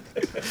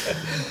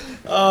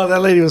 Oh,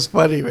 that lady was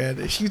funny, man.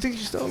 You think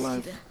she's still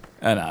alive?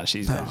 no,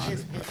 she's not.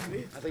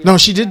 No,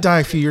 she did die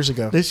a few years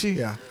ago. Did she?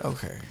 Yeah.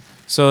 Okay.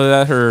 So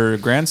that her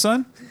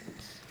grandson?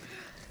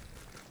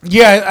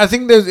 Yeah, I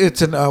think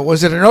it's an.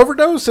 Was it an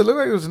overdose? It looked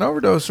like it was an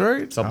overdose,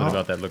 right? Something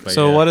about that looked like.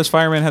 So yeah. what does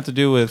fireman have to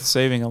do with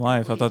saving a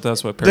life? I thought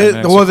that's what They,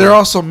 paramedics. well, were they're for.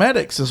 also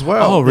medics as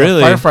well. Oh,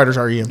 really? Firefighters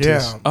are EMTs.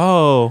 Yeah,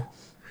 Oh,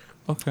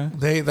 okay.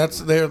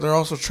 they're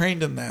also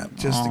trained in that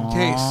just in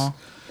case.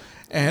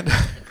 And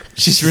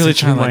She's really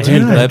trying to like, my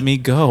dude, hand. let me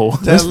go.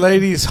 that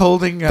lady's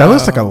holding. That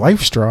looks like a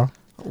life straw.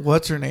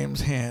 What's her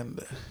name's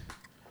hand?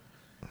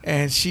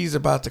 And she's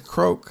about to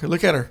croak.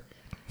 Look at her.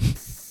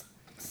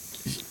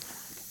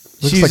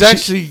 She's like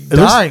actually it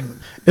looks- dying.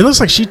 It looks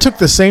like she took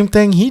the same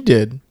thing he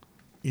did.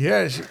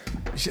 Yeah, she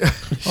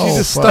Oh,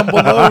 just fuck.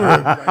 stumbled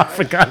over. I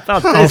forgot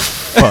about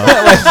this.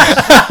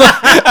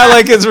 I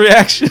like his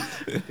reaction.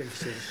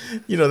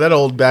 You know, that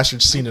old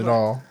bastard's seen it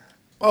all.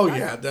 Oh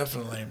yeah,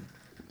 definitely.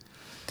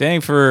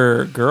 Dang,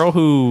 for a girl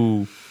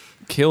who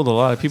killed a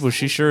lot of people,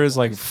 she sure is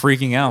like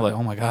freaking out. Like,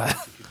 oh my god.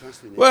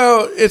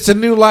 Well, it's a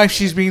new life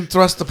she's being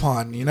thrust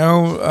upon. You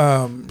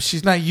know,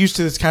 she's not used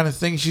to this kind of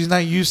thing. She's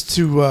not used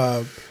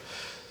to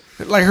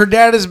like her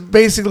dad is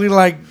basically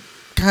like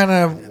kind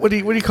of what do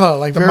you call it?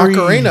 Like The very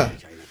Macarena.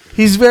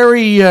 He's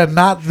very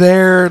not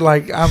there.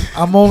 Like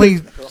I'm only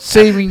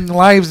saving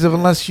lives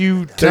unless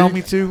you tell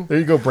me to. There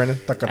you go, Brendan.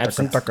 Tucka, tucka,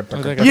 Absence. tucka,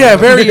 tucka. Yeah,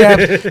 very.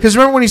 Because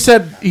remember when he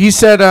said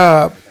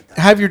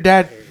have your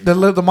dad.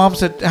 The mom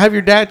said have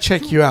your dad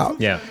check you out.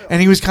 Yeah.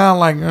 And he was kind of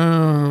like,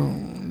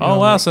 Oh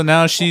wow! So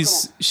now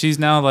she's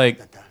now like,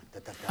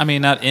 I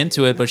mean, not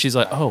into it, but she's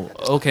like, oh,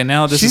 okay,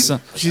 now this is.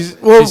 she's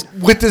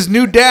with this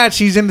new dad,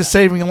 she's into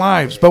saving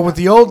lives, but with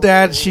the old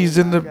dad, she's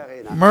into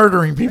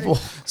murdering people.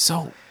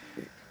 So,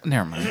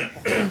 never mind.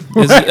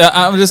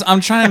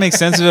 I'm trying to make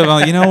sense of it. I'm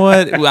like, you know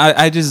what?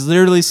 I just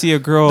literally see a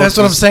girl. That's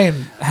what I'm just saying.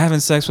 Having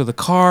sex with a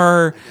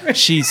car.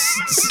 She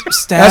That's what I'm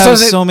stabs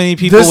saying. so many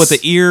people This- with the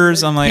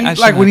ears. I'm like, I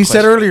Like when he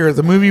said question. earlier,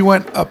 the movie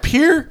went up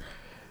here,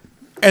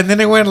 and then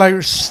it went like.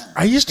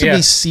 I used to Yeah.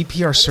 be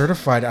CPR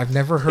certified. I've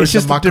never heard It's the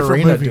just a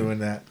different Macarena movie. doing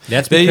that.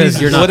 That's They because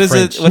use- you're not what is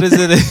French. it? What is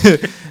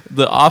it?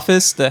 The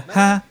Office. The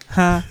ha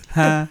ha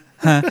ha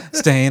ha.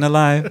 Staying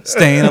alive.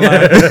 Staying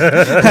alive. Is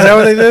that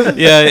what they did?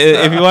 Yeah,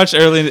 if you watch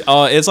early,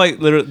 it's like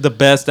literally the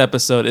best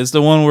episode. It's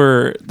the one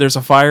where there's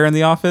a fire in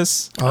the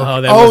office.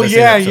 Oh, that Oh was the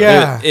same yeah, episode.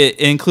 yeah. It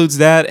includes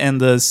that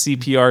and the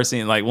CPR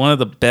scene. Like one of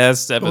the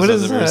best What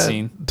episodes does I've ever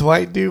seen.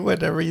 Dwight do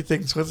whenever he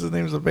thinks what's his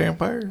name's a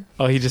vampire?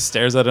 Oh, he just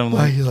stares at him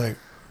Like like. he's like,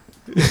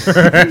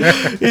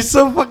 he's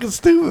so fucking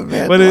stupid,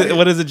 man.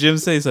 What does the Jim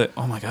say? He's like,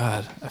 oh my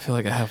god, I feel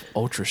like I have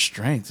ultra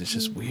strength. It's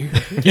just weird.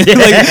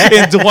 Like,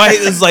 and Dwight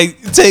is like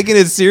taking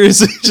it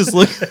seriously, just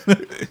looking.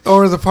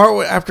 Or the part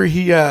where after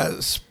he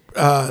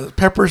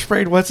pepper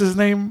sprayed, what's his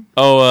name?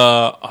 Oh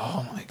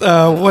my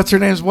god. What's her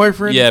name's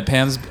boyfriend? Yeah,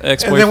 Pam's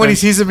ex-boyfriend. And then when he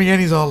sees him again,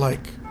 he's all like,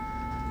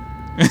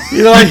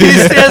 you know, like he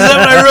stands up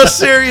like real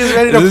serious,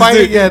 ready to This fight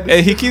dude- again.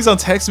 and he keeps on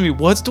texting me,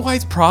 "What's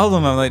Dwight's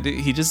problem?" I'm like, dude,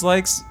 he just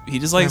likes Why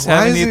having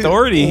is the he-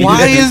 authority.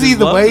 Why He is he just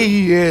the loves way it.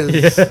 he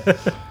is?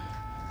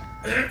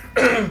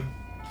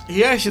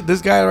 Yeah,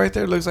 this guy right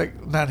there looks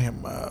like not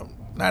him,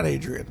 not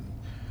Adrian.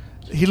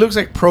 He looks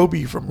like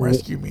Proby from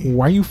Rescue Me.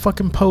 Why you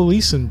fucking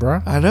policing,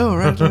 bruh? I know,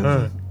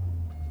 right?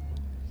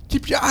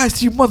 Keep your eyes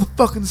to your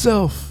motherfucking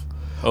self.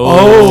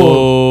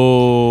 Oh.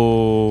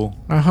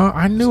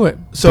 I knew it.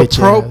 So bitch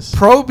ass.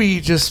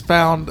 Proby just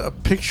found a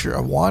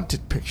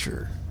wanted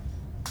picture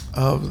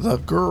of the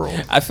girl.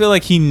 I feel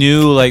like he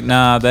knew, like,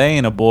 nah, that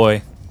ain't a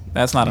boy.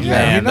 That's not a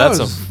Yeah, he man. That's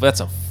knows.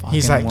 a fucking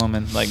He's like-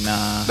 woman. Like,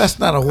 nah. That's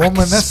not a woman.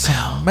 That's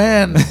smell- a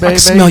man, I baby. can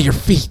smell your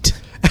feet.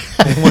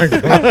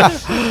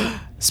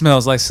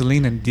 Smells like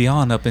Celine and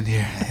Dion up in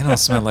here. It don't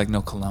smell like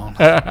no cologne.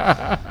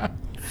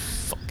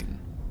 Fucking.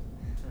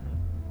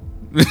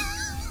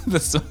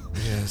 That's so,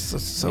 Yes,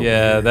 that's so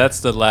yeah, weird.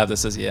 that's the laugh that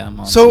says, yeah, I'm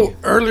on. So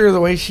earlier, the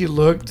way she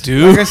looked,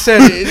 Dude. like I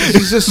said,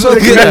 she's just so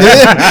good.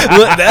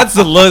 Look, that's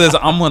the look. That's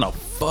I'm gonna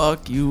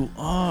fuck you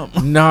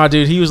up. Nah,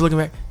 dude, he was looking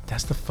back.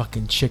 That's the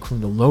fucking chick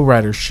from the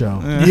Lowrider show.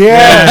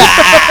 Yeah.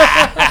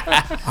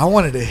 I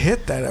wanted to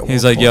hit that at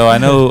He's one like, yo, point. I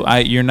know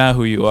you're not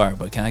who you are,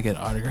 but can I get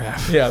an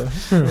autograph? Yeah,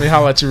 let me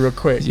holler at you real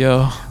quick.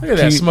 Yo, Look at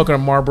that, smoking a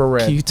Marlboro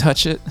Red. Can you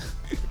touch it?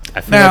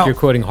 I feel Now- like you're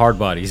quoting Hard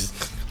Bodies.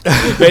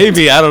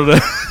 Maybe, I don't know.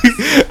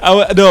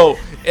 No,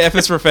 F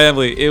is for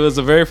family. It was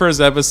the very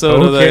first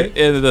episode of Okay. that,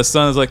 and the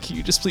son is like, "Can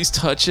you just please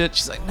touch it?"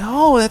 She's like,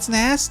 "No, that's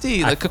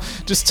nasty. Like,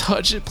 just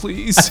touch it,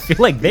 please." I feel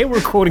like they were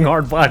quoting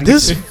Hard Bodies.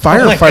 This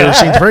firefighter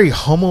seems very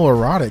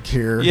homoerotic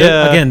here.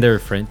 Yeah. Again, they're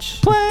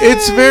French.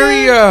 It's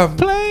very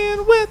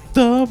playing with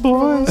the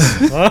boys.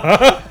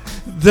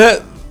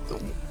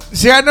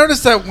 See, I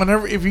noticed that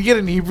whenever if you get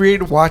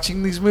inebriated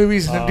watching these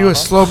movies and then do a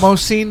slow mo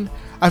scene,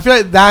 I feel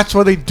like that's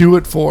what they do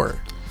it for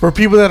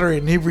people that are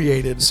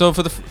inebriated, So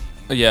for the,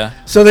 yeah,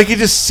 so they can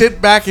just sit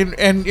back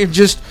and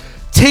just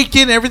take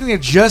in everything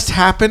that just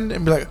happened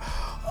and be like,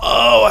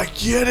 "Oh, I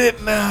get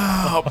it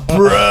now,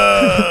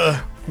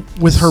 bruh."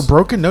 With her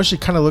broken nose, she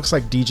kind of looks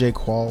like DJ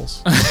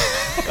Qualls.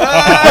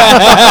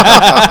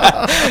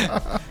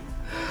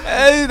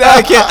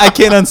 that? I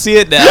can't unsee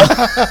it now.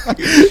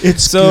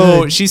 It's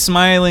So good. she's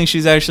smiling.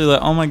 She's actually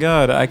like, "Oh my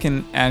god, I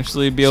can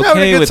actually be She's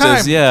having a okay good with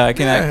this. time.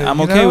 Yeah, I'm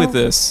you okay know? with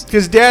this."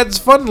 Because Dad's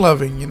fun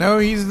loving,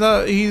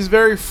 he's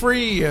very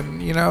free,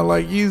 and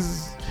like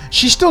he's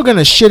She's still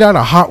gonna shit out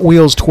a Hot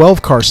Wheels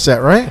 12 car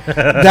set, right?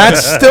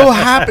 that's still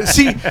happening.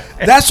 See,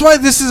 that's why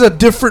this is a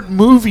different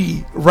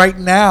movie right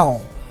now.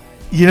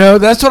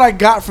 That's what I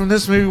got from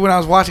this movie when I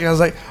was watching. I was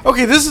like,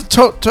 okay, this is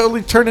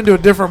totally turned into a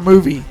different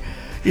movie.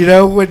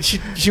 When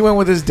she went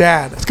with his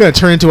dad. It's gonna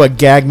turn into a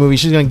gag movie.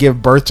 She's gonna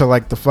give birth to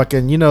like the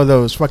fucking,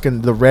 those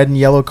fucking the red and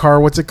yellow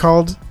car. What's it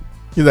called?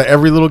 That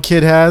every little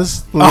kid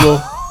has. The little.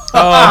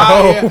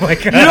 Oh my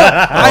god!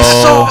 I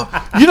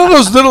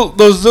saw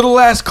those little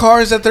ass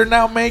cars that they're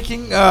now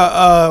making,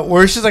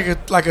 where it's just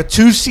like a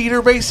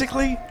 2-seater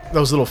basically.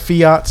 Those little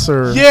Fiats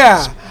or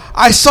Yeah,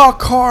 I saw a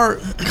car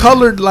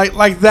colored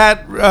like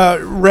that,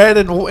 red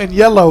and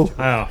yellow.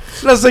 Wow.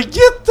 And I was like,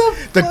 get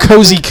the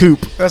cozy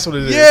coupe. That's what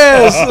it is.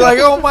 yes, like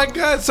oh my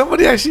god,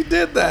 somebody actually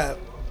did that.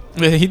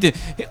 Yeah, he did.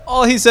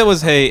 All he said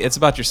was, "Hey, it's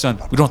about your son.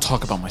 We don't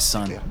talk about my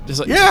son." Just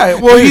like, Yeah,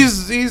 well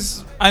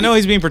he's I know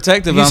he's being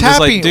protective. he's I'm just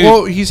happy. like, dude.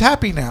 Well, he's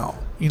happy now.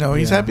 He's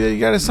Yeah. happy that he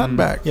got his son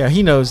back. Yeah,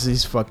 he knows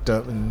he's fucked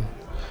up, and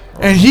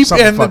And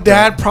Something the fucked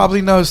dad up.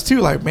 probably knows too.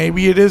 Like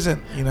maybe it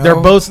isn't.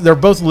 they're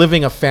both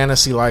living a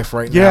fantasy life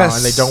right now, Yes.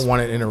 and they don't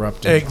want it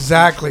interrupted.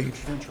 exactly.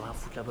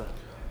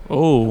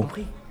 Oh.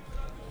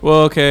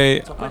 Well,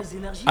 okay.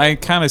 I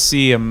kind of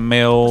see a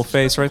male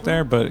face right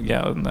there, but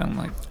yeah, and then I'm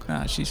like,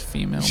 nah, she's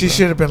female. She bro.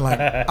 should have been like,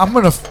 "I'm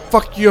gonna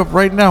fuck you up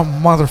right now,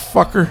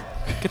 motherfucker."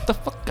 Get the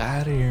fuck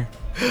out of here.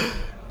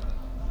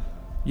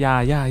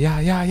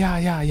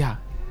 Yeah.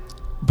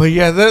 But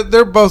yeah,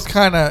 they're both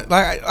kind of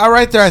like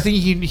right there. I think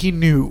he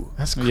knew.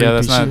 That's creepy. Yeah,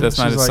 that's not She- his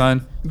she's like,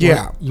 son.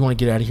 Yeah. You want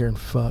to get out of here and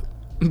fuck?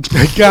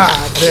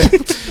 God. man.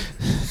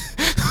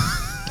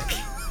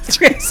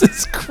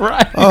 Jesus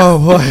Christ. Oh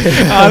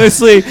boy.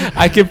 Honestly,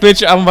 I can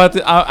picture.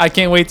 I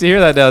can't wait to hear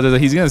that now.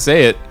 He's gonna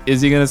say it.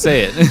 Is he gonna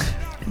say it?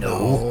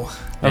 No.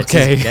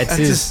 Okay. That's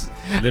his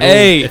little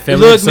Hey,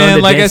 ephemeral look, son man.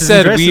 that Like I dances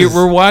said, and dresses.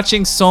 we're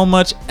watching so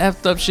much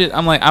effed up shit.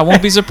 I'm like, I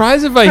won't be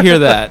surprised if I hear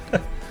that.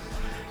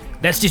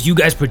 That's just you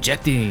guys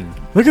projecting.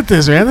 Look at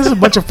this, man. This is a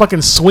bunch of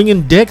fucking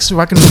swinging dicks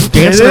fucking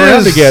dancing It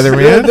around is. together,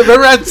 man.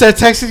 Remember I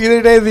texted you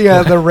the other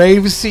day the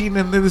rave scene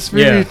in this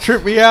movie Yeah.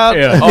 tripped me out.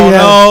 Yeah. Oh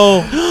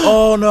no!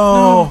 Oh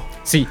no!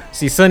 See,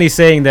 Sonny's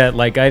saying that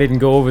like I didn't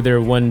go over there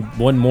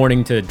one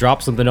morning to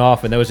drop something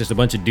off, and that was just a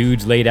bunch of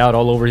dudes laid out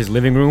all over his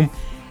living room.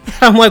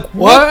 I'm like,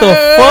 what the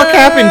fuck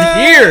happened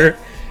here?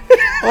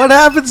 What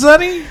happened,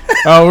 Sonny?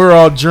 Oh, we're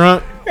all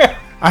drunk.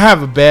 I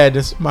have a bed.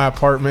 It's my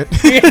apartment.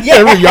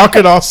 Y'all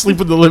could all sleep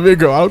in the living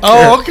room. I don't care.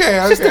 Oh,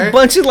 okay, Just okay. a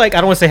bunch of like I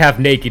don't want to say half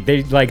naked.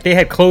 They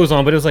had clothes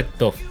on, but it was like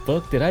the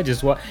fuck did I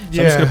just watch? So I'm just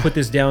Yeah. gonna put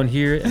this down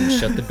here and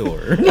shut the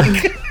door.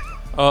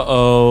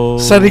 Uh-oh.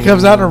 Sonny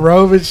comes out in a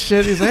robe and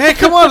shit. He's like, "Hey,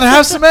 come on,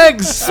 have some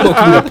eggs."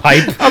 Smoking a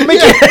pipe. I'm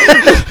making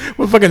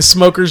with fucking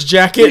smoker's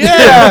jacket.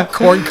 Yeah.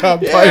 Corncob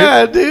pipe.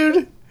 Yeah,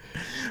 dude.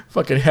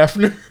 Fucking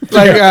Hefner.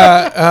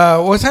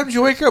 Like, what time did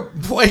you wake up?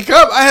 Wake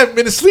up? I haven't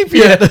been asleep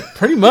yet.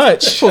 Pretty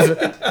much. Omelet?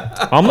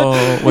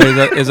 Oh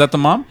wait, is that the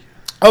mom?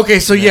 Okay,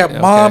 so yeah, Okay.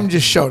 mom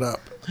just showed up.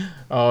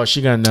 Oh,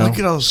 she gonna know. Look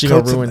at all those She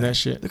gonna coats in ruin there. that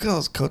shit. Look at all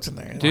those coats in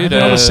there. Dude,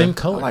 They're all the same I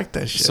color. like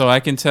that shit. So I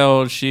can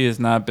tell she has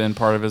not been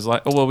part of his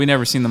life. Oh, well, we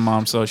never seen the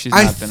mom, so she's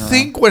I not been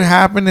think what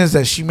happened is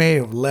that she may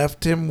have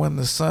left him when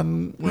the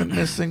son went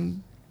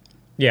missing.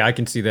 Yeah, I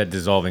can see that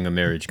dissolving a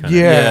marriage kind of.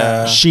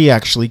 Yeah. She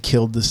actually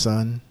killed the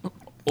son. around.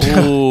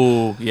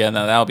 Oh, yeah,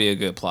 no, that'll be a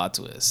good plot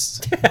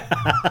twist.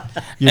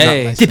 You're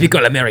Hey. not my son.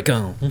 Typical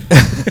American.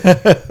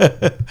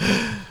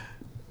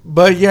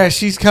 But yeah,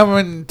 she's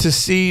coming to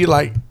see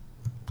like,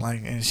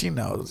 and she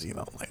knows,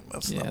 like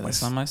that's Yeah, not my that's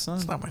son. not my son.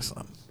 That's not my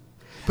son.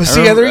 But I see,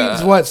 remember, they're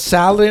eating what,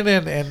 salad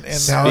and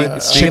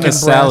Salad, Speaking chicken of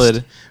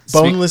salad,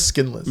 boneless,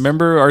 skinless.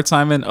 remember our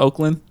time in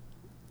Oakland?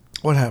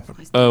 What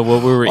happened? What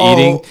we were Oh,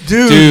 eating?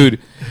 dude.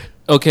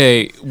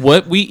 Okay,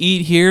 what we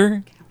eat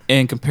here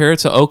and compare it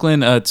to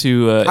Oakland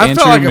to I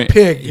felt like a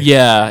pig.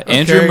 Yeah,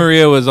 Andrew Okay.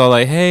 Maria was all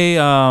like, "Hey,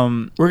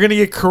 We're gonna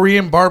get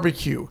Korean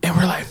barbecue, and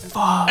we're like,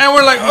 fuck." and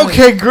we're like,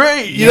 okay,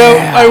 great. You know,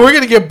 like we're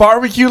gonna get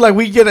barbecue like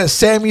we get at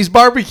Sammy's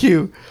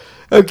barbecue.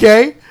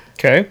 Okay,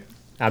 Okay.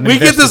 I'm we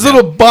get invested this now.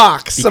 little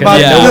box Because about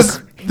I know-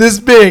 this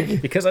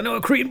big. Because I know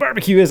what Korean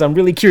barbecue is. I'm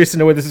really curious to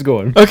know where this is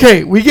going.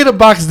 Okay, we get a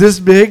box this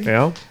big,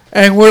 Yeah.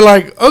 and we're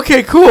like,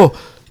 okay, cool.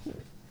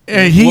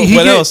 And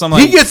What else? I'm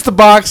he like- gets the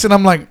box, and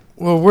I'm like,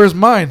 well, where's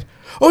mine?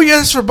 Oh yeah,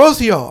 that's for both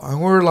of y'all. And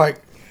we're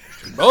like,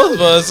 Both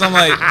of us, I'm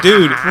like,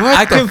 dude,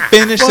 I the can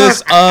finish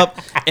this up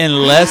in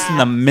less than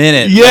a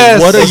minute. Like,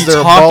 Yes. what are Is you there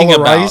a talking bowl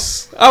of about?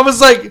 rice? I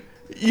was like,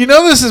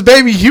 this is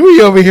baby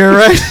Huey over here,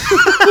 right?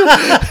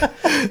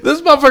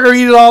 This motherfucker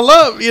eat it all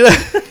up,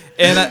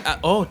 And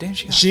oh damn,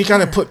 She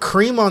gotta put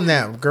cream on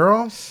that,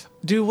 girl.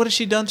 dude, what has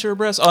she done to her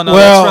breast? Oh no,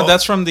 Well,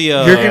 that's from the.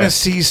 You're gonna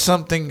see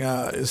something.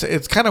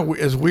 It's kind of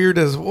as weird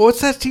as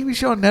what's that TV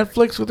show on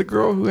Netflix with the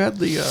girl who had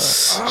the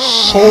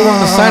hole on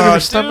the side of her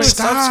stomach?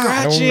 Stop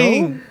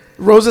scratching.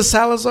 Rosa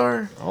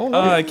Salazar.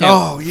 I can't.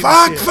 Oh, you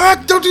didn't see it.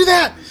 Fuck! Don't do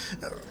that.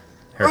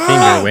 Her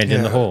finger went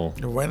in the hole.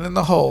 It went in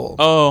the hole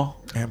Oh,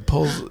 and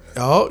pulls.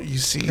 Oh, you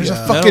see. There's a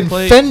Metal fucking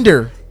plate.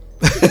 fender.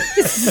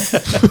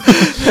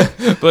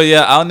 but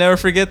yeah, I'll never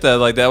forget that.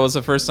 Like that was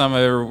the first time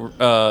I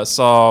ever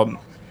saw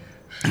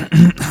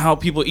how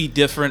people eat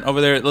different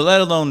over there,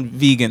 let alone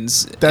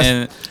vegans.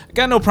 And I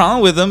got no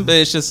problem with them, but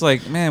it's just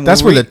like, man,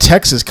 That's where the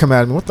Texas come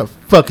out of me. What the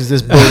fuck is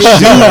this bullshit?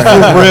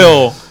 for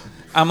real.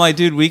 I'm like,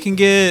 dude, we can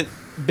get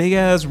big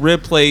ass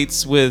rib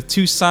plates with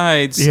 2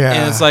 sides, Yeah.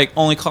 and it's like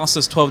only cost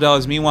us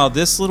 $12. Meanwhile,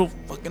 this little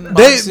fucking They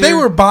box they here-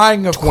 were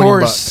buying, of 20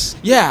 course.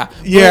 yeah,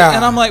 Yeah.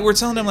 and I'm like, we're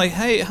telling them like,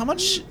 hey, how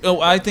much?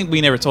 Oh, I think we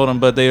never told them,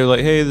 but they were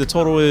like, hey, the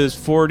total is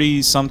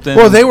 40 something.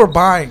 Well, they were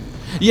buying.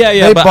 Yeah,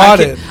 They but bought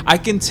I can, it. I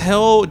can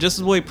tell just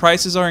the way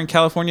prices are in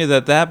California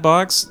that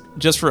box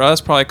just for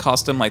us probably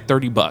cost them like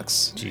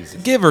 $30, Jesus.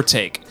 give or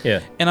take. Yeah.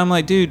 And I'm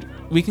like, dude,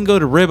 we can go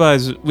to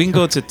Ribeyes, we can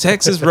go to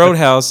Texas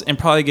Roadhouse and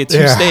probably get 2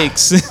 Yeah.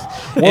 steaks.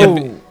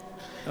 Whoa.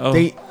 Oh.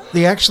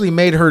 They actually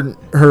made her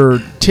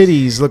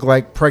titties look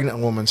like pregnant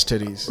woman's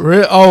titties.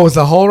 Oh, is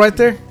the hole right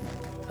there?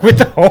 With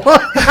the hole?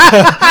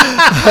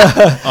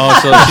 Oh,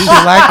 so she's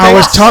I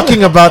was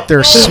talking about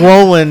their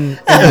swollen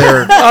and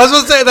their I was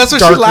gonna say that's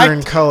what she darker in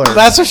liked. color.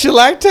 That's what she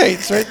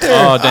lactates right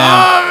there. oh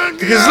damn.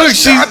 Because look,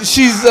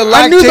 she's lactating.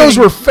 I knew those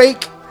were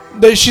fake.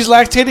 She's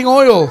lactating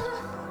oil.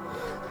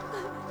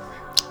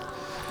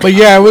 But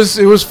yeah, it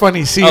was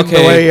funny seeing the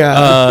Okay,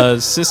 way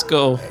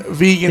Cisco.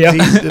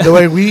 vegans eat, the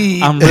way we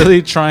eat. I'm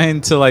really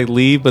trying to like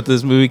leave, but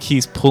this movie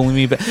keeps pulling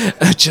me back.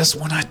 Just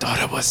when I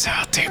thought it was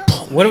out, they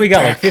pulled me What do we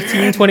got? Like back.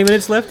 15, 20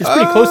 minutes left? It's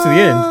pretty close to the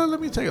end. Let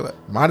me take a look.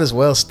 Might as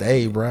well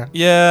stay, bruh.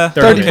 Yeah,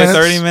 30 minutes.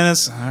 30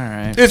 minutes. All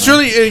right. It's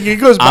really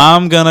it goes back.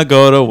 I'm gonna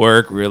go to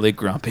work really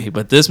grumpy,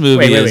 but this movie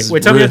Wait. is.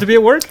 What time do you have to be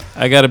at work?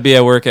 I gotta be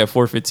at work at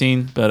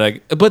 4:15, but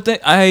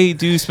I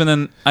do spend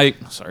an I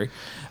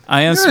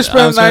am You're gonna sp-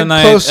 spend I'm spending the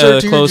night the night closer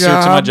to your closer to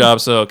my job. job,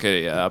 so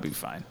okay, yeah, I'll be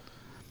fine.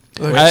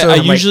 Look, I so-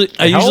 like, usually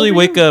how old are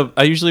wake you? up.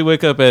 I usually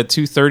wake up at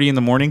 2:30 in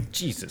the morning,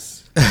 Jesus.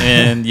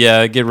 and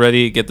yeah, get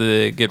ready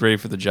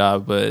for the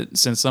job. But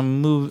since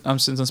I'm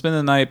spending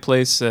the night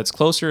place that's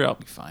closer, I'll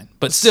be fine.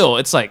 But still,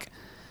 it's like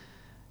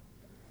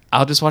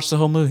I'll just watch the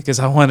whole movie because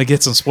I want to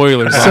get some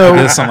spoilers. So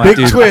after this. I'm like, big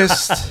dude,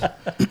 twist,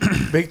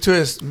 big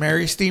twist.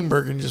 Mary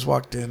Steenburgen just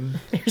walked in,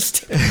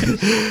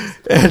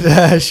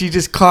 and she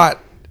just caught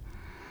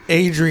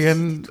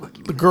Adrian,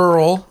 the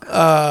girl,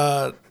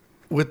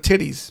 with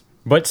titties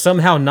But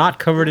somehow not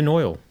covered in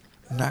oil.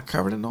 not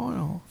covered in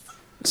oil,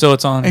 So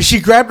it's on. and she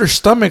grabbed her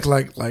stomach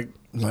like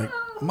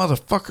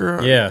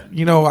motherfucker. Yeah.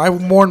 you know I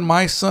mourn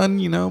my son.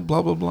 You know,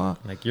 blah blah blah.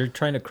 Like, you're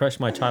trying to crush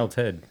my child's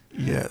head.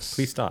 Yes.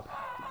 Please stop.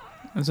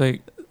 It's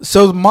like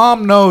So the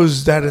mom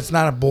knows that it's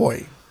not a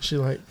boy. She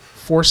like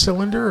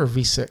 4-cylinder or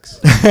V6?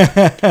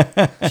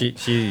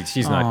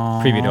 She's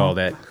not privy to all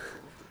that.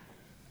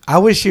 I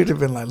wish you'd have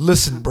been like,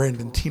 listen,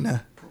 Brandon,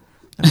 Tina,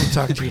 let me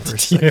talk to you for a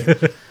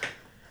second.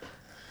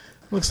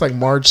 Looks like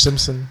Marge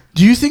Simpson.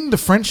 Do you think the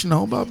French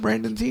know about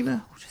Brandon,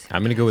 Tina?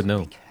 I'm gonna go with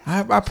no.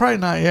 I probably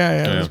not.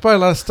 Yeah. There's probably a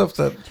lot of stuff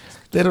that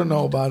they don't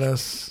know about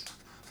us.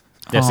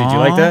 Jesse, do you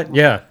like that?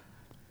 Yeah.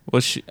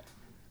 well,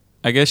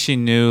 I guess she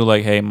knew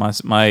like, hey,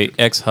 my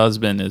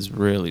ex-husband is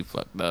really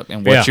fucked up,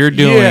 and what Yeah.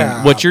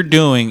 you're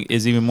doing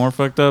is even more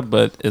fucked up.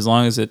 But as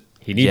long as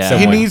He needs Yeah.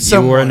 someone. He needs You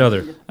or someone.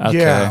 another. okay.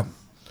 Yeah.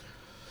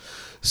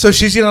 So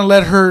she's gonna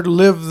let her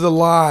live the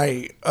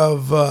lie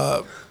of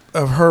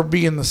her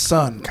being the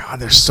son, God,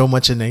 there's so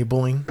much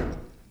enabling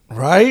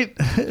right?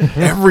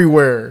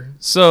 everywhere.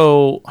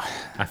 So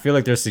I feel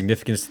like there's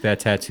significance to that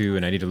tattoo,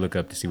 and I need to look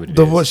up to see what it is.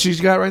 The what she's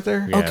got right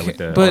there. Yeah, okay, with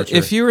the but archer.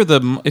 if you were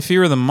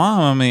the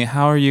mom, I mean,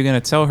 how are you gonna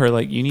tell her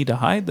like you need to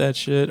hide that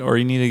shit or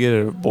you need to get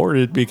it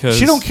aborted because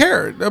She don't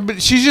care.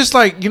 But she's just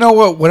like, you know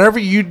what? Whatever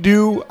you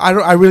do,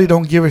 I really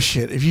don't give a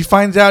shit. If he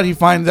finds out, he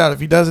finds out. If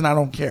he doesn't, I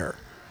don't care.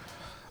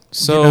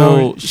 So You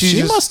know, she she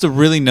just- must have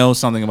really know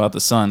something about the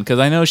son because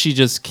I know she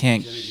just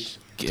can't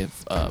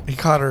give up. He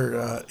caught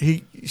her.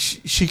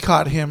 She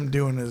caught him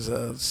doing his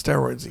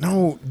steroids. Again.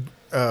 No,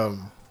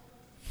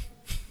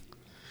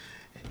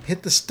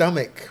 hit the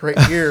stomach right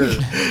here.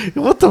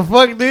 What the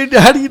fuck, dude?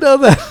 How do you know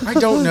that? I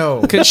don't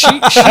know. Cause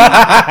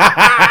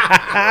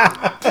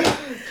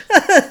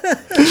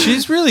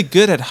she's really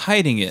good at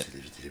hiding it.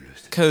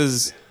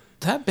 Cause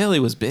that belly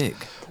was big.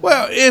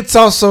 Well, it's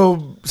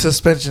also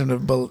suspension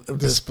of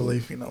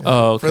disbelief, you know,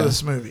 Oh, okay. for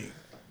this movie.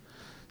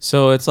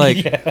 So it's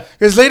like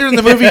Because later in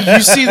the movie,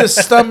 you see the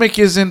stomach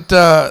isn't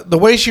the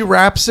way she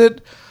wraps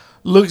it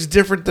looks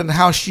different than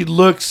how she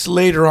looks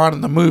later on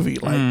in the movie.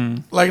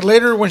 Like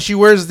later when she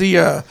wears the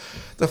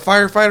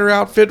firefighter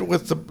outfit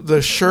with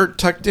the shirt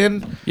tucked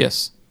in,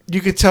 yes.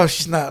 you could tell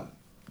she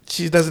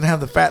doesn't have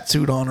the fat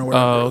suit on or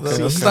whatever. Oh, okay.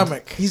 The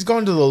stomach. He's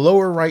gone to the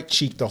lower right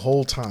cheek the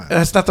whole time.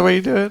 That's not the way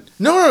you do it.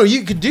 No,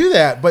 you could do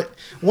that, but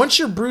once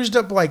you're bruised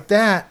up like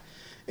that,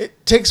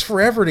 it takes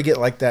forever to get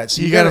like that.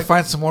 So You got to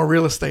find some more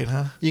real estate,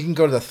 huh? You can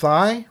go to the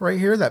thigh right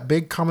here, that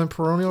big common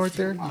peroneal right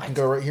there. You can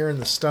go right here in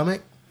the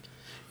stomach.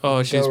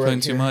 Oh, she's Go right putting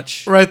too here.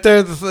 much. Right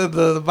there,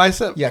 the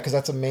bicep. Yeah, because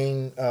that's a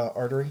main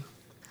artery.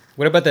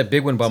 What about that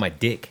big one by my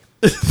dick?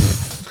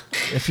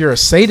 If you're a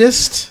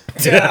sadist,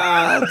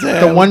 God the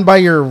damn. one by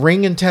your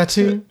ring and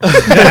tattoo.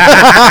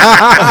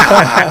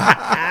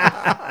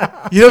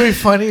 You know, it'd be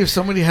funny if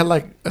somebody had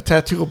like a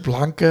tattoo of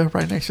Blanca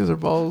right next to their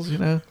balls. You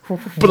know,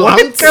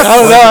 Blanca. I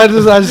don't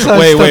know. I just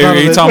Wait, stuck are on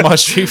you it. talking about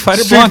Street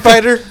Fighter? Street Blanca?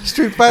 Fighter?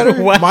 Street Fighter.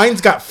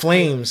 Mine's got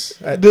flames.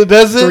 At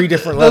Does it? 3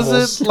 different Does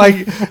levels. It?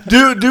 Like,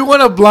 do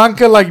one of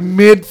Blanca like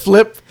mid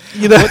flip?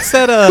 You know, What's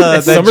that?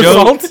 That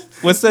somersault? joke?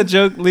 What's that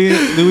joke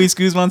Luis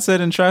Guzman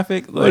said in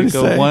Traffic? What'd Like he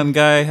say? one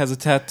guy has a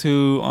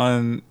tattoo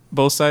on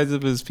both sides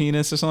of his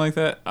penis or something like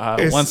that.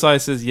 It's- One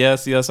side says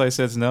yes, the other side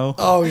says no.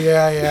 Oh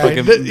yeah.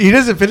 Fucking- He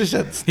doesn't finish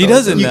that. He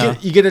doesn't You now.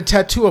 get a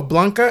tattoo of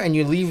Blanca and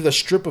you leave the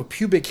strip of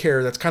pubic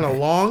hair that's kind of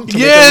long to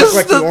Yes,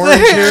 make it look like the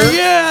orange hair.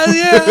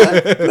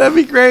 Yeah. That'd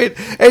be great.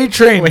 A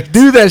Train,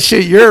 do that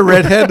shit. You're a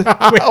redhead.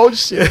 Oh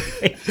shit!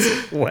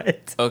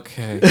 What?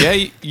 Okay.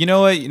 Yeah, you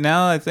know what?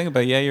 Now I think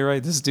about it, yeah, you're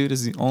right. This dude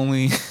is the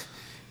only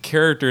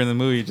character in the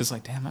movie. You're just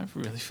like, damn, I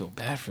really feel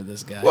bad for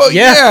this guy. Well,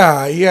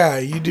 Yeah. yeah.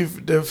 You do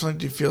definitely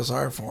do feel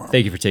sorry for him.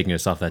 Thank you for taking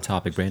us off that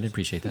topic, Brandon.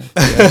 Appreciate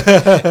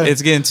that.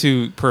 It's getting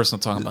too personal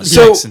talking about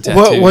So, sex and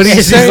tattoos. what do you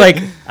He's say? like,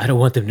 I don't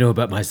want them to know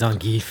about my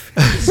Zangief.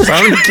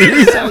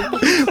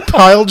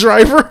 Pile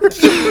driver.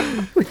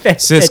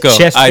 Cisco,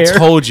 chest I hair.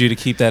 told you to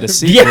keep that a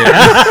secret.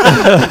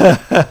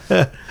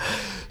 Yeah.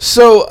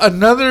 So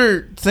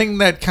another thing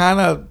that kind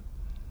of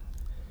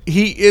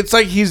it's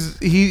like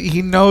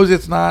he knows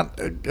it's not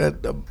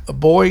a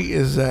boy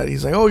is that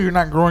he's like, oh, you're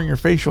not growing your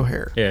facial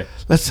hair. Yeah.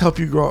 Let's help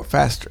you grow it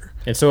faster.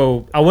 And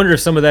so I wonder if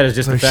some of that is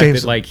just the Like fact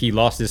shaves that him. like he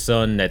lost his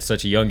son at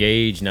such a young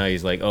age. Now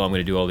he's like, oh, I'm going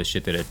to do all this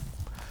shit that it.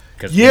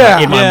 Because Yeah.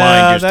 in my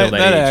mind, you're still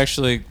that, age.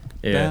 actually.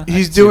 Yeah. I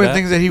He's can see doing that.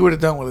 things that he would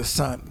have done with his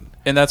son.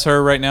 And that's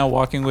her right now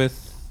walking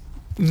with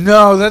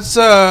No, that's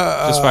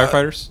just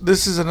firefighters.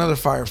 This is another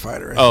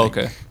firefighter. I Oh, think.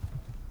 okay.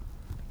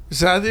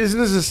 So isn't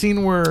this a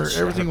scene where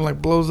everything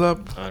like blows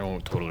up? I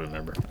don't totally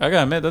remember. I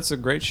gotta admit, that's a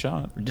great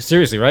shot.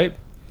 Seriously, right?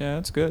 Yeah,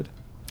 that's good.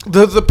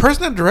 The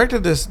person that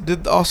directed this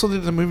also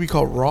did a movie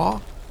called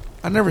Raw.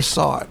 I never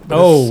saw it. but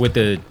Oh, it's- with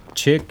the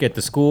chick at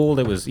the school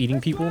that was eating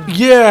people?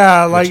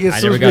 yeah, like Which it's I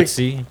supposed never to got be a to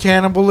see.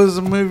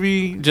 cannibalism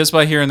movie. Just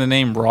by hearing the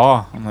name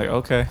Raw, I'm like,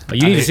 okay. Oh,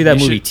 you need to see that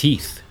You movie should-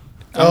 Teeth.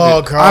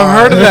 Oh god!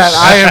 I've heard of that.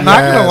 I am not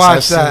Yes, gonna watch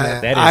I've seen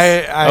that. that.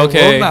 I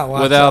Okay, will not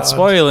watch without that.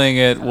 spoiling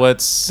it,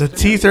 what's The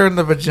teeth are in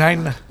the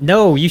vagina.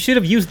 No, you should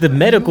have used the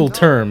medical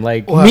term.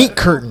 Like, What? Meat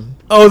curtain.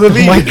 Oh, the oh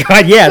meat. my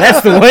God, yeah,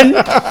 that's the one.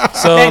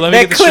 so? That- let me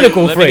that get this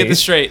clinical straight. Let me get this phrase.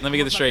 straight. Let me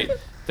get this straight.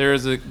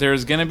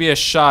 There's gonna be a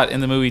shot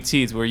in the movie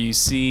Teeth where you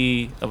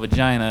see a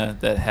vagina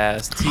that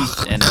has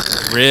teeth in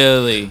it.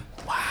 Really?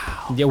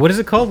 Yeah, what is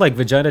it called? Like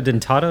vagina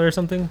dentata or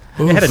something?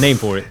 It had a name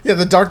for it. Yeah,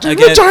 the doctor.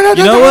 Again, Vagina,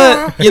 you know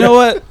vagina. what? You know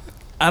what?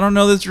 I don't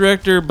know this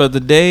director, but the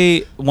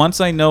day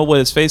once I know what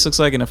his face looks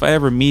like, and if I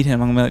ever meet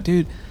him, I'm gonna be like,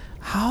 dude,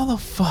 how the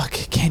fuck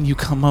can you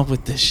come up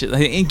with this shit?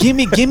 Like, and give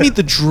me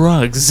the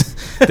drugs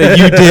that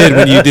you did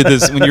when you did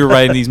this when you were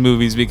writing these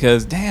movies,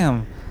 because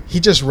damn, He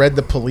just read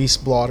the police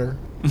blotter.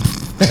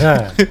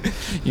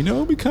 you know,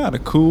 it'd be kind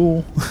of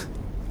cool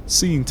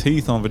seeing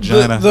teeth on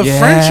vagina. The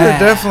French are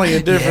definitely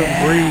a different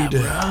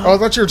breed. Oh, I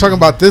thought you were talking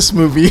about this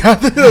movie.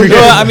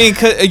 Well, I mean,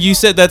 'cause you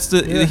said that's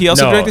the he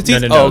also No, directed no,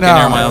 Teeth. no, no. Oh, okay, No,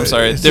 never mind. I'm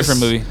sorry, it's different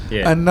just- movie.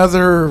 Yeah.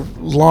 Another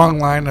long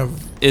line of.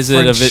 Is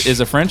French. it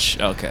a French?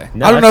 Okay.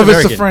 No, I don't know that's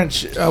if it's the American.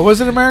 French. Was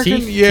it American?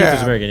 Teeth, yeah. Teeth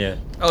is American, yeah.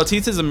 Oh,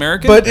 Teeth is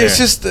American. But it's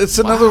Yeah. just it's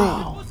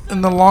another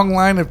in the long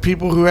line of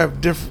people who have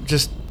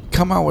just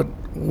come out with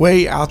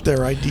way out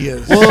there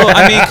ideas. well,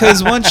 I mean,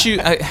 because once you,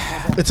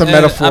 It's a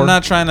metaphor. I'm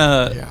not trying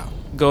to Yeah.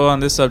 go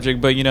on this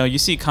subject, but you know, you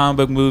see comic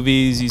book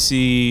movies, you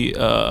see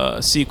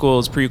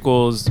sequels,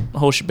 prequels,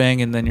 whole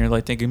shebang, and then you're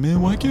like thinking,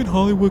 man, why can't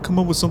Hollywood come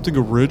up with something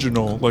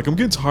original? Like, I'm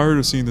getting tired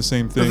of seeing the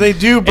same thing. But they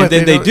do, but and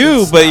then they don't-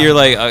 do, it's but not- you're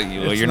like, well,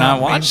 it's you're not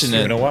not watching mainstream.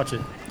 We it. don't watch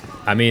it.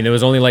 I mean, there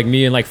was only like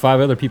me and like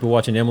 5 other people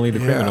watching Emily the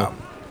Criminal.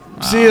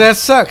 See, that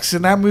sucks.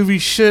 And that movie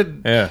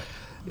should. Yeah,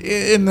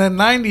 In the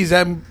 90s,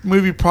 that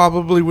movie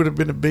probably would have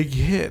been a big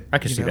hit. I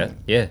can you see know? that.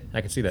 Yeah,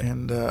 I can see that.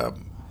 And,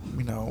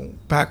 you know,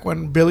 back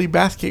when Billy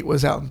Bathgate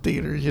was out in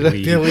theaters, you know?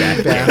 Billy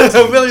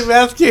Billy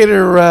Bathgate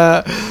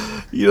or,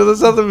 you know,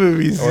 those other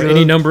movies. Or you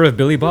any know? number of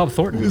Billy Bob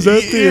Thornton. Is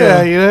that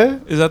yeah, you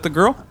know? Is that the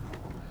girl?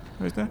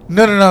 Right there?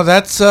 No.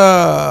 That's,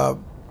 I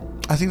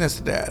think that's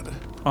the dad.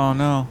 Oh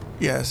no.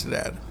 Yeah, that's the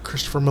dad.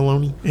 Christopher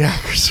Maloney. Yeah,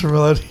 Christopher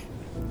Melody.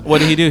 What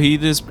did he do? He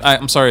just.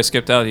 I'm sorry, I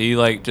skipped out. He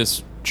like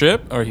just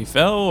tripped, or he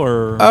fell,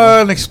 or.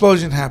 An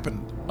explosion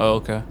happened. Oh,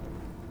 okay.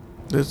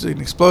 There's an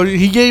explosion.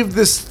 He gave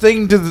this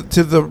thing to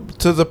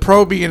the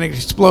probie and it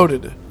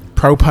exploded.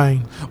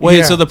 Propane. Wait,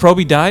 Yeah. so the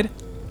probie died?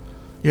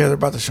 Yeah, they're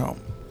about to show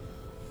him.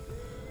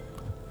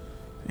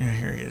 Yeah,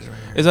 here he is right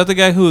here. Is that the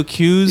guy who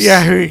accused?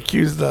 Yeah, he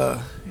accused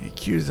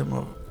him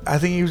of. I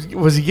think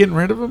was he getting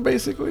rid of him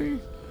basically?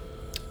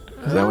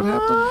 Is that what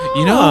happened?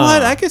 You know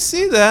what? I could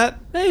see that.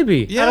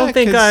 Maybe. Yeah, I don't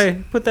think 'cause- I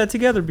put that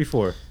together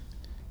before.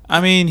 I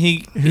mean,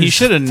 he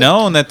should have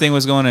known that thing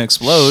was going to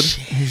explode.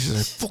 He's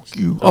like, fuck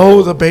you.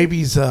 Oh, the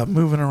baby's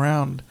moving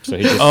around. So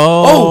he just,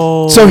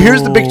 Oh, so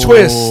here's the big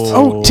twist.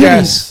 Oh, titties.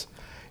 Yes.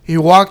 He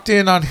walked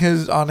in on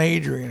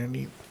Adrian and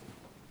he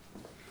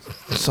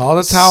saw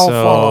the towel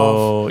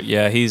fall off. So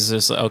yeah, he's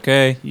just like,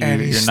 okay, And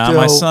you're he's not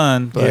my still-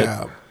 son, but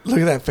Yeah. Look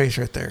at that face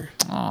right there.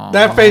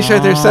 That face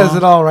right there says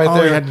it all right All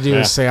he there. had to do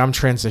was say, "I'm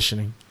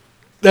transitioning."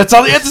 That's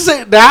all he had to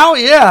say. Now,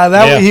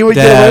 Yeah. he would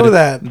get away with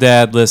that.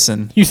 Dad,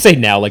 listen. you say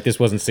now like this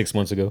wasn't 6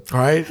 months ago. All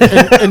right?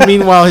 And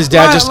meanwhile, his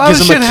dad Lot- just lot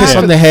gives of him a shit kiss on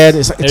happens. the head.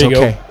 It's There you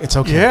go. okay. It's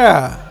okay.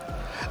 Yeah.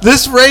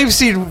 This rave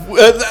scene,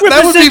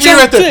 that would be me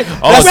right there.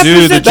 Oh,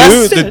 dude,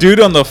 that's- the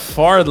dude on the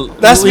far.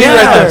 That's me right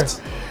there.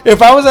 left.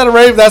 If I was at a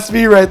rave, that's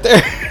me right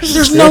there.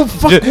 There's no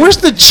fuck. Where's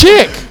the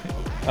chick?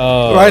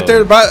 Right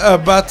there,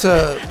 about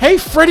to. Hey,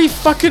 Freddie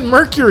fucking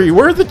Mercury.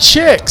 Where are the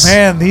chicks?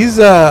 Man, these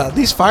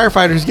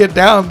firefighters get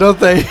down, don't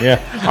they? Yeah.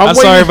 I'm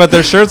waiting- sorry, but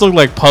their shirts look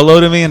like Polo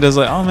to me, and just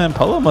like, oh man,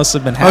 Polo must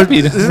have been happy.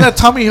 Isn't that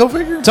Tommy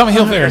Hilfiger? Tommy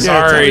Hilfiger? Yeah,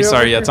 Sorry,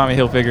 Tommy yeah, Hilfiger. Tommy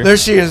Hilfiger. There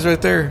she is,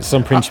 right there.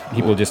 Some French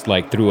people just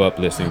like threw up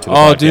listening to the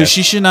Oh, podcast. dude,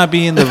 she should not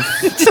be in the.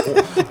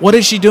 What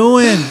is she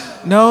doing?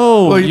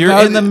 No, Well, you're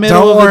now- in the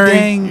middle don't of worry, the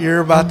dang.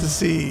 You're about to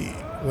see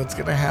what's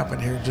gonna happen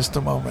here in just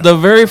a moment. The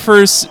very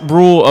first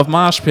rule of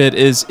mosh pit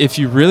is if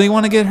you really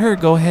want to get hurt,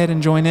 go ahead and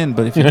join in.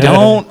 But if you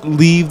don't,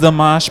 leave the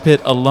mosh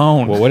pit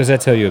alone. Well, what does that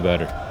tell you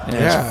about her?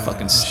 Yeah, it's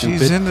fucking she's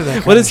stupid. into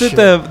that What kind is of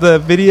it? The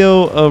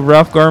video of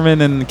Ralph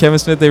Garman and Kevin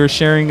Smith, they were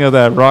sharing of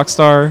that rock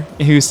star.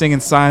 He was singing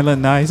Silent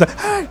Night. He's like,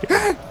 hey,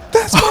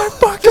 that's my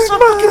fucking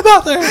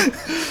mother.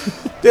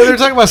 Yeah, they're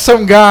talking about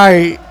some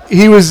guy.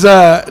 He was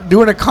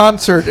doing a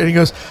concert and he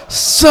goes,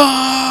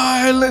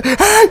 "Silent,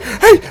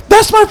 hey,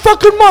 that's my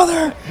fucking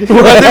mother."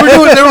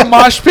 They were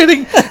mosh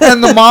pitting,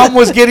 and the mom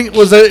was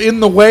in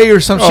the way or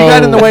something. She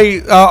got in the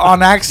way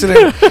on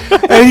accident,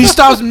 and he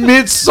stops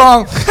mid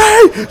song.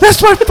 Hey,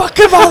 that's my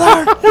fucking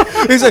mother.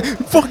 He's like,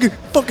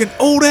 fucking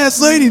old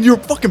ass lady, and you're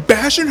fucking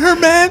bashing her,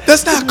 man?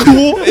 That's not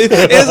cool.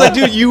 It's like,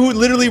 dude, you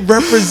literally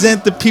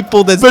represent the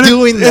people that's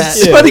doing that.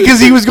 It's funny because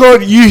he was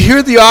going. You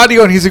hear the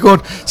audio, and he's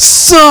going,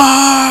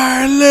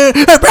 "Silent."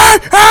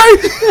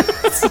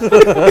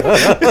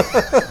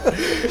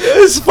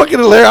 It's fucking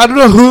hilarious. I don't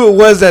know who it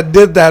was that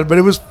did that, but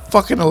it was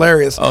fucking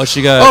hilarious. Oh,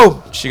 she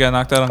got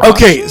knocked out on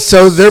Okay,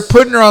 so they're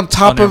putting her on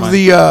top never of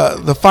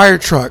the fire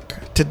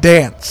truck to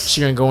dance.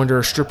 She gonna go into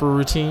her stripper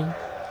routine?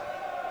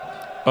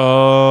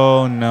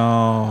 Oh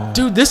no.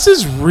 Dude, this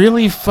is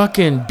really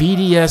fucking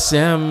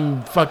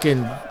BDSM.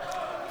 Fucking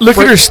Look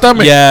at her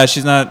stomach. Yeah,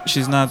 she's not.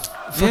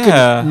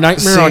 Yeah.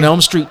 Nightmare See. on Elm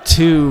Street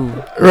 2.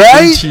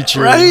 Right? Teacher.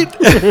 Right?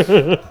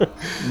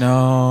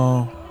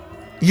 No.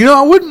 You know,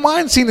 I wouldn't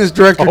mind seeing this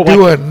director Oh,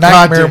 do my a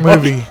nightmare dude.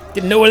 movie.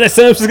 Didn't know where that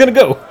sentence was gonna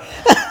go.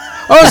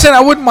 I was saying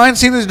I wouldn't mind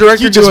seeing this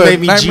director You just do a made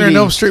me Nightmare on GD.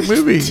 Elm Street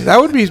movie. That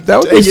would be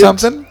Dang it.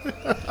 something.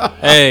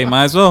 Hey,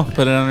 might as well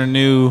put it on her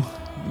new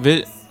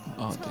vid.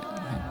 Oh,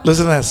 damn.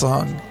 Listen to that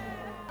song.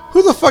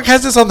 Who the fuck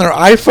has this on their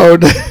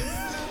iPhone?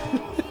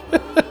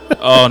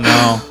 Oh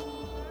no.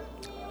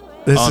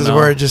 This Oh, is no.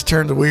 where it just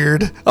turned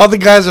weird. All the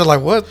guys are like,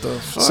 "What the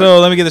fuck?"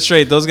 So let me get this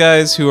straight. Those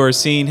guys who are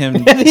seeing him,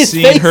 His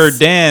seeing face. her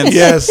dance,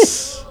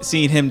 yes,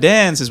 seeing him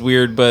dance is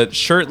weird. But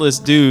shirtless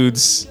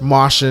dudes,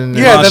 Moshing.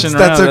 yeah, moshing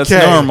that's around, okay.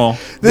 that's normal.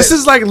 This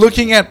is like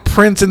looking at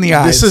Prince in the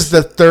eyes. This is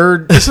the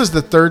third. This is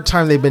the third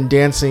time they've been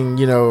dancing.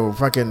 You know,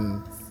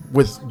 fucking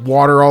with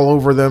water all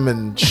over them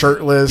and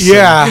shirtless.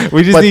 Yeah. and-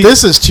 We just but need.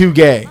 this is too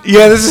gay.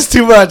 yeah, this is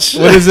too much.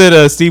 What is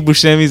it? Steve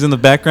Buscemi's in the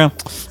background.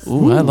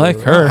 Ooh, I like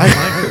her.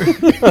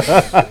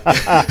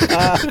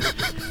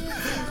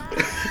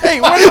 Hey,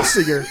 wedding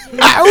singer.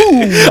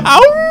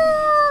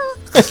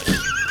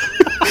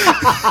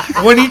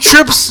 When he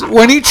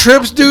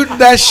trips, dude,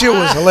 that shit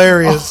was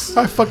hilarious.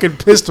 I fucking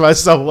pissed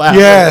myself laughing.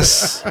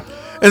 Yes,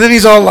 and then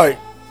he's all like,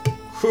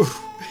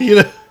 you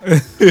know,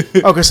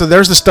 Okay, so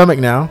there's the stomach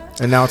now,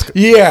 and now it's.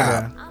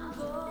 yeah.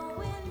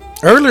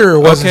 Earlier it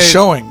wasn't Okay.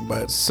 showing,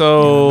 but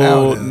So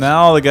now it is.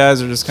 now all the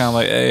guys are just kind of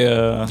like, hey,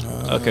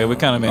 okay, we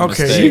kind of made a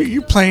okay, mistake.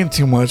 you playing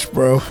too much,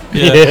 bro.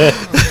 Yeah.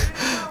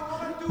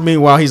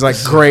 Meanwhile, he's like,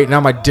 "Great, now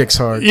my dick's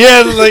hard."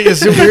 Yeah, it's like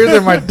is it weird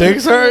that my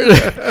dick's hard?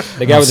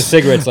 The guy with the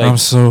cigarettes, like,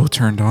 so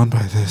turned on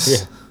by this.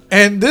 Yeah.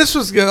 And this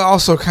was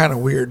also kind of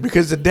weird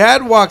because the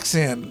dad walks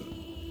in,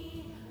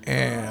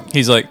 and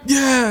He's like,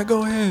 yeah,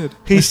 go ahead.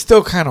 he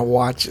still kind of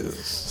watches.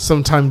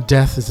 Sometimes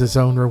death is its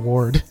own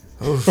reward.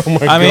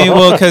 I mean,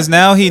 well, because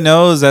now he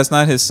knows that's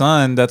not his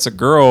son. That's a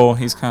girl.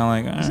 He's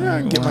kind of like, all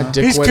right, Get my well.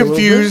 dick He's wet a little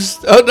bit.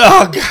 confused. Oh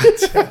no,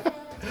 God.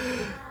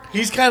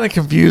 He's kind of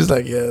confused,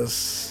 I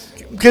guess.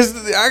 Because,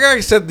 like I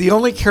said, the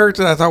only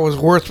character that I thought was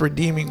worth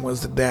redeeming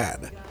was the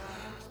dad.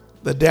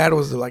 The dad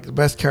was the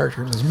best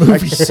character in this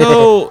movie.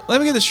 So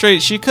let me get this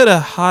straight. She could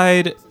have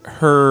hide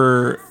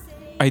her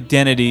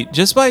identity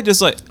just by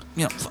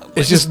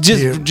It's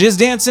just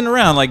dancing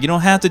around. Like you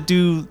don't have to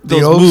do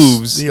those old,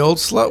 moves. The old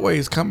slut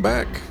ways come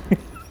back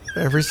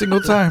every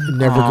single time. It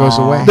never goes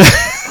away.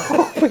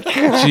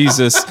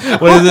 Jesus.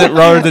 What did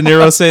Robert De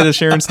Niro say to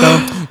Sharon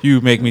Stone?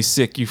 You make me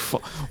sick.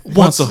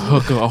 Once a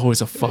hooker,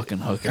 always a fucking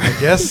hooker. I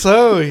guess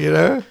so.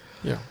 Yeah.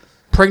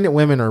 Pregnant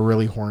women are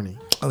really horny.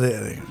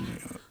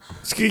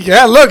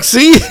 Yeah, look,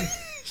 see?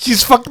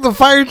 She's fucking the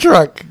fire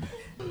truck.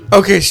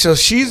 Okay, so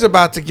she's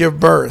about to give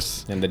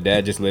birth. And the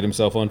dad just lit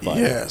himself on fire.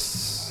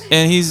 Yes.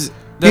 And he's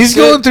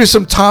going through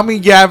some Tommy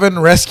Gavin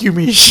rescue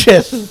me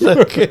shit.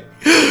 Okay.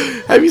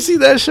 Have you seen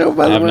that show,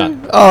 by the way?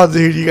 not. Oh,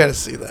 dude, you got to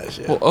see that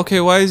shit. Well, okay,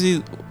 why is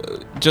he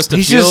just to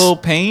He's feel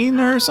just- pain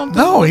or something?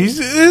 No,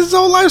 his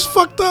whole life's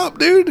fucked up,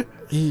 dude.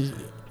 He's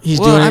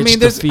Well, doing I it mean,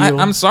 just to feel.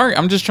 I'm sorry.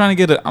 I'm just trying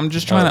to get I'm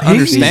just trying to He's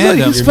understand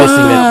like- him. he's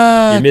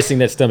You're missing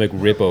that stomach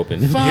rip open.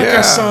 Fuck, Yeah.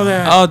 I saw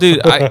that. Oh,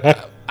 dude,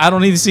 I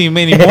don't need to see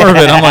any more of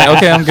it. I'm like,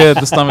 okay, I'm good.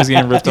 The stomach's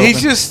getting ripped open.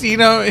 He's just,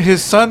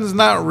 his son's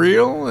not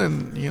real,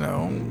 and,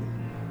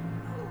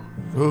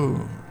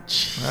 ooh.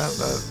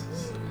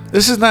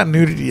 This is not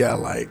nudity I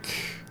like.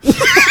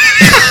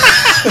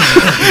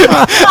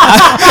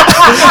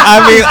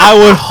 I mean, I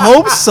would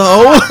hope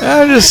so.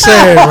 I'm just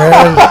saying,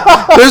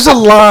 man. There's a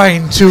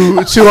line to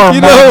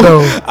Armando.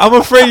 I'm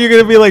afraid you're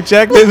gonna be like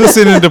Jack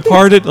Nicholson in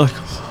Departed, like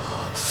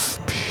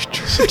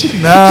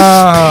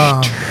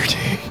Nah.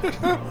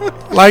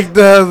 Like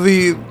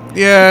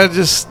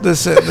just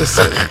this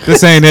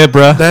ain't it,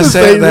 bruh. that's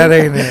it. That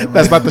ain't it.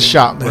 That's about the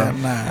shop, bro.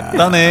 Nah.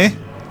 Donnie,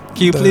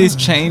 can you please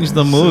change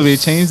the movie?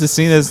 Change the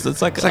scene. It's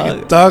like It's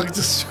like a dog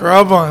to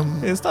scrub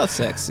on it's not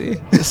sexy.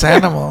 this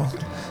animal.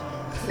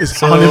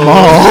 It's on him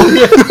all.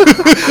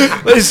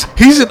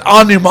 He's an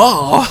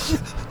animal.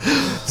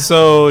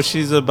 So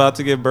she's about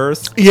to give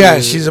birth. Yeah,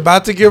 she's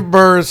about to give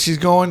birth. She's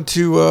going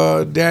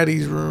to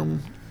daddy's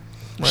room.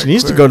 She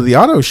needs to go to the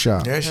auto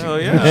shop. Yeah, Hell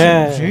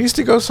yeah. she needs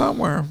to go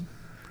somewhere.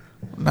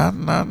 Not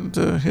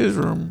into his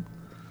room.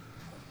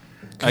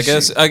 I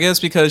guess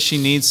because she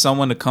needs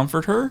someone to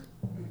comfort her.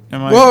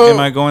 Am Whoa.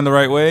 I going the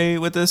right way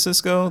with this,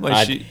 Cisco?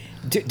 Like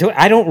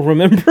I don't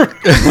remember.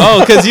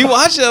 oh, because you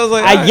watched it. I was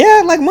like,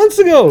 Yeah, like months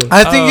ago.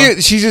 I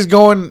think she's just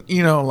going,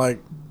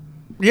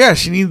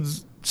 she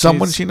needs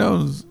someone she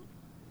knows.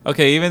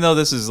 okay. Even though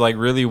this is like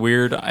really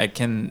weird, I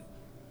kind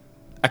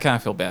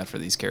of feel bad for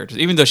these characters.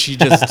 Even though she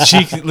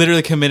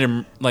literally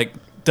committed like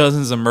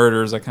dozens of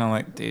murders, I kind of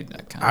like,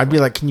 dude. I'd be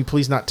like, can you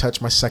please not touch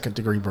my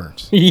 2nd-degree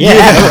burns?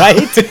 Yeah,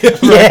 right?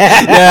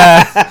 Yeah.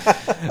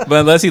 yeah.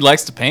 But unless he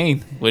likes the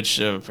pain, which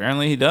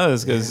apparently he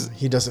does, because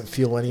He doesn't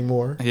feel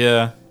anymore.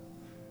 yeah.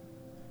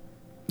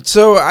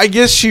 So I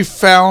guess she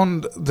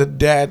found the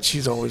dad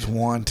she's always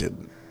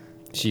wanted.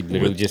 She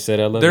literally just said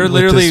I love They're you.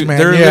 literally man,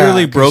 they're yeah,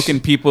 literally 'cause broken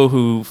people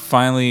who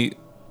finally,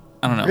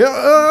 I don't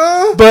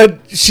know. But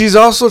she's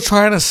also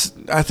trying to.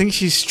 I think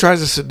she tries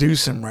to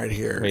seduce him right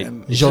here. Wait,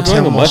 And is she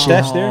growing a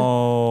mustache there?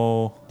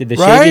 Oh, Did the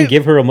Right? shaving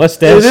give her a it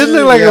mustache? did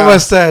look like Yeah. a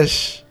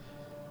mustache.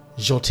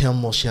 Je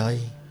t'aime, mon chéri.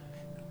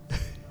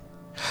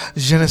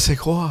 Je ne sais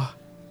quoi.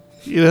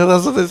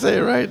 That's what they say,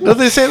 right? Don't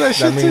they say that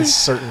shit That too? means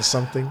certain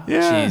something.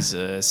 Yeah.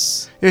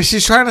 Jesus. Yeah,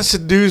 she's trying to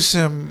seduce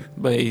him.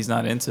 But he's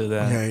not into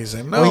that. Yeah, he's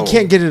like, no. Well, he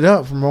can't get it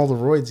up from all the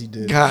roids he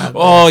did. God.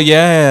 Oh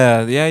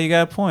yeah, you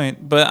got a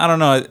point. But I don't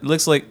know. It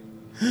looks like.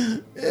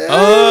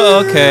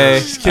 Oh, okay.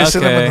 She's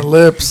kissing him in the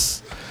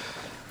lips.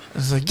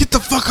 It's like, get the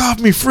fuck off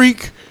me,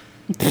 freak.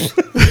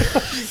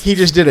 He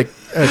just did a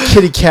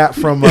kitty cat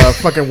from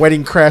fucking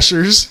Wedding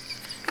Crashers.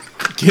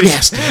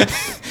 Yes.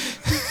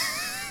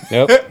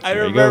 Nope. I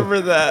There you go.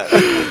 remember that.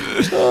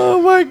 Oh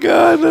my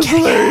god, that's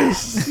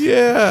hilarious.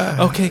 Yeah.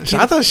 Okay,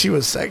 I thought she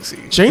was sexy.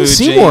 Jane Who,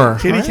 Seymour.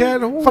 Kitty right?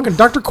 cat. Oh, Fucking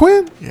Dr.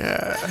 Quinn.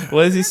 yeah.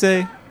 What does he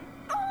say?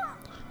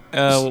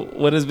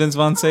 What does Vince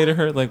Vaughn say to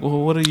her? Like, well,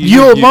 what are you?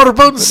 You a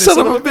motorboat son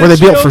of a bitch. Were they you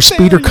built know for what I'm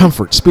speed or saying?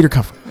 comfort? Speed or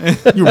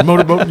comfort? You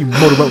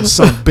motorboat,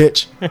 son of a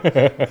bitch.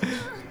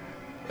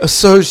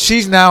 So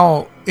she's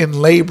now in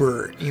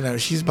labor.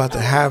 She's about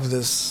to have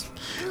this.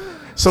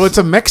 So it's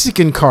a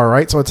Mexican car,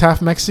 right? So it's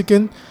half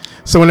Mexican.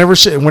 So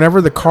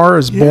whenever the car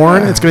is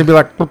born, Yeah. it's gonna be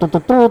like.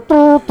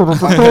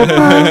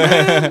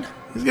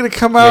 He's gonna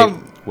come out.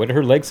 Wait, what did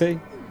her leg say?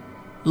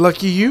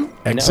 Lucky you.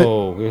 Exit.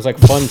 No, it was like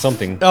fun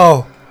something.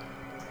 Oh,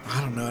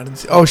 I don't know. I didn't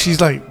see. Oh, she's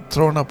like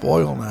throwing up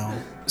oil now.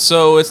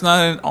 So it's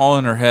not all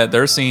in her head.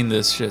 They're seeing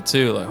this shit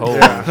too. Like, holy.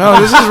 No,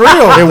 this is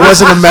real. It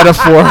wasn't a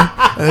metaphor.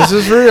 This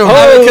is real.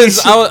 Because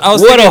I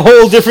was What thinking, a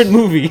whole different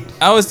movie.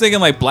 I was thinking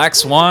like Black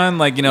Swan,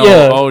 like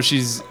Yeah. oh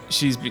she's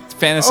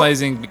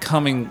fantasizing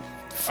becoming.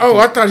 Oh,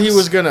 I thought he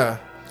was gonna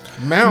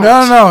mount.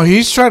 No.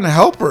 He's trying to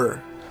help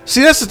her.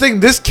 See, that's the thing.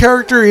 This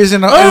character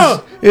isn't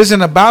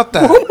about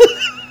that.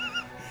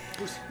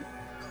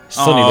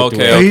 Sonny looked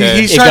okay, away.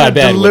 okay. He's It trying got to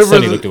bad when deliver.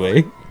 Sonny looked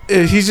away.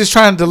 He's just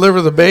trying to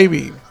deliver the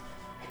baby.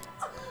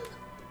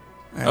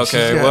 And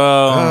Okay, she's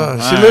well,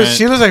 she all looks. right.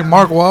 She looks like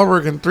Mark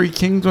Wahlberg in Three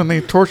Kings when they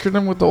tortured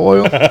him with the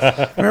oil.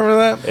 Remember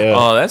that? Yeah.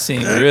 Oh, that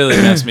scene really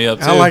messed me up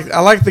too. I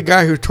like the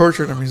guy who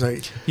tortured him. He's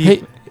like,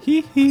 Hey,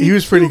 he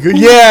was pretty good.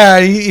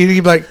 Yeah, he'd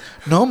be like,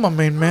 no, my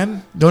main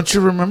man, don't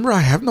you remember? I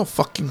have no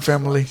fucking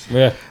family.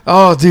 Yeah.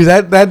 Oh, dude,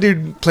 that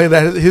dude played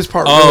his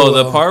part. Oh, really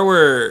the well. part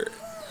where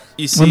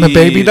you see When the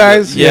baby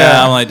dies? Yeah,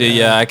 Yeah. I'm like, dude,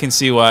 yeah, I can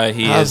see why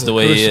he That is was the a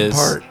way he gruesome is.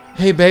 part.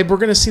 Hey, babe, we're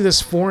gonna see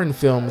this foreign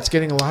film. It's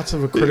getting lots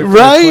of critical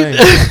Right?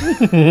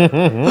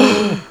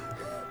 acclaim.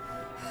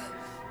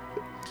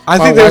 I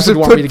My think they wife should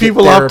would want me put to get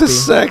people off to therapy.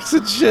 sex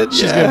and shit.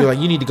 She's yeah. gonna be like,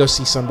 you need to go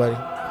see somebody.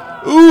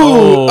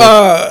 Ooh,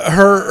 Oh.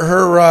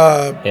 her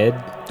Ed.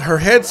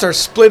 head starts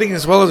splitting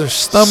as well as her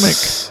stomach.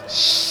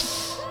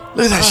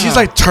 Look at that. She's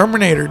like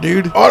Terminator,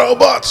 dude.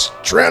 Autobots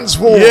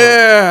transform.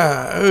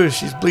 Yeah. Oh,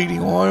 she's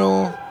bleeding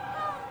oil.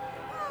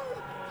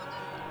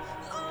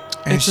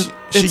 And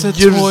It's a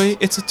gives, toy.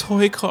 It's a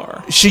toy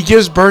car. She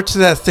gives birth to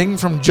that thing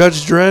from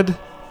Judge Dredd.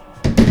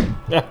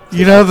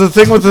 You know the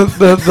thing with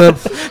the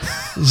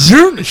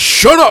Zoom.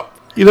 Shut up.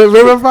 You know,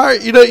 remember?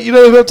 You know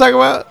who I'm talking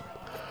about?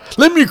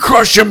 Let me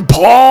crush him,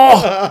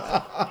 Paul.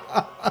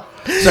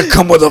 Does that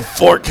come with a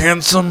fork,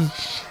 handsome?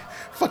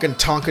 Fucking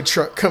Tonka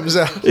truck comes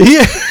out.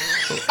 Yeah.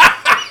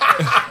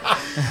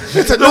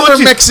 It's another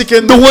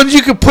Mexican. The ones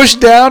you can push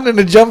down and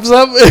it jumps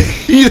up.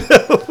 You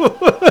know?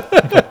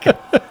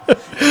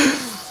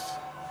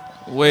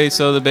 Wait,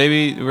 so the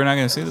baby? We're not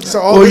gonna see this. So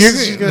all this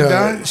is she's gonna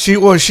die.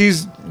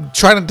 She's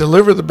trying to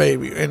deliver the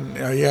baby, and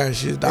yeah,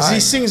 she's As dying. he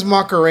sings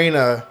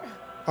Macarena,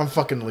 I'm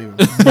fucking leaving.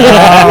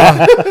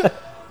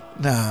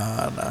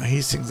 No,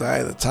 he sings "Eye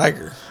of the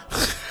Tiger."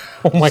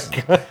 Oh my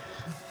god.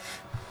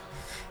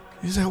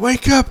 He's like,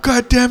 "Wake up,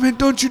 goddammit!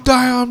 Don't you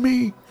die on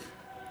me!"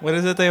 What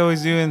is it they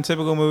always do in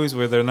typical movies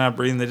where they're not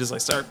breathing? They just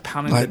like start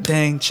pounding Like- the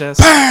dang chest.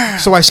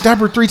 So I stab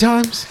her 3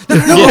 times.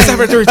 No, stab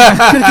her 3 times.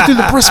 Gotta get through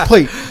the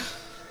breastplate.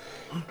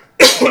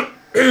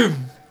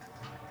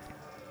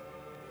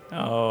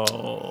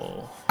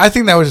 Oh. I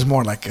think that was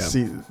more like a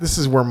See, this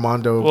is where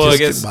Mondo Well, I just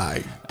guess-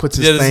 goodbye. puts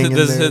his Yeah, thing in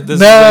there.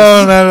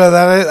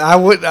 No, I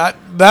would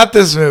not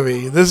this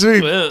movie. This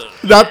movie,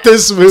 Not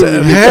this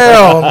movie.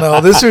 hell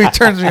no. This movie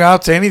turns me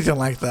off to anything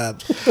like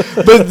that.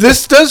 But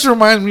this does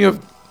remind me of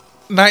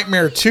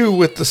Nightmare 2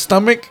 with the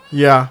stomach.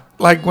 Yeah.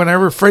 Like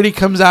whenever Freddy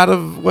comes out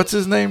of what's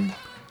his name,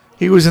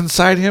 he was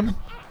inside him.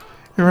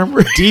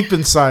 Remember? Deep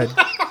inside.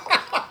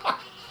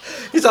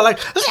 He's all like,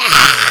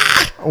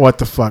 What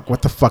the fuck?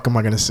 What the fuck am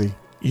I gonna see?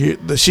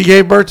 she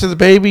gave birth to the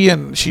baby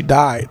and she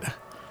died.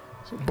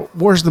 But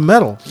where's the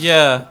medal?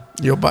 Yeah.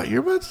 You're about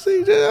to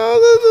see.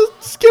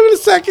 Just give it a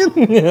second.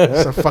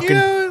 It's a fucking You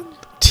know,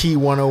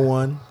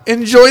 T101.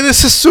 enjoy the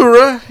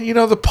Sasura. You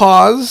know, the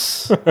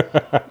pause.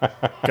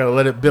 Gotta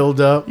let it build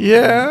up.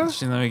 Yeah.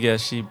 Let me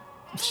guess. She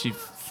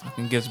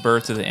fucking gives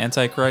birth to the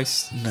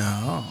Antichrist.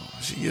 No,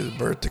 she gives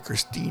birth to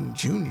Christine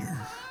Jr.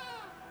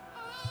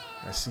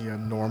 I see a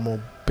normal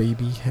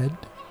baby head.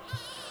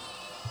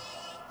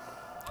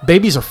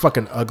 Babies are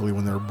fucking ugly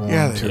when they're born.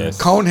 Yeah, too. they're Yes.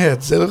 cone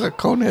heads. They look like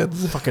cone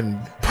heads. Fucking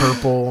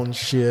purple and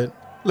shit.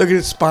 Look at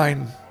his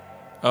spine.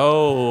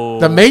 Oh.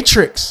 The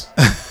Matrix.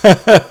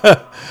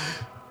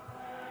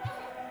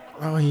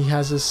 Oh, he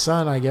has his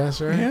son, I guess,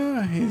 right?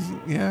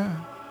 Yeah,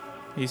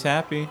 He's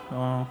happy.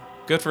 Oh,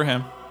 good for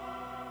him.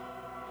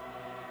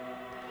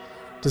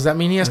 Does that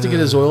mean he has to get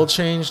his oil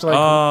changed like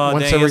Oh,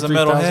 once dang, he every has a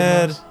metal 3,000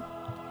 head. miles?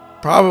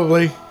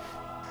 probably.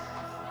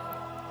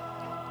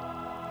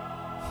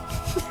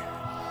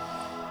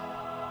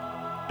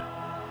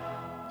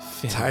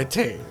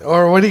 Titan,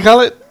 or what do you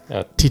call it?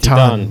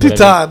 Titan. whatever.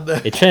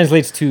 Titan. It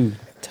translates to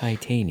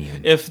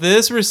titanium. If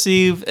this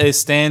received a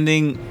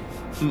standing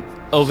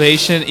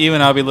ovation,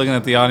 even I'll be looking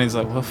at the audience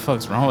like, what the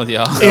fuck's wrong with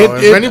y'all? Oh,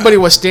 if anybody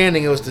was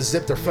standing, it was to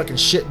zip their fucking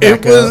shit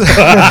back It was.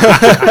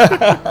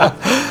 up.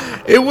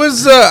 It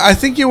was. I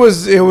think it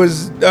was. It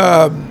was.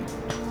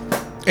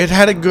 It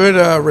had a good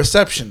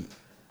reception.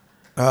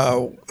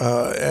 At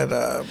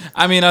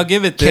I mean, I'll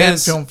give it Cannes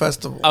this. Film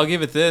Festival. I'll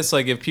give it this.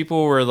 Like, if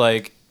people were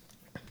like,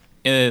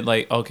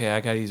 okay, I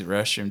gotta use the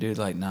restroom, dude.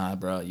 Like, nah,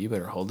 bro, you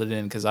better hold it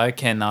in because I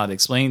cannot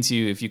explain to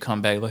you if you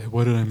come back like,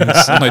 what did I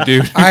miss? I'm like,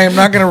 dude, I am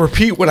not going to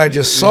repeat what I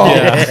just saw.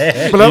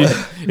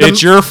 But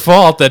it's your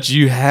fault that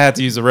you had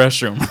to use the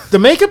restroom. the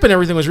makeup and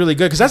everything was really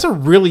good because that's a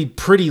really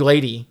pretty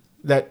lady.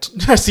 That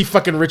I see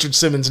fucking Richard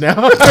Simmons now.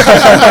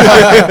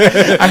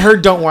 I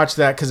heard don't watch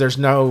that because there's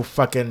no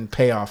fucking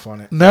payoff on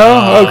it.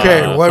 No,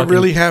 okay. What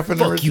really happened?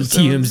 to Fuck Richard you,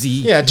 Simmons?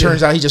 TMZ. Yeah, it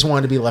turns out he just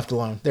wanted to be left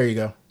alone. There you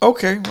go.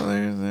 Okay, well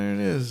there it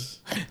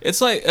is.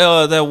 It's like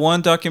that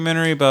one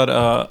documentary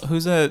about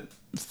who's that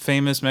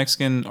famous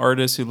Mexican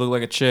artist who looked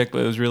like a chick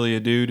but it was really a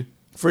dude.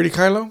 Freddie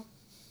Kylo.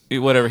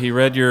 Whatever. He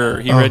read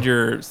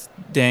your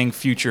dang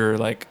future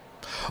like.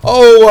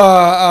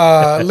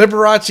 Oh,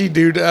 Liberace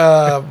dude.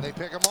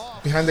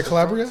 Behind the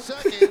Calabria?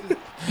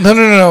 No.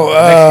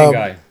 Mexican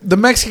guy. The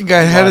Mexican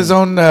guy had his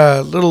own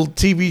little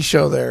TV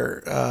show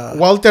there.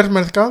 Walter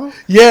Mercado?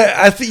 Yeah,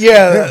 I think.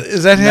 Yeah,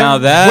 is that him? Now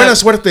that Buena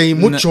suerte,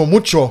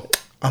 mucho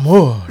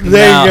amor.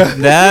 There you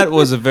go. that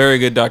was a very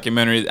good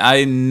documentary.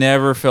 I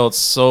never felt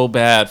so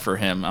bad for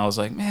him. I was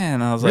like,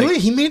 man. I was Really? like,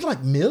 He made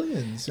like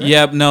millions. Right?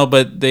 yeah, no,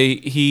 but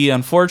he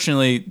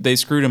unfortunately they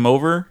screwed him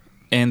over.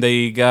 And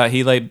they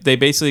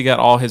basically got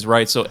all his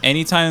rights. So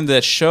anytime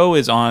that show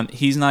is on,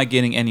 he's not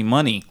getting any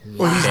money.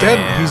 Well, he's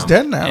dead. He's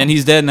dead now. And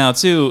he's dead now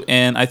too.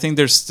 And I think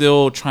they're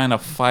still trying to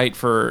fight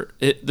for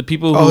it. The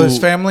people who his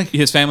family.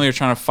 His family are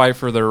trying to fight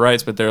for their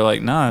rights, but they're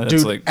like, nah, that's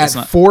Dude, like at it's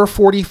not.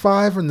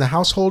 4:45 in the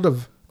household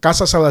of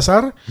Casa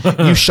Salazar,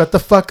 you shut the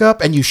fuck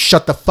up and you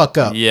shut the fuck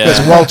up. Yeah.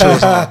 Because Walter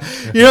was on.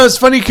 You know, it's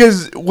funny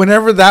because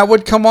whenever that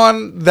would come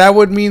on, that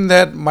would mean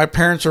that my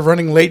parents are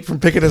running late from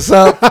picking us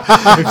up.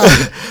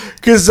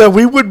 Because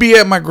we would be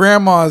at my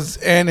grandma's,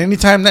 and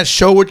anytime that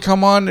show would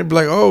come on, it'd be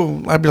like,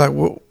 oh, I'd be like,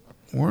 well,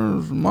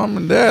 where's mom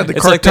and dad? The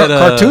It's like that,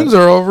 cartoons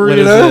are over, What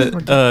you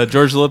is know? it?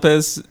 George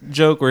Lopez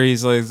joke where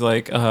he's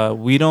like,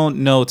 we don't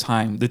know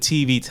time. The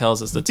TV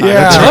tells us the time.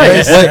 Yeah, That's right.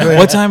 basically.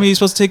 What time are you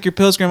supposed to take your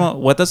pills, Grandma?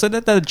 What does it?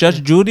 That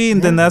Judge Judy,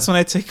 and then that's when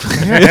I take.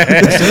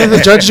 As soon as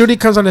the Judge Judy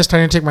comes on, it's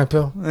time to take my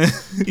pill.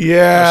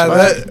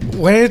 Yeah,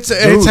 when it's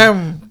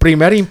anytime.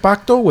 Primer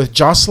Impacto with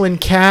Jocelyn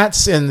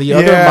Katz and the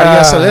other Yeah.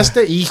 Maria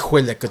Celeste.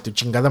 Híjole, que tu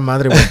chingada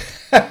madre,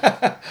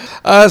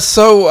 güey.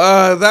 So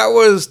that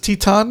was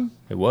Teton.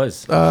 It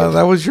was.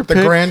 That was your The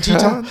pick. Grand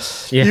Teton.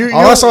 Yeah.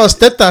 All I saw was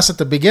tetas at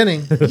the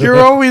beginning. You're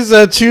always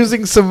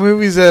choosing some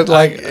movies that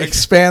like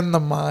expand the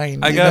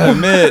mind. I you gotta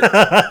know?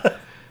 admit,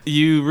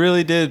 you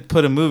really did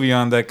put a movie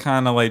on that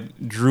kind of like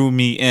drew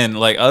me in.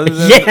 Like other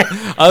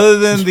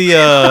than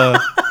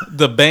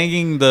the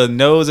banging the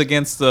nose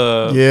against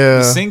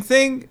the sink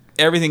thing,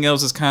 everything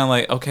else is kind of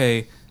like,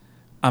 okay,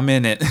 I'm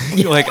in it.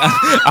 Like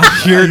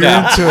I'm here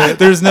now. into it.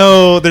 There's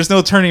no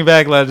turning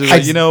back. Like,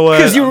 you know what?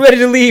 Because you were ready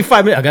to leave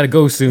 5 minutes. I gotta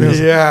go soon.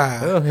 Yeah.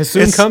 Oh, has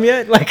soon It's- come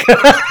yet? Like,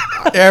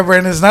 Yeah,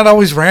 Brandon, it's not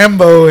always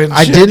Rambo and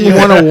I shit, didn't you know?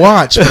 want to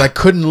watch, but I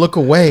couldn't look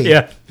away.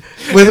 yeah.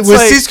 With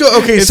like- Cisco,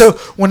 okay, so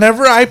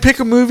whenever I pick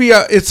a movie,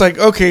 it's like,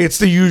 okay, it's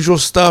the usual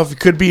stuff. It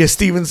could be a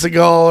Steven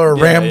Seagal or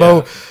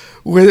Rambo. yeah.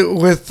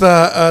 With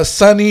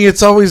Sonny,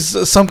 it's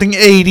always something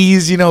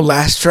 80s, you know,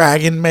 Last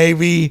Dragon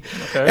maybe.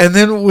 And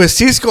then with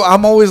Cisco,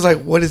 I'm always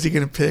like, what is he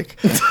going to pick?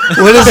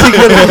 What is he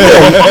going to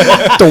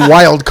pick? The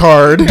wild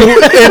card.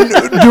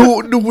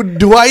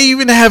 Do I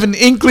even have an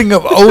inkling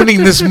of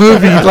owning this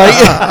movie? Like,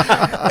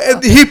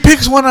 and he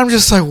picks one, I'm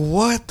just like,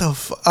 what the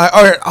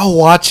all right, I'll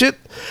watch it.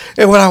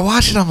 And when I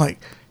watch it, I'm like,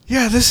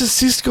 yeah, this is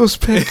Cisco's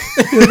pick.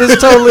 Yeah, this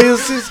totally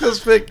is Cisco's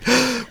pick.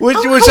 Which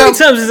How many times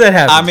does that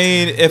happen? I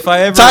mean, if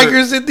I ever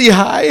Tigers in the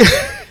High,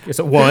 Is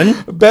it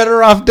one?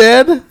 Better Off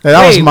Dead.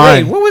 That was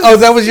mine. what was Oh,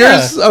 that was yeah.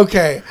 yours.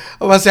 Okay,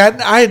 I was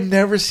saying I had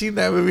never seen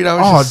that movie. That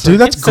was Oh, just dude,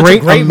 that's It's such a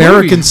great, great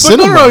American movie. But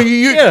no, cinema. no,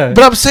 Yeah.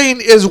 But I'm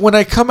saying is when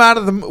I come out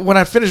of when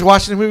I finish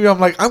watching the movie, I'm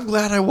like, I'm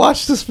glad I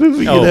watched this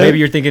movie. Oh, you know? maybe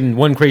you're thinking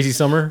One Crazy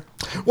Summer.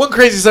 One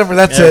Crazy Summer.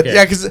 That's Yeah, it. okay.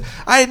 Yeah, because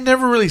I had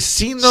never really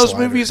seen those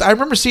Slider. movies. I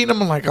remember seeing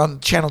them on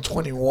Channel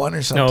 21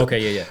 or something. Oh,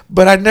 okay, yeah.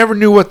 But I never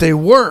knew what they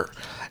were.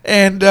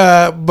 And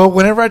but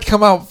whenever I'd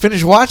come out,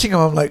 finish watching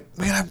them, I'm like,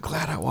 man, I'm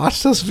glad I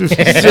watched those movies.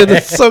 Shit,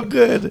 it's so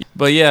good.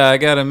 But yeah, I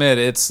gotta admit,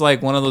 it's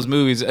like one of those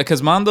movies.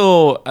 Because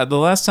Mondo, the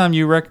last time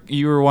you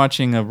were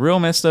watching a real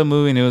messed up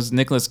movie, and it was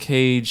Nicolas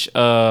Cage.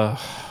 Oh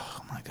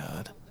my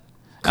god,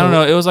 I don't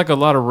know. It was like a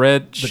lot of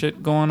red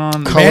shit going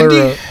on.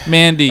 Mandy?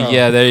 Mandy,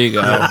 yeah, there you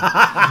go.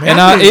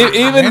 And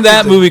even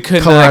that movie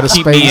could Color Out not of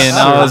keep me Space. in.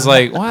 I was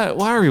like, why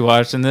are we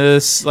watching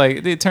this?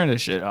 Like, they turned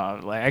this shit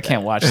off. Like, I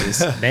can't watch this.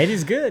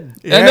 Mandy's good.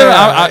 And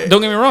then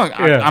don't get me wrong.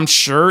 Yeah. I'm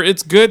sure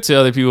it's good to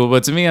other people,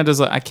 but to me, I'm just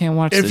like, I can't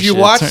watch this If you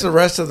shit. watch the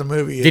rest of the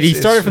movie, Did he it's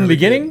start it from the really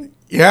good. beginning?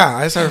 Yeah,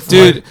 I started from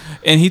Dude,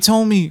 and he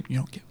told me,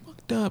 get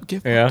fucked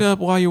up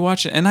while you're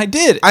watching. And I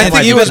did. I And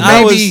think it even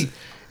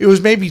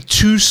was maybe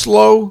too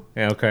slow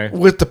Yeah, okay.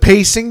 with the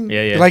pacing.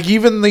 Yeah. Like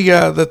even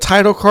the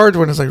title card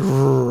when it's like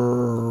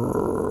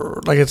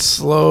it's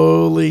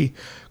slowly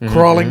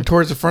crawling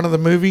towards the front of the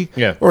movie.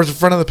 Yeah. Or the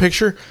front of the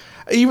picture.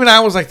 Even I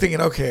was like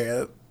thinking,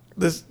 okay,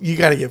 this you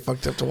got to get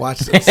fucked up to watch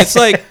this. It's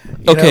like,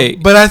 You know? okay.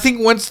 But I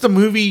think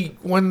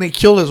when they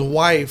kill his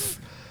wife,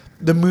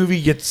 the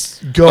movie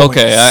gets going.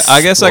 Okay,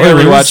 I guess I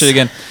gotta rewatch it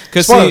again.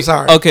 Cause Spoilers,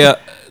 sorry. okay,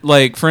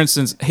 like for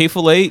instance,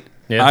 Hateful Eight.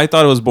 Yeah. I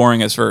thought it was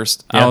boring at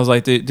first. Yeah. I was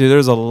like, dude,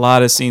 there's a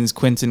lot of scenes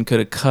Quentin could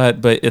have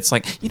cut, but it's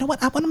like, you know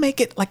what? I want to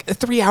make it like a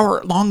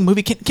 3-hour long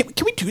movie. Can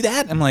we do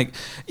that? I'm like,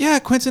 yeah,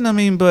 Quentin. I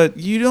mean, but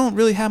you don't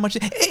really have much.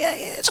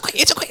 It's okay.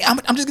 It's okay.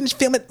 I'm just gonna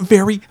film it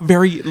very,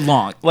 very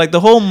long. Like the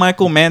whole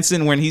Michael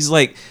Manson when he's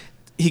like,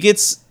 he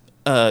gets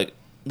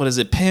what is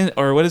it, pin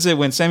or what is it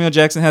when Samuel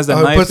Jackson has that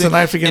He knife? puts the thing,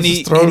 knife against and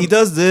his throat. And he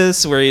does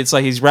this where it's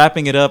like he's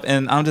wrapping it up,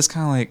 and I'm just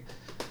kind of like,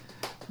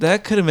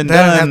 that could have been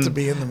That didn't done. have to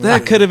be in the That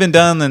movie. could have been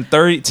done in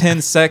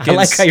 10 seconds. I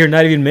like how you're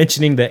not even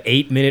mentioning the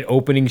 8-minute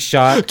opening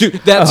shot. Dude,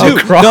 that Oh,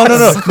 too. cross. No,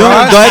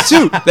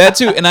 that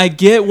too. And I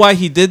get why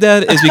he did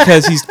that is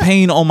because he's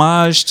paying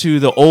homage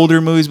to the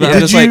older movies. But I'm Did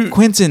just you- like,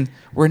 Quentin,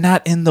 we're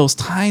not in those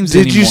times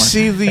Did anymore. you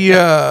see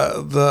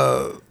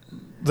the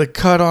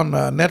cut on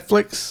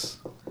Netflix?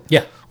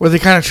 Yeah. Where they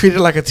kind of treat it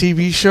like a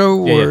TV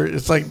show, Yeah, where yeah.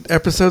 it's like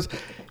episodes.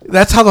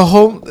 That's how the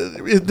whole.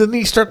 Didn't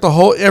he start the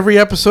whole every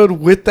episode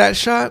with that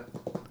shot?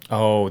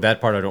 Oh,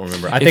 that part I don't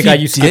remember. I If think he I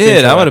used to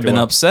did, I would have been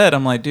upset.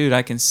 I'm like, dude,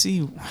 I can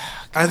see.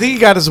 I think he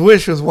got his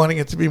wish was wanting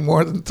it to be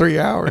more than 3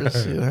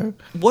 hours. You know,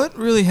 What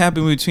really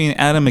happened between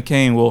Adam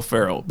McKay and Will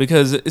Ferrell?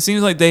 Because it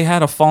seems like they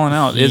had a falling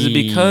out. Is it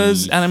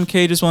because Adam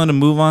McKay just wanted to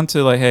move on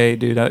to like, hey,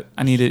 dude,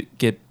 I need to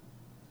get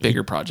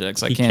bigger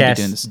projects. I He can't be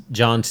doing cast this.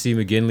 John C.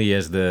 McGinley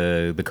as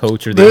the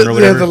coach or the owner or The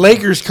whatever.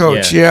 Lakers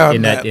coach, yeah.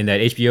 in that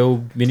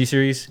HBO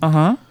miniseries.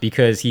 Uh-huh.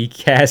 Because he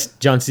cast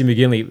John C.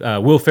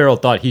 McGinley. Will Ferrell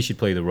thought he should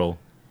play the role,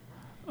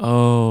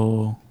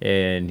 Oh.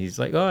 and he's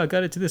like, "Oh, I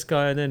got it to this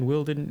guy," and then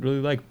Will didn't really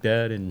like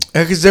that, and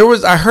Because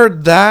I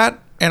heard that,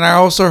 and I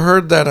also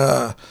heard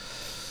that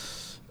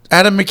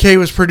Adam McKay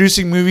was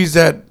producing movies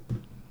that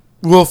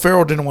Will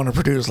Ferrell didn't want to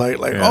produce.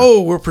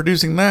 Oh, we're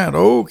producing that.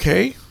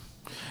 Okay.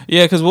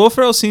 Yeah, because Will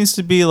Ferrell seems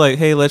to be like,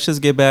 hey, let's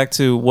just get back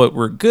to what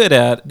we're good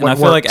at. And What I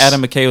feel like works.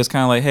 Adam McKay was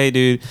kind of like, hey,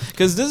 dude,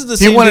 because this is the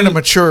He same wanted dude- to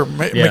mature.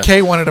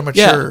 McKay wanted to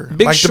mature.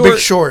 Big like Short, The Big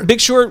Short. Big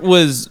Short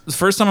was the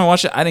first time I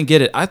watched it. I didn't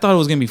get it. I thought it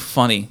was gonna be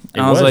funny.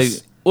 And It I was was.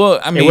 like, well,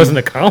 I mean, it wasn't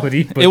a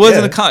comedy. But it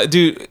wasn't yeah. a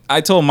dude.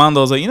 I told Mondo,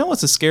 I was like, you know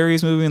what's the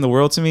scariest movie in the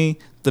world to me?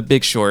 The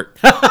Big Short.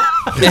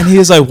 And he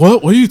was like,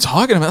 what are you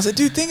talking about? I was like,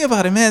 dude, think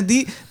about it, man.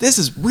 This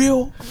is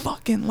real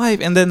fucking life.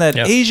 And then that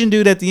Yep. Asian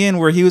dude at the end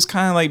where he was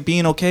kind of like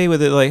being okay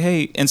with it, like,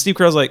 hey, and Steve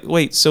Carell's like,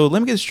 wait, so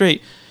let me get it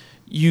straight.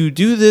 You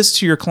do this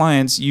to your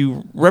clients,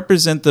 you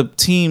represent the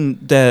team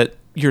that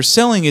you're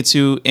selling it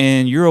to,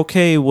 and you're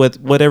okay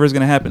with whatever's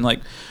gonna happen. Like,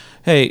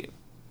 hey,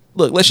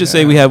 look, let's just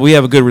say we have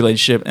a good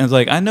relationship, and it's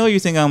like, I know you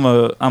think I'm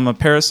a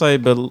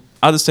parasite, but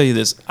I'll just tell you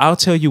this: I'll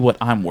tell you what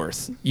I'm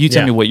worth. You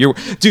tell Yeah. me what you're,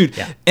 dude.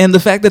 Yeah. And the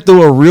fact that there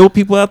were real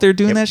people out there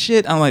doing that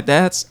shit, I'm like,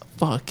 that's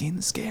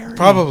fucking scary.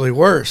 Probably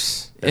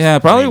worse. Yeah,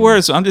 probably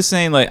worse. So I'm just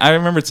saying, like, I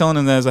remember telling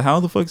him that, I was like, how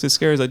the fuck is it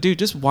scary? He's like, dude,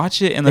 just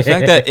watch it. And the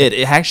fact that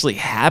it actually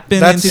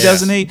happened in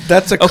 2008.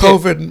 That's a Okay.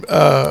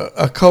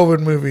 COVID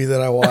movie that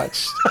I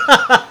watched.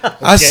 I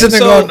was sitting there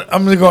So- going,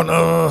 I'm going,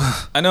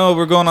 ugh. I know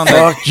we're going on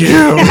that. Fuck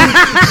you.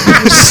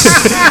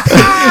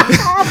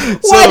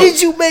 Why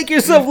did you make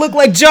yourself look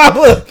like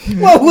Jabba?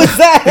 What was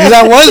that?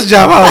 That was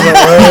Jabba. I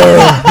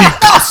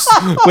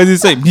was like, What did he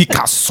say?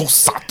 Mikaso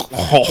Sato.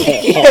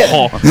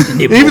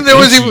 even there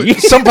was even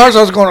some parts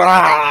I was going,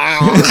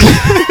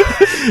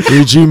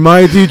 Iji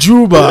Mighty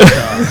Juba.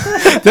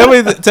 Tell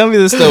me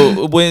this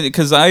though,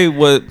 because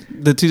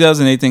the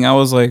 2008 thing, I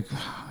was like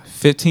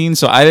 15,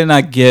 so I did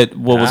not get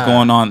what was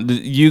going on.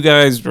 You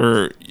guys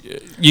were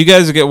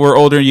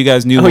older. You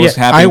guys knew what was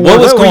happening. What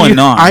was going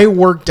on? I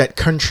worked at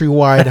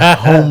Countrywide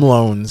Home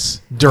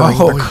Loans during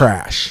Oh, the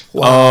crash.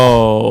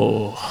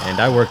 Oh, And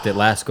I worked at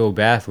Lasco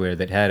Bathware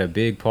that had a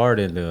big part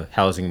in the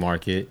housing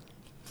market.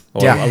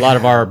 Or Yeah. a lot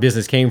of our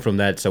business came from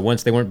that. So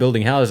once they weren't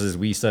building houses,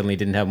 we suddenly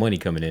didn't have money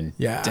coming in.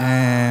 Yeah.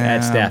 damn.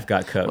 That staff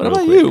got cut. What real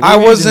about quick. you? I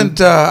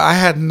wasn't. I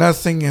had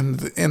nothing in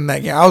that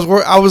game.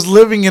 I was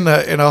living in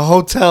a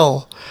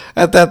hotel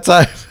at that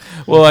time.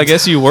 Well, I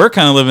guess you were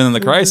kind of living in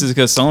the crisis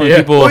because so many Yeah.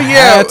 people Well,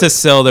 yeah, had to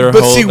sell their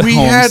But homes. see,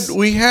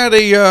 we had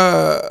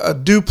a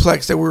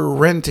duplex that we were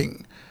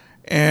renting,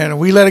 and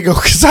we let it go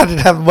because I didn't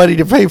have money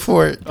to pay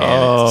for it.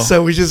 Oh.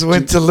 So we just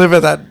went to live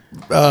at that.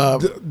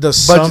 The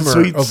summer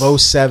suites.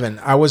 of 07,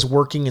 I was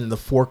working in the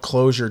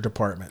foreclosure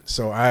department.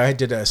 So I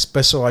did a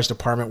specialized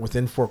department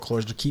within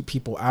foreclosure to keep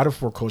people out of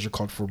foreclosure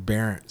called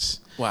forbearance.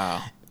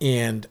 Wow.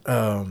 And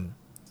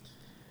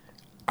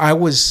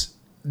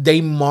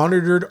they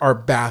monitored our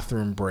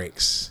bathroom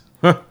breaks.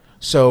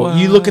 So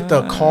you look at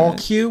the call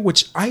queue,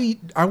 which I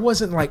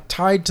wasn't like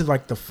tied to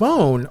like the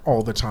phone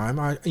all the time.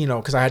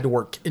 Because I had to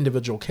work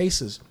individual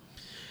cases.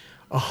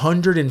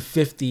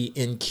 150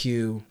 in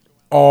queue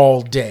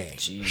all day.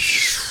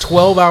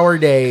 12-hour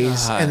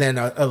days, and then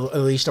at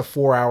least a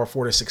 4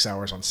 to 6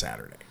 hours on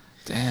Saturday.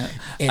 Damn.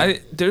 And-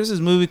 There's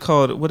this movie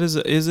called, what is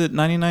it? Is it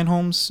 99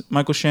 Homes?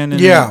 Michael Shannon.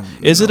 Yeah.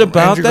 Is it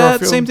about Andrew that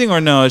Garfield. same thing or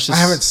no? It's just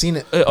I haven't seen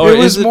it. Or It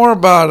was is more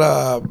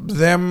about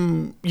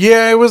them.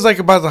 Yeah, it was like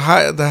about the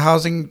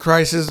housing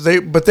crisis.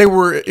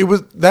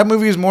 That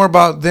movie is more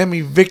about them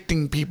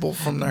evicting people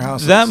from their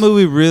houses. That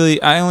movie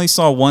really, I only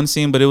saw one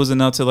scene, but it was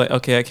enough to like,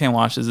 okay, I can't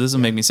watch this. This will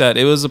make me sad.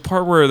 It was a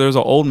part where there's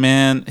an old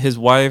man, his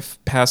wife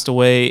passed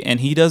away, and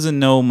he doesn't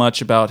know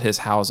much about his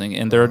housing.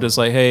 And they're just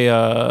like, hey,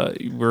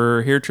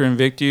 we're here to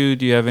evict you.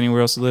 Do you have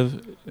anywhere else to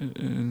live?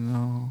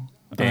 No.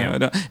 Damn.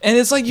 No. And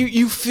it's like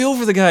you feel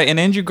for the guy. And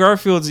Andrew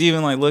Garfield's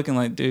even like looking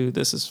like, dude,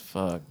 this is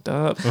fucked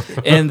up.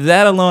 And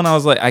that alone, I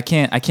was like, I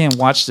can't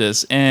watch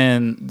this.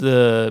 And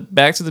the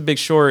Back to the Big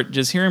Short,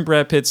 just hearing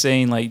Brad Pitt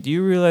saying like, do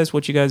you realize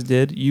what you guys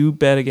did? You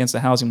bet against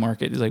the housing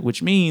market. It's like,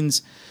 which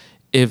means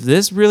if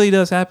this really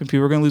does happen,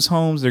 people are going to lose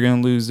homes. They're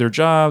going to lose their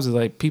jobs. It's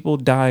like people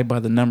die by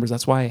the numbers.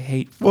 That's why I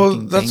hate. Well,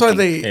 fucking that's why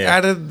banking. they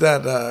added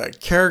that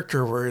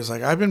character where he's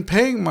like, I've been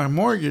paying my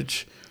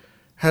mortgage.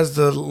 Has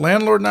the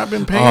landlord not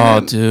been paying? Oh,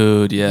 it?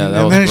 dude, yeah, that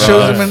And was then it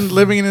shows rough. him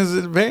living in his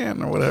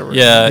van or whatever.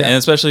 Yeah, and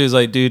especially he's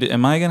like, dude,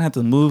 am I gonna have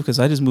to move because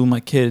I just moved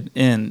my kid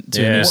in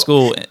to a Yeah. new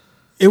school?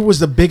 It was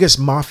the biggest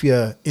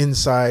mafia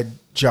inside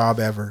job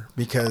ever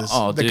because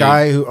Oh, the dude.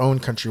 guy who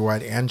owned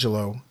Countrywide,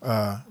 Angelo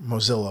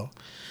Mozillo,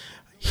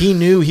 he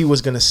knew he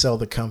was going to sell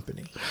the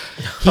company.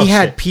 He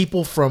had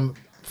people from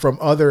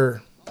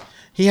other.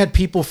 He had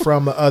people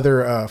from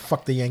other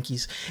fuck the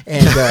Yankees,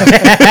 and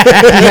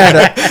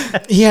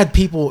he had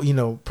people,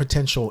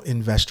 potential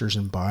investors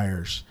and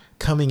buyers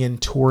coming in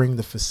touring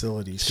the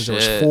facilities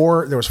because Shit.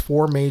 there was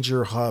four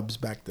major hubs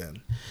back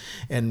then,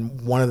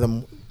 and one of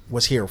them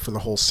was here for the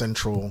whole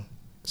Central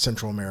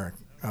America,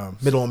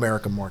 Middle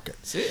America market.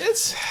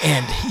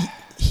 And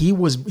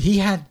he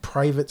had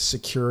private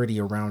security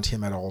around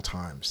him at all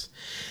times.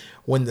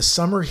 When the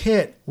summer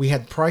hit, we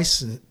had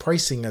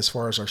pricing as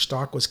far as our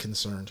stock was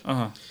concerned.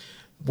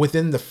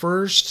 Within the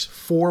first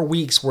 4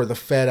 weeks where the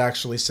Fed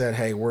actually said,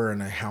 hey, we're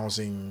in a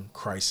housing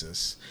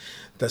crisis,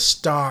 the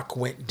stock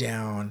went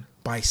down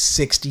by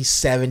 60,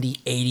 70,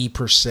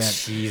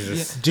 80%.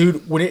 Jesus.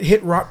 Dude, when it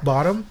hit rock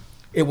bottom,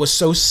 it was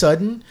so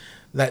sudden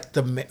that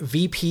the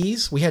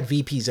VPs, we had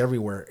VPs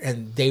everywhere,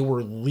 and they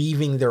were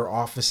leaving their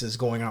offices,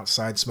 going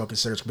outside, smoking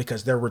cigarettes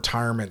because their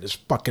retirement is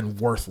fucking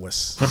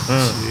worthless.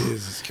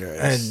 Jesus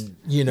Christ. And,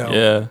 you know,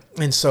 Yeah.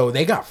 and so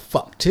they got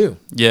fucked too.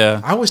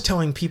 Yeah. I was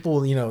telling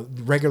people, you know,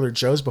 regular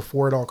Joes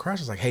before it all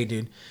crashed, I was like, hey,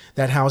 dude,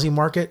 that housing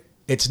market,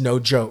 it's no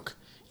joke.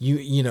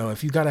 You know,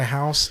 if you got a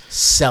house,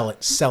 sell it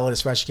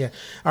as fast as you can.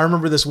 I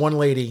remember this one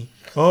lady,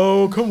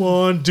 oh, come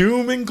on,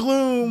 doom and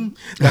gloom.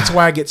 That's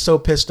why I get so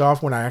pissed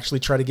off when I actually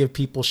try to give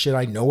people shit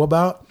I know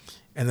about,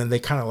 and then they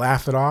kind of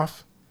laugh it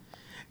off.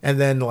 And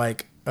then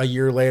like a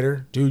year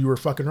later, dude, you were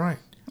fucking right.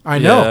 I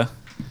know.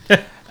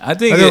 Yeah. I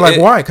think And they're like,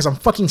 why? Because I'm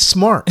fucking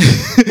smart.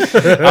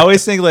 I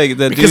always think like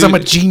that Because I'm a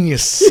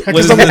genius.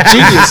 Because I'm a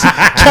genius.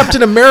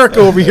 Captain America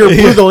over here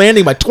blew the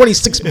landing by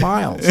 26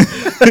 miles.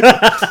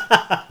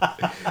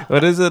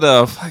 What is it?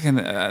 Fucking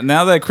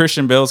now that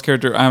Christian Bale's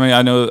character. I mean,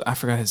 I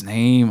forgot his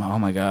name. Oh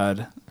my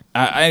god.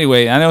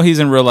 Anyway, I know he's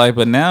in real life,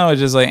 but now it's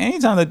just like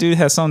anytime that dude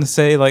has something to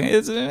say, like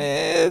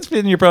it's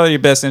been probably your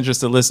best interest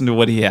to listen to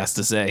what he has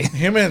to say.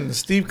 Him and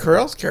Steve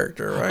Carell's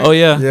character, right? Oh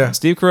yeah, Yeah.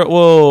 Steve Carell.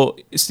 Well,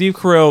 Steve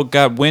Carell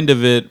got wind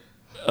of it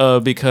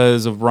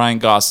because of Ryan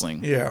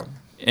Gosling. Yeah.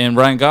 And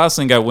Ryan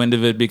Gosling got wind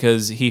of it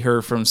because he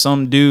heard from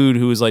some dude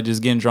who was like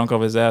just getting drunk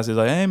off his ass. He's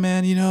like, hey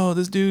man, you know,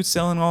 this dude's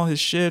selling all his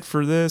shit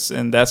for this.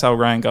 And that's how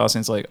Ryan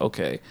Gosling's like,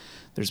 okay,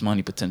 there's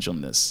money potential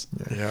in this.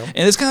 Yeah.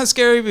 And it's kind of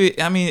scary.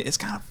 But, I mean, it's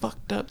kind of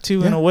fucked up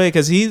too in a way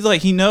because he's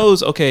like, he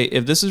knows, okay,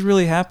 if this is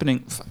really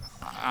happening,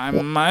 I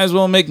might as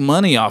well make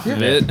money off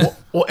of it.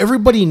 Well,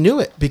 everybody knew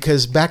it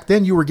because back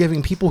then you were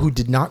giving people who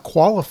did not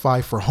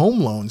qualify for home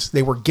loans.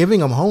 They were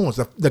giving them home loans.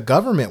 The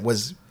government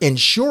was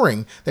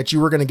ensuring that you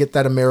were going to get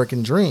that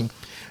American dream.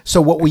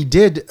 So what we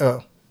did, I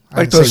Like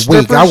didn't those say we,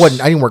 I strippers?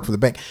 didn't work for the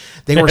bank.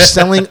 They were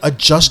selling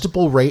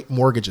adjustable rate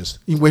mortgages.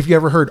 Have you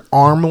ever heard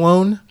ARM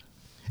loan?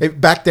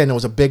 Back then it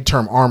was a big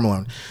term, ARM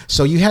loan.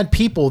 So you had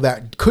people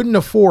that couldn't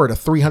afford a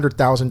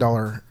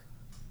 $300,000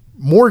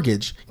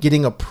 mortgage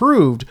getting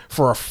approved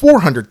for a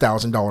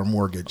 $400,000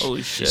 mortgage.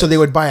 Holy shit. So they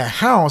would buy a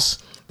house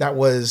that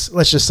was,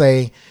 let's just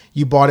say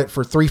you bought it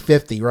for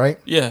 $350,000, right?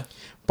 Yeah.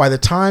 By the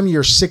time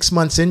you're 6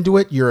 months into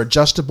it, your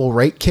adjustable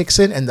rate kicks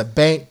in and the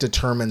bank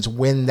determines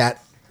when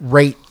that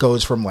rate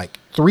goes from like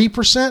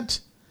 3%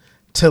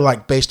 to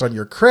like based on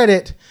your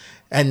credit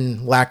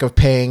and lack of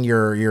paying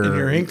your And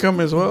your income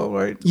as well,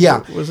 right?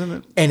 Yeah. Wasn't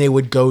it? and it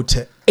would go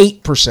to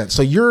 8%.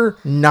 So your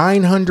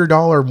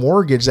 $900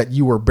 mortgage that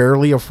you were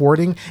barely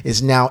affording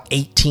is now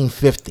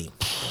 $1,850.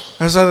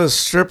 I saw the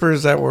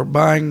strippers that were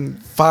buying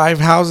 5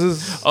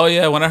 houses. Oh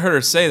yeah. When I heard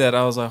her say that,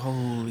 I was like,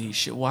 holy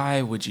shit!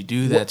 Why would you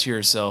do that to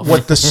yourself?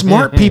 What the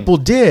smart people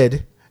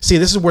did, see,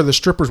 this is where the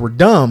strippers were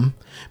dumb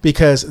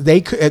because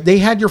they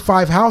had your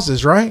 5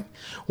 houses, right?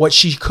 What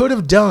she could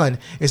have done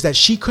is that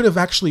she could have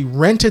actually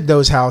rented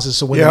those houses.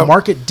 So when the Yep.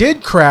 market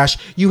did crash,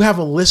 you have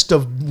a list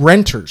of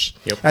renters.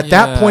 Yep. At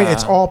that point, Yeah.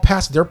 it's all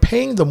past. They're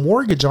paying the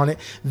mortgage on it.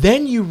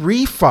 Then you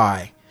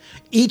refi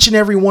each and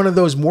every one of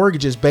those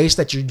mortgages based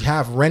that you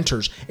have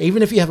renters.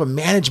 Even if you have a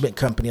management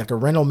company, like a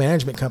rental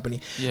management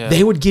company, Yeah.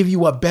 they would give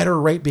you a better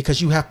rate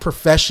because you have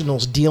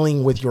professionals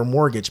dealing with your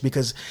mortgage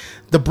because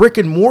the brick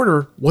and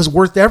mortar was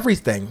worth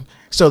everything.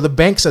 So the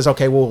bank says,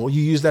 okay, well,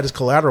 you use that as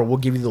collateral. We'll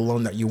give you the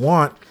loan that you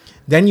want.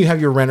 Then you have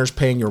your renters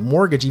paying your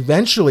mortgage.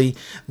 Eventually,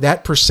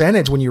 that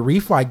percentage when you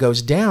refi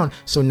goes down.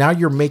 So now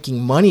you're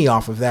making money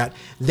off of that.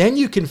 Then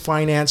you can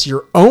finance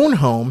your own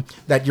home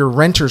that your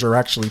renters are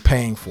actually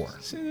paying for.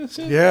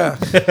 Yeah.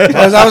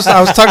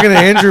 I was talking to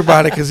Andrew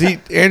about it because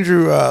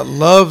Andrew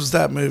loves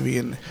that movie,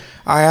 and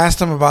I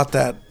asked him about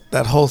that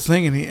whole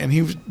thing, and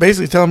he was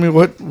basically telling me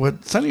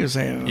what Sonny was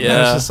saying. And I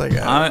Yeah. was just like,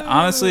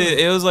 Honestly,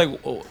 it was like,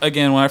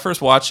 again, when I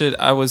first watched it,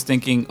 I was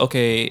thinking,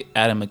 okay,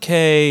 Adam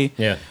McKay,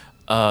 Yeah.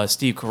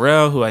 Steve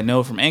Carell, who I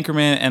know from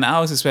Anchorman, and I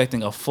was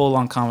expecting a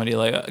full-on comedy,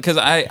 like because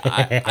I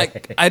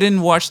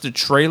didn't watch the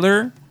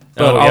trailer,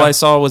 but Oh, all yeah. I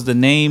saw was the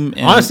name.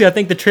 And, Honestly, I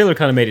think the trailer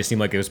kind of made it seem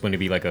like it was going to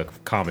be like a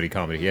comedy.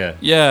 Yeah.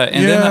 yeah,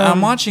 and then Yeah. I'm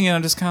watching it.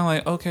 I'm just kind of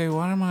like, okay,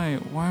 why am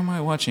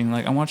I watching?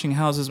 Like, I'm watching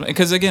houses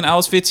because again, I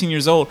was 15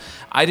 years old.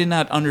 I did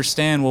not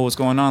understand what was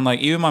going on. Like,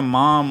 even my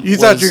mom. you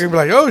thought you were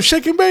gonna be like, oh,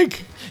 shake and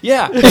bake.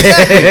 Yeah.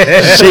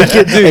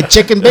 A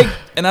chicken bake.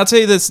 And I'll tell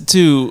you this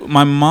too.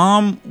 My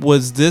mom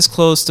was this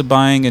close to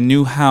buying a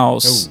new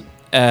house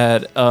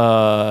at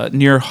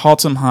near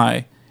Haltom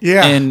High.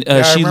 Yeah. And Yeah,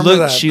 I she remember looked.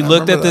 that. She I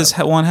looked at remember this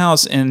one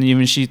house, and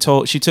even she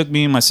took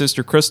me and my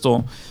sister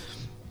Crystal.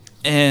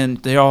 And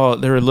they were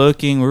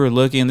looking. We were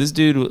looking. This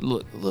dude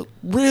look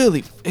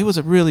really. It was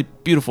a really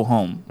beautiful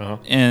home.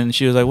 And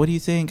she was like, "What do you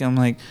think?" I'm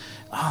like,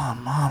 "Oh,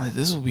 Mom,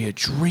 this will be a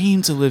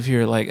dream to live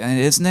here. Like, and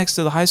it's next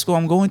to the high school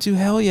I'm going to.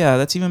 Hell yeah,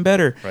 that's even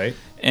better." Right.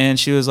 And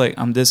she was like,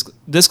 "I'm this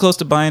close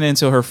to buying it,"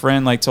 until her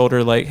friend like told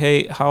her like,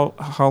 "Hey, how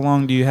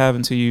long do you have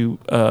until you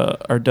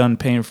are done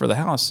paying for the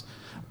house?"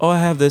 "Oh, I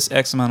have this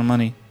X amount of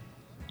money."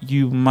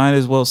 "You might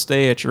as well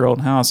stay at your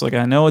old house. Like,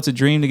 I know it's a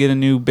dream to get a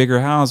new,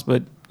 bigger house,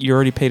 but you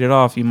already paid it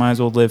off. You might as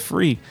well live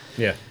free."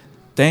 Yeah.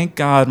 Thank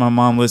God my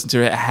mom listened to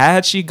her.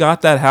 Had she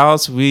got that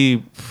house,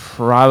 we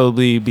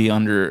probably be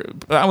under.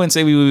 I wouldn't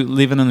say we would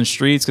live in the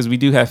streets, because we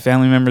do have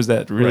family members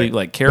that really Right.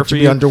 like care But for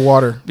you'd you. be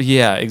underwater. But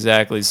yeah,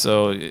 exactly.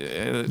 So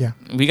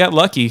we got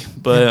lucky,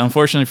 but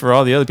unfortunately for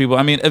all the other people,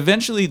 I mean,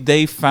 eventually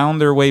they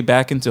found their way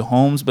back into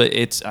homes, but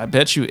I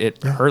bet you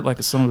it hurt like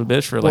a son of a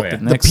bitch for like yeah. the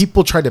The next.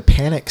 people tried to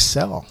panic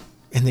sell,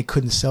 and they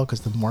couldn't sell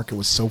because the market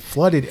was so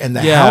flooded, and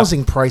the Yeah.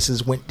 housing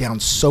prices went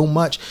down so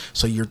much.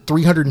 So your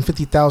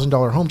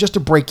 $350,000 home, just to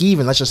break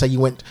even, let's just say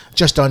you went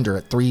just under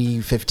at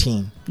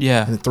 315.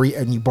 Yeah.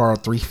 And you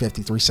borrowed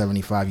 350,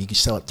 375. You could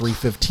sell at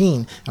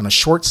 315 on a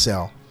short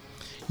sale.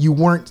 You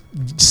weren't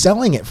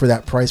selling it for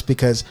that price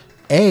because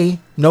A,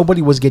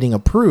 nobody was getting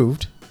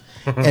approved.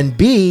 And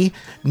B,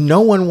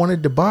 no one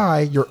wanted to buy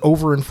your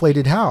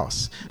overinflated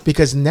house,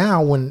 because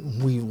now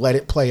when we let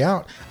it play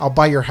out, I'll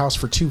buy your house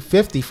for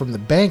 $250 from the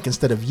bank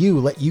instead of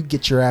let you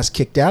get your ass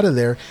kicked out of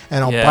there,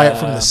 and I'll buy it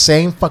from Yeah. the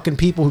same fucking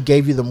people who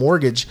gave you the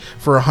mortgage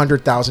for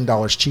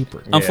 $100,000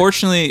 cheaper.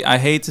 Unfortunately, I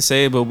hate to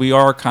say it, but we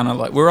are kind of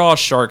like, we're all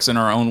sharks in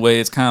our own way.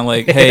 It's kind of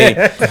like, hey,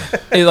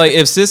 like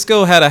if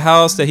Cisco had a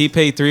house that he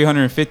paid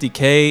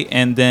 $350K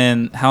and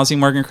then housing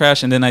market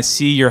crash, and then I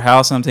see your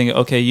house and I'm thinking,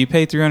 okay, you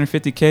paid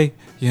 $350K?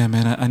 Yeah,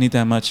 man, I need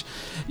that much.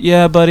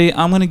 Yeah, buddy,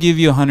 I'm gonna give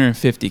you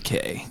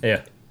 $150K.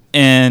 Yeah.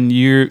 And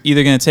you're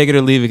either going to take it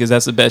or leave it, because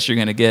that's the best you're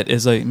going to get.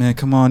 It's like, man,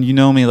 come on, you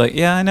know me. Like,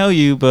 yeah, I know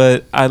you,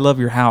 but I love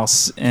your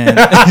house. And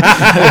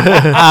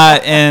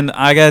and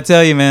I got to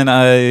tell you, man,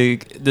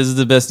 this is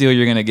the best deal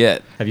you're going to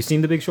get. Have you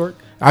seen The Big Short?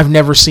 I've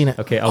never seen it.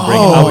 Okay, I'll bring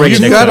it. I'll bring you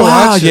it next gotta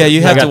time. watch it. Yeah,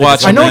 you have I to got watch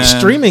this. it. I know it's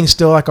man. streaming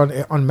still, like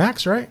on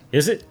Max, right?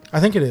 Is it? I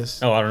think it is.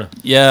 Oh, I don't know.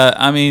 Yeah,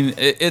 I mean,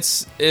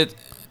 it's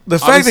The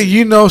fact that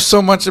you know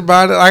so much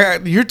about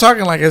it, you're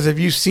talking like as if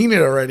you've seen it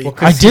already.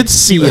 I did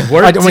see it.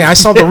 worked. I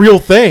saw the real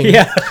thing.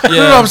 Yeah.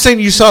 No, I'm saying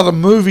you saw the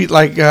movie.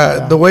 Like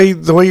the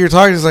way you're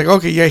talking is like,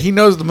 okay, yeah, he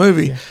knows the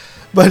movie.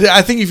 But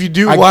I think if you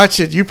do watch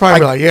it, you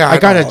probably be like, yeah, I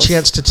got know. a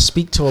chance to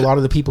speak to a lot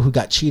of the people who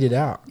got cheated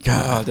out.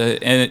 God,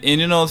 and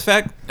you know the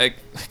fact, like,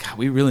 God,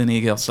 we really need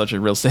to get such a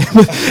real estate.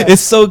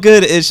 It's so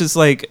good. It's just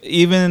like,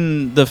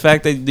 even the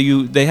fact that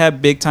they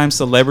have big time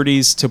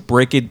celebrities to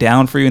break it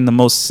down for you in the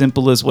most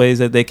simplest ways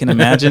that they can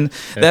imagine.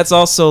 That's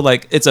also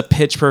like, it's a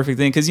pitch perfect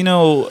thing, because you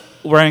know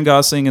Ryan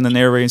Gosling in the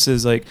narrator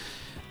says like,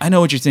 I know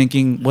what you're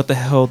thinking. What the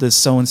hell does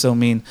so and so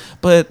mean?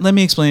 But let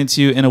me explain it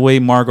to you in a way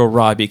Margot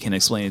Robbie can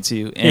explain it to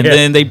you. And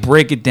then they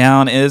break it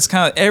down, and it's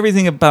kind of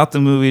everything about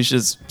the movie is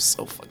just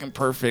so fucking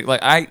perfect.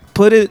 Like, I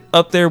put it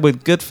up there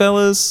with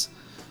Goodfellas,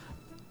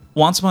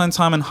 Once Upon a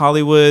Time in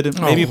Hollywood,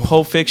 maybe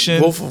Pulp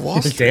Fiction. Wolf of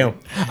Wall Street. Damn.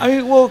 I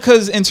mean, well,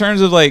 because in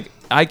terms of like,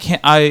 I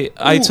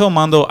tell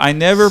Mondo, I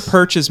never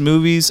purchase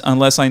movies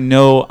unless I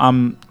know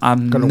I'm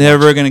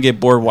never gonna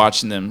get bored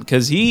watching them,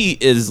 because he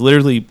is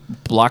literally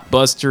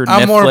blockbuster.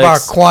 I'm Netflix. more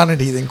about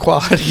quantity than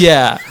quality.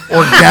 Yeah,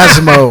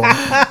 Orgasmo.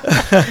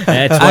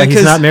 That's why he's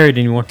 'cause- not married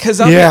anymore. because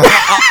Yeah.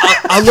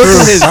 I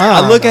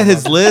look at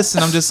his list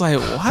and I'm just like,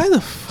 why the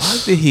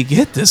fuck did he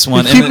get this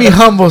one? Keep And me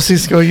humble,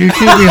 Cisco. You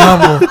keep me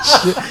humble.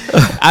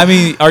 I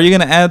mean, are you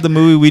gonna add the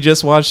movie we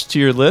just watched to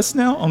your list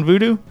now on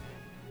Vudu?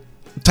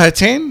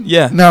 Titan?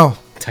 Yeah. No.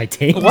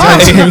 Titanium.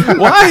 Why?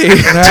 Why?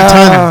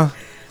 No.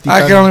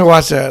 I can only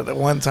watch that at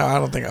one time. I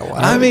don't think I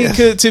watch I it.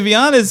 mean, to be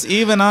honest,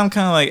 even I'm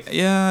kind of like,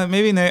 yeah,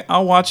 maybe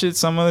I'll watch it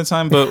some other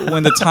time, but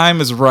when the time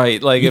is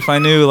right, like if I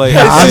knew, like,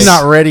 I'm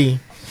not ready.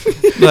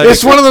 like,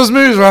 It's one of those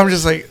movies where I'm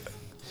just like,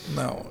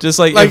 no. just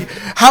like, Like,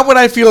 how would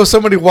I feel if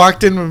somebody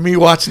walked in with me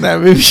watching that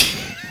movie?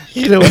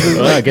 You know,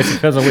 Well, I guess it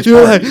depends on which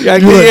You're part. yeah,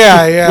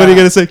 yeah. what are you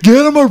gonna say?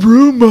 Get in my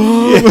room,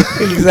 mom.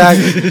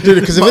 Exactly. Dude,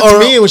 because if it's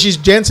me when she's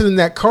dancing in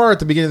that car at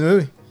the beginning of the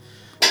movie.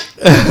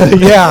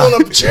 Yeah. Pull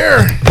up a chair.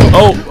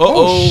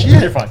 Oh,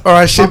 You're fine. Or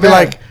I should be bad.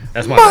 like,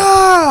 That's my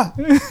bad.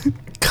 Ma,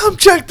 come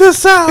check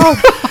this out.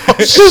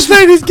 This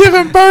lady's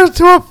giving birth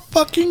to a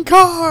fucking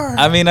car.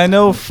 I mean, I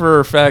know for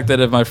a fact that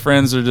if my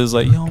friends are just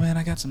like, yo, man,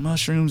 I got some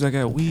mushrooms, I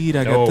got weed,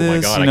 I got Oh my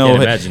this, God, you I know,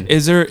 can't imagine.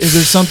 is there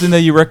something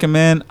that you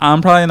recommend?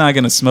 I'm probably not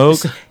gonna smoke.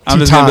 I'm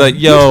just gonna be Titan. like,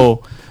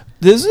 yo,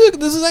 this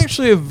is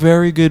actually a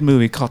very good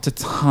movie called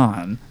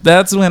Titan.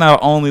 That's when I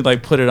only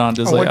like put it on,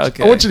 just like,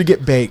 okay. I want you to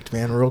get baked,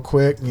 man, real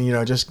quick. And, you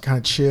know, just kind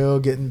of chill.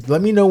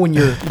 Let me know when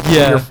you're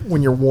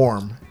when you're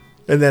warm,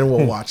 and then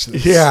we'll watch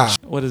this. Yeah.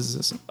 What is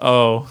this?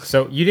 Oh,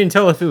 So you didn't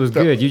tell if it was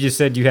good. You just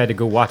said you had to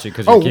go watch it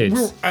because Oh, you're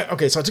kids.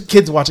 okay. So I took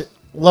kids to watch it.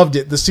 Loved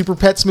it. The Super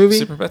Pets movie.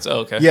 Super Pets.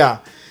 Oh, okay. Yeah,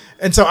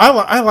 and so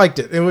I liked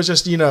it. It was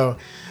just, you know,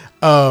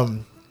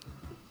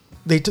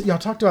 y'all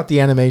talked about the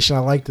animation. I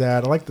liked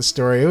that. I liked the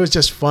story. It was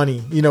just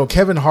funny. You know,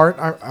 Kevin Hart.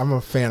 I'm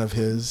a fan of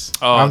his.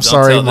 Oh, I'm don't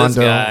sorry, tell this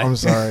Mondo. guy. I'm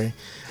sorry.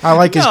 I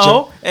like his.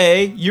 No,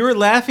 hey, you were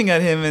laughing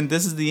at him, and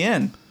this is the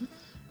end.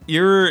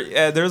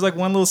 You're there was like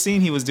one little scene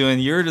he was doing.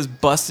 You're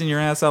just busting your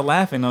ass out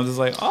laughing. I was just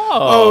like,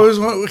 Oh, it was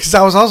because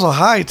I was also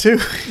high too.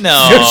 no.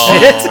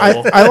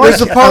 I like There's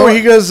the part where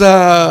he goes,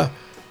 I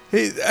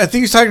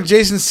think he's talking to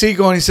Jason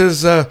Segel, and he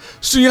says,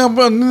 so yeah, I'm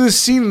in this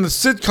scene in the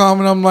sitcom,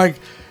 and I'm like,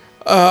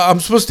 I'm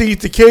supposed to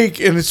eat the cake,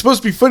 and it's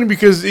supposed to be funny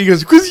because he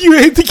goes, because you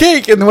ate the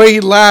cake, and the way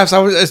he laughs,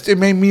 it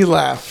made me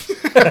laugh.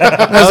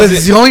 I was like,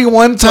 it's the only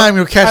one time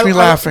you'll catch me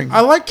laughing. I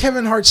like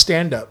Kevin Hart's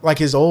stand up, like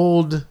his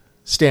old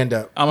stand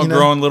up. I'm a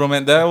grown little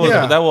man. That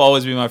will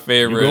always be my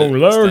favorite. You're gonna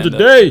learn stand-up.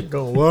 today.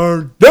 Gonna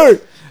learn.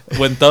 Dirt.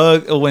 When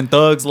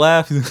thugs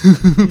laugh.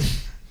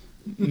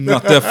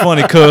 Not that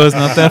funny, cuz.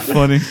 Not that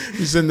funny.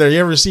 He's in there. You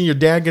ever seen your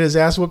dad get his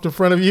ass whooped in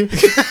front of you? Go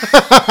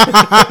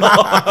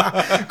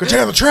take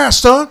out the trash,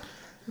 son.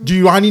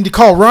 I need to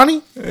call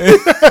Ronnie?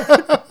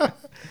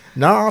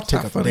 No, I'll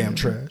take out the damn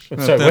trash. Not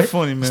Sorry, that what?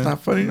 funny, man. It's not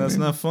funny to That's me.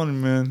 not funny,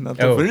 man. Not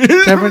that Oh. funny.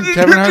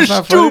 Kevin Hart's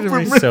not funny to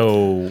me.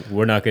 So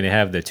we're not gonna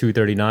have the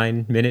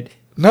 2:39 minute.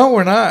 No,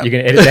 we're not. You're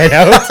gonna edit that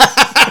out.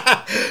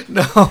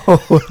 No,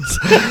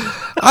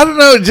 I don't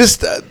know.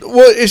 Just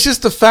it's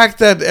just the fact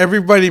that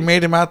everybody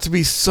made him out to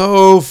be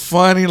so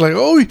funny. Like,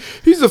 oh,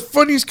 he's the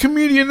funniest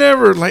comedian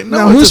ever. Like,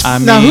 no, Whose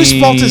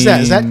fault is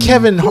that? Is that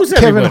Kevin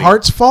everybody?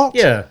 Hart's fault?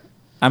 Yeah.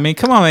 I mean,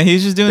 come on, man.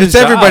 He's just doing it's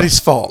his job. everybody's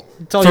fault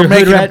all for your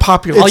making hood him rat-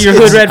 popular. all your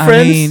hood rat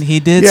friends. I mean, he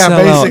did Yeah,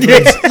 sell out.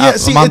 basically. Yeah,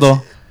 see,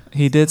 Mondo,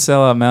 he did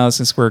sell out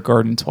Madison Square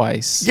Garden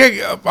twice.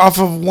 Yeah, off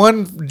of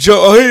one joke.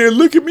 Oh, hey,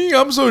 look at me,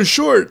 I'm so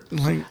short.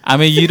 Like, I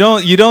mean, you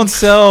don't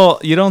sell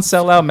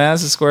out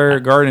Madison Square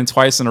Garden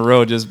twice in a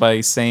row just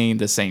by saying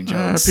the same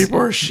jokes. people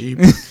are sheep.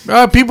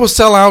 People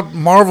sell out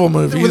Marvel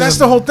movies. Well, that's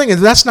the whole thing.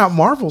 That's not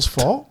Marvel's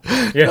fault.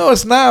 Yeah. No,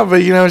 it's not.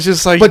 But it's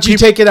just like. But you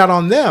take it out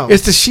on them.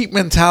 It's the sheep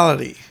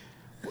mentality.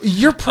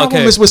 Your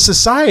problem Okay. is with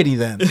society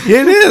then. It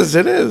is.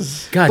 It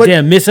is.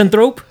 Goddamn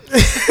misanthrope.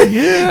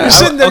 Yeah. You're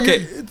sitting there,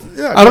 okay.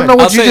 I don't know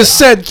what I'll you say- just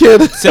said, kid,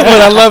 but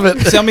I love it.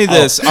 Tell me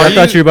this: I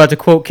thought you were about to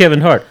quote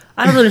Kevin Hart.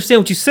 I don't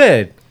understand what you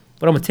said,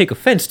 but I'm gonna take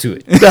offense to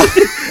it.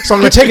 So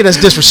I'm going to take it as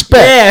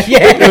disrespect.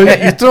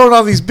 yeah. You're throwing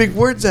all these big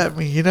words at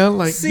me,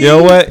 like You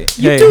know what?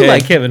 You do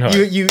like Kevin Hart.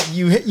 You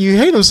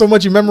hate him so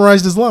much you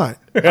memorized his line.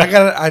 you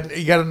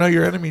gotta know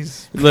your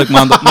enemies. Look,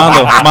 Mondo.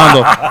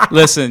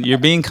 Listen, you're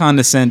being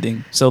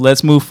condescending. So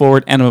let's move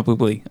forward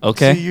amicably,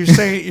 okay?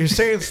 See, you're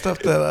saying stuff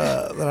that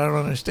I don't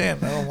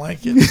understand. I don't like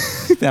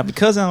it. Now,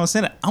 because I don't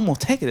understand it, I'm gonna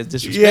take it as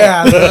disrespect.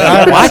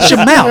 Yeah, Watch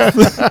your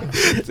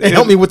mouth. Hey,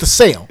 help me with the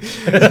sale.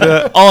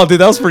 Oh, dude,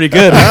 that was pretty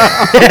good.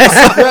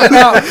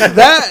 now,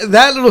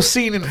 that little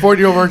scene in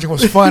 40-Year-Old Virgin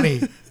was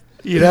funny.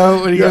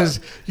 When he goes,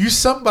 "You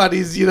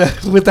somebody's,"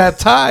 with that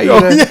tie.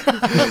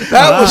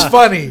 That was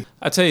funny.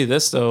 I tell you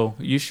this though,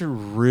 you should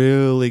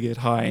really get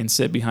high and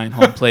sit behind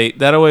home plate.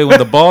 That way, when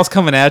the ball's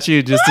coming at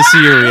you, just to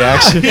see your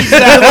reaction.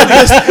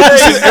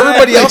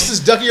 Everybody else is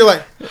ducking. You're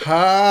like,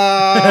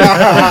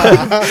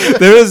 ha.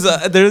 there's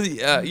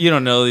you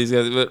don't know these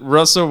guys, but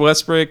Russell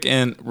Westbrook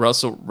and what's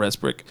that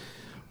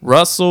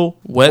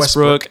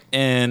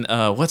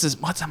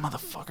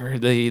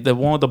motherfucker? The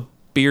one with the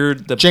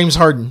beard, James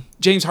Harden.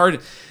 James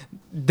Harden.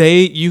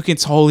 You can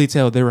totally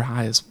tell they were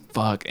high as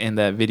fuck in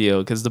that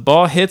video because the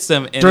ball hits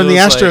them and During it the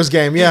was Astros like-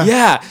 game, yeah.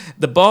 Yeah,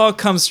 the ball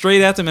comes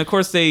straight at them. And of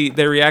course, they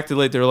reacted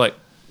like they were like,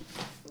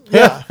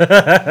 Yeah. they're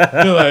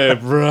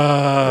like,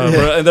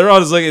 bruh, and they're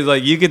all just looking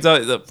like you can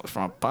tell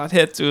from a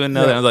pothead to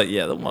another. Yeah. I was like,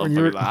 yeah, the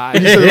motherfucker's high. You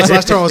said this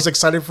last time I was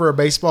excited for a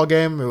baseball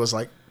game. It was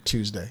like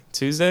Tuesday.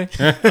 Tuesday.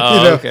 know,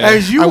 Oh, okay.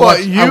 As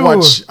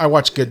I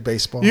watch good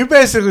baseball. You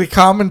basically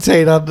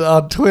commentate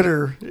on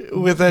Twitter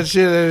with that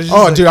shit. And it's just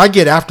Oh, like, dude, I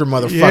get after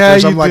motherfuckers. Yeah,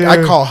 you I'm like, do.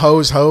 I call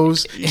hoes.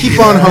 Keep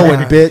on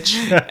hoeing,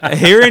 bitch.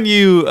 Hearing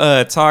you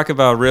talk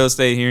about real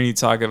estate, hearing you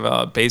talk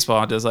about baseball,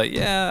 I'm just like,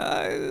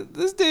 yeah,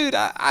 this dude,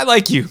 I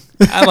like you.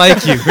 I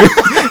like you.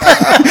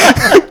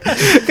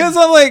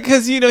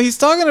 Because he's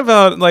talking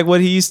about like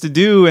what he used to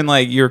do and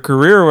like your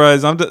career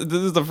was. This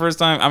is the first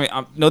time. I mean,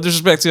 no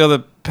disrespect to other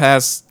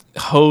past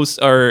hosts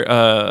or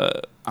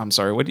I'm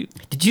sorry. What do you?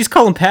 Did you just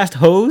call him past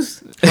hose?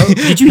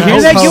 Did you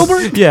hear that,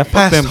 Gilbert? Yeah,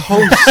 fuck Past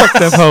them. Fuck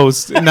them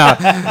hosts.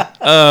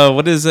 Nah.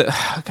 What is it?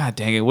 God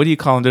dang it. What do you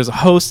call them? There's a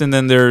host and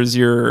then there's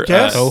your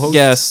Guest?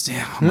 guest.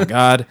 Yeah, oh my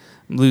god.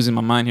 I'm losing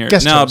my mind here.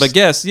 Guest no, host. but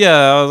guest, yeah.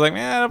 I was like,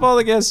 man, of all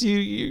the guests,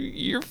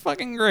 you're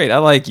fucking great. I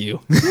like you.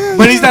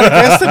 but he's not a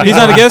guest. He's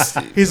not a guest.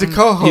 He's a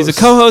co-host. He's a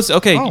co-host.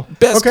 Okay, Oh,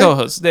 best okay.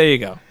 co-host. There you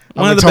go.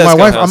 I'm gonna tell my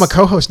wife I'm a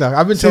co-host now.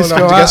 I've been telling her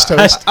I'm a guest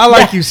host. I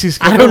like you,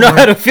 Cisco. I don't know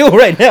how to feel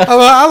right now.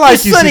 I like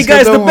This you, Sunny Cisco.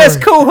 guy's the Don't best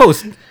worry.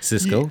 co-host.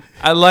 Cisco.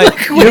 I like.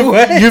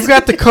 You've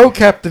got the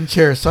co-captain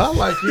chair, so I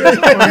like you.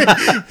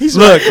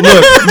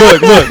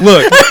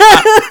 Look.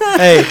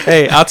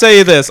 Hey, I'll tell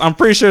you this. I'm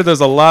pretty sure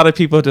there's a lot of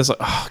people just like,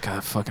 oh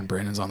god, fucking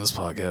Brandon's on this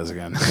podcast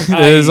again.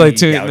 There's like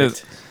doubt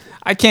it.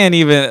 I can't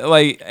even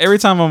like every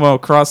time I'm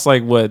across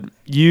like what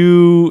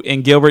you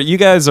and Gilbert, you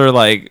guys are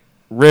like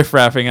riff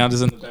raffing. I'm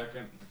just in the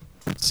background.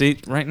 See,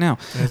 right now,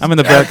 I'm in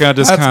the background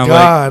just That's kind of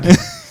God. like.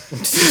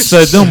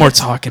 So no more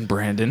talking,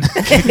 Brandon.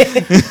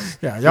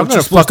 Yeah, y'all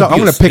gonna fuck up. I'm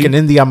gonna pick an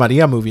India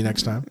Maria movie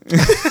next time. Dude,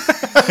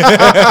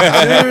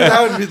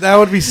 that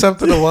would be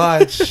something to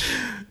watch.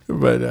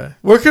 But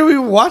Where can we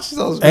watch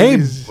those hey,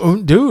 movies?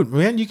 dude,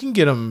 man, you can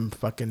get them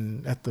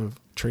fucking at the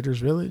Trader's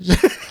Village.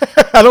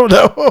 I don't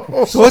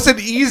know. So what's an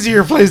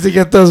easier place to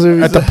get those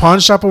movies? At the pawn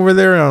shop over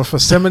there for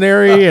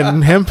Seminary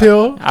and Hemp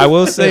Hill. I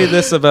will say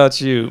this about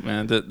you,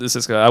 man. This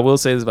is. I will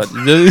say this about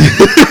you.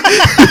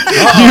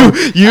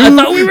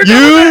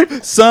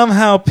 You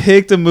somehow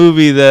picked a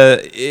movie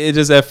that it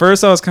just at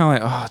first I was kind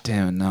of like, oh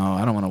damn, no,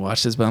 I don't want to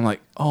watch this, but I'm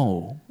like,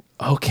 oh,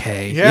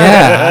 okay,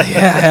 yeah,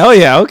 hell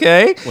yeah,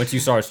 okay. Once you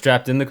saw it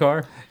strapped in the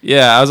car.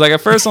 Yeah, I was like,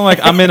 at first I'm like,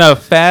 I'm in a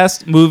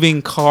fast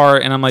moving car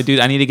and I'm like, dude,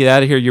 I need to get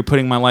out of here. You're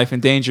putting my life in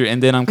danger.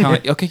 And then I'm kind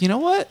of like, okay, you know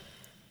what?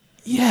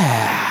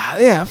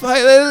 Yeah,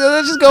 fine,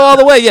 let's just go all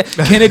the way. Yeah,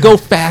 can it go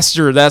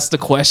faster? That's the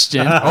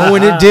question. Oh,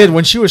 and it did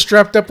when she was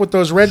strapped up with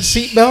those red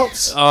seat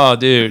belts. Oh,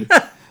 dude.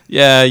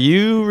 Yeah,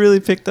 you really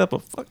picked up a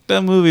fucked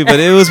up movie, but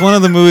it was one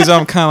of the movies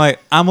I'm kind of like,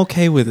 I'm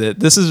okay with it.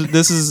 This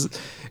is.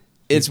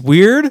 It's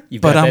weird,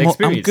 You've but got that I'm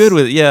experience. good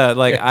with it. Yeah,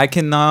 like I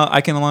can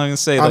only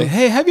say like,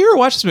 hey, have you ever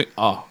watched this movie?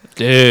 Oh,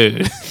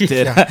 dude,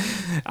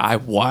 I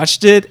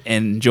watched it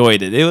and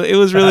enjoyed it. It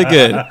was really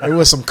good. It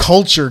was some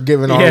culture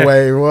given our Yeah.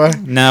 way. What?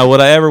 Now, would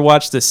I ever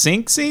watch the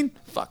sink scene?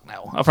 Fuck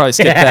no. I'll probably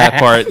skip that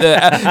part.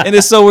 And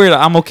it's so weird.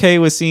 I'm okay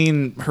with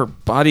seeing her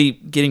body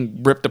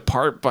getting ripped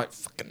apart by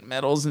fucking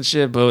metals and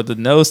shit, but with the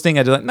nose thing,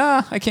 I just like,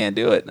 nah, I can't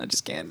do it. I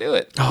just can't do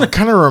it. Oh, it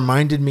kind of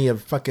reminded me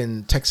of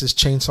fucking Texas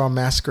Chainsaw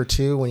Massacre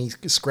 2 when he's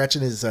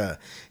scratching his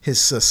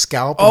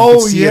scalp. And you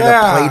can see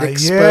the plate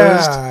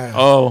exposed.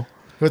 Oh,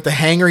 With the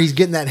hanger, he's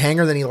getting that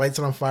hanger, then he lights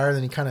it on fire,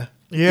 then he kind of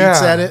Yeah.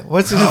 eats at it.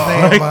 What's his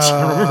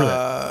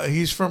name?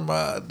 He's from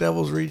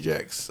Devil's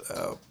Rejects.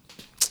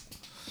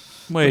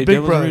 wait, Big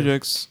Devil's Brother.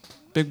 Rejects,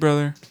 Big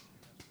Brother.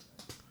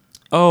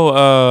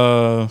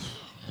 Oh,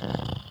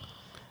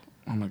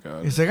 oh my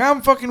god. He's like,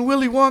 I'm fucking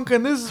Willy Wonka,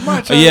 and this is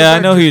my child. Yeah, I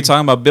know who you're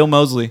talking about. Bill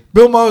Moseley.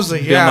 Bill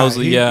Moseley. Yeah,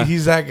 Moseley, yeah.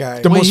 He's that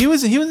guy. Wait, he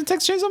was in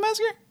Texas Chainsaw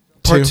Massacre?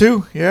 Part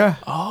 2, yeah.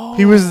 Oh,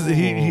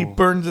 he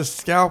burned his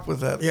scalp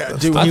with that. Yeah,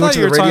 that dude, stuff. when he I went thought to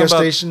you the were radio talking about-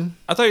 station.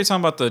 I thought you were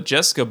talking about the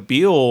Jessica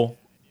Biel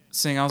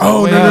sing. I was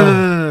Oh, like, no, wait. no,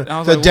 no, no, I no.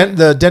 was The, like, what?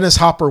 the Dennis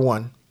Hopper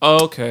one.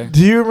 Oh, okay.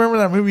 Do you remember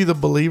that movie, The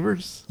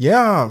Believers?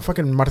 Yeah,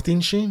 fucking Martin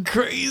Sheen.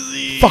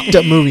 Crazy. Fucked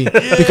up movie.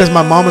 Because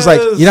my mom was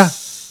like,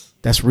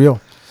 that's real.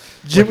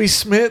 Jimmy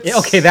Smits. Yeah,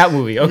 okay, that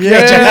movie. Okay.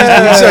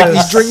 Yeah.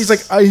 He's drinking. He's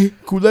like, ay,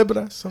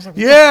 culebras. I was like,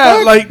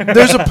 Yeah, like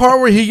there's a part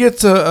where he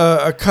gets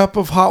a cup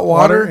of hot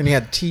water. and he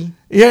had tea.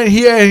 Yeah, and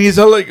he's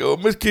all like, "Oh,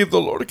 miss, keep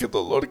the Lord, keep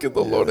the Lord, keep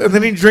the Lord." And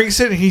then he drinks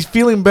it, and he's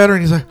feeling better,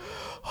 and he's like,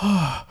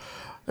 "Oh,"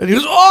 and he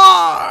goes,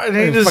 "Oh," and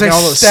he And just fucking like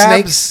all those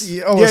stabs.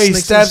 snakes- all Yeah, those he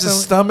snakes stabs in his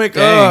his stomach.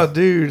 Dang. Oh,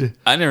 dude.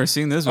 I never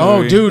seen this Oh,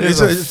 movie. dude,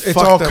 It's it's a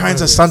all fucked up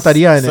kinds of movie.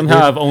 santeria in Somehow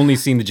it. I've only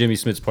seen the Jimmy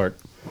Smits part.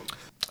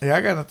 Yeah,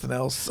 I got nothing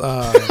else.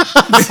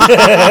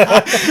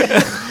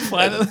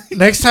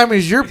 Next time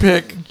is your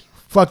pick.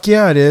 Fuck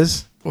yeah, it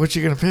is. What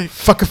you gonna pick?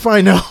 Fuck if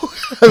I know.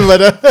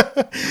 But,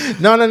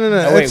 no.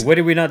 Oh, wait, It's what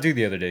did we not do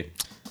the other day?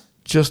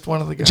 Just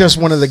one of the guys. just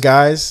one of the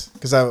guys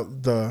because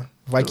the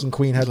Viking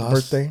Queen had a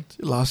birthday.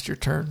 You lost your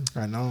turn.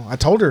 I know. I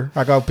told her.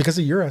 I go because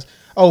of your ass.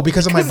 Oh,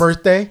 because of my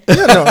birthday?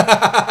 Yeah, no.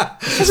 I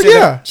was like,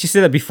 yeah. She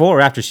said that before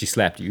or after she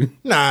slapped you?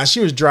 Nah, she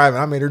was driving.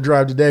 I made her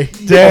drive today.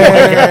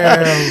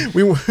 Damn.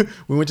 we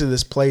went to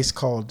this place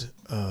called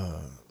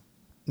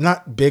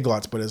not Big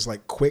Lots, but it's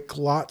like Quick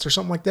Lots or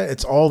something like that.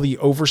 It's all the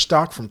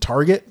overstock from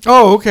Target.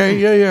 Oh, okay.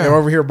 Yeah, yeah. They're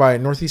over here by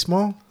Northeast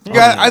Mall.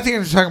 Yeah, I think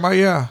I'm talking about,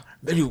 yeah.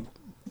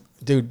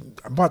 Dude,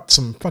 I bought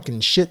some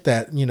fucking shit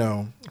that,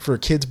 for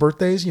kids'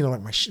 birthdays,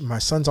 like my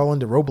son's all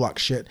into Roblox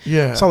shit.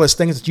 Yeah. I saw this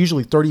thing that's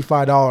usually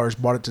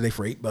 $35, bought it today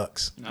for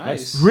 $8.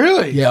 Nice.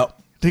 Really? Yep.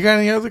 They got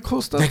any other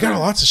cool stuff? They got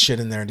lots of shit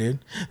in there, dude.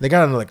 They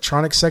got an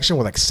electronics section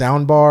with like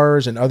sound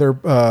bars and other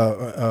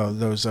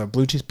those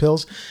Bluetooth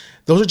pills.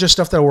 Those are just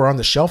stuff that were on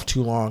the shelf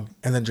too long,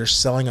 and then just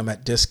selling them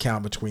at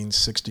discount between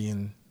 60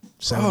 and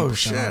 70%. Oh,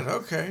 shit. off.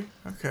 Okay.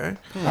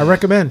 I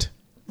recommend.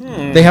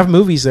 They have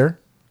movies there.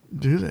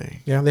 Do they?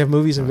 Yeah, they have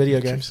movies and video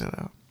Check games. that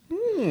out.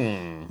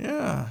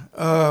 Yeah.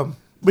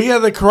 But yeah,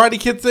 the Karate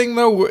Kid thing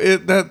though, Oh,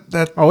 it's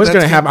that's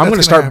gonna happen. I'm that's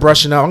gonna start happen.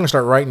 brushing out. I'm gonna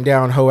start writing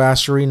down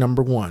hoassery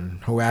number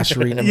 1,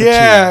 hoassery number 2.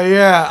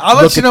 Yeah. I'll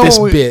let Look you at know this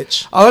when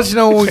bitch. I'll let you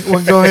know when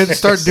we go ahead and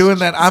start doing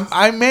that.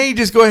 I may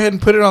just go ahead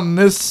and put it on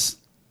this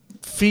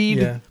feed,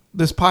 Yeah.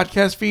 this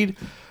podcast feed,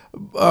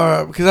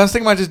 because I was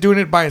thinking about just doing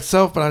it by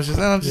itself, but I was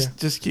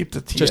just keep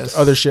the TS. Just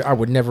other shit. I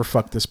would never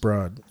fuck this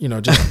broad.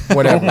 Just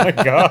whatever.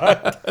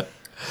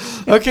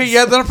 Okay,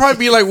 yeah, that'll probably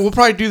be like we'll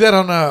probably do that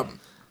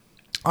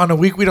on a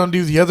week we don't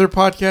do the other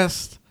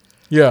podcast.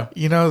 Yeah.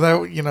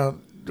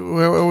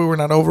 We're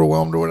not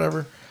overwhelmed or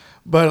whatever.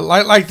 But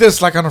like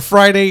this, like on a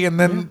Friday, and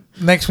then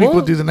next week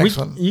we'll do the next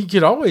one. You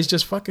could always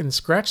just fucking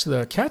scratch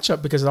the catch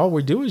up because all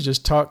we do is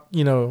just talk.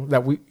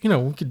 That we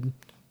could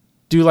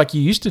do like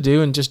you used to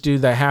do and just do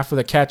the half of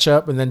the catch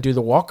up and then do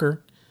the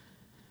walker.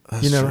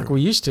 That's like true.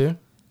 we used to.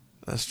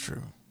 That's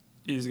true.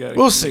 You just gotta.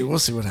 We'll see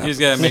what You happens. just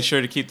gotta make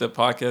sure to keep the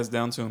podcast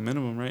down to a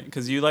minimum, right?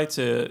 Because you like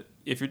to,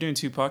 if you're doing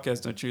 2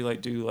 podcasts, don't you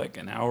like do like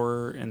an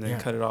hour and then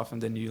cut it off,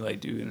 and then you like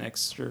do an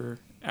extra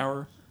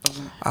hour?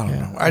 I don't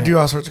know. I do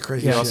all sorts of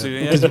crazy Yeah. shit. Also,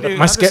 yeah, Because you do.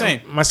 my I'm just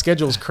saying. my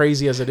schedule is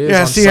crazy as it is.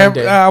 Yeah, on see,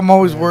 Sunday. I'm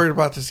always worried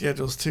about the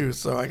schedules too,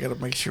 so I got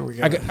to make sure we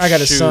got. I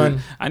got a Shoot, son.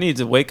 I need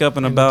to wake up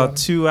in about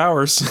 2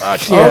 hours.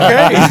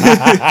 Okay.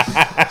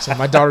 So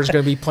my daughter's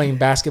going to be playing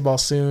basketball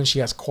soon. She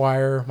has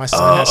choir. My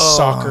son has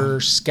soccer,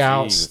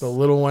 scouts. Jeez. The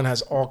little one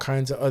has all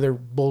kinds of other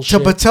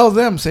bullshit. But tell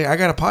them, say I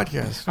got a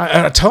podcast.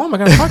 I tell them I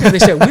got a podcast. They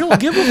said we don't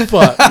give a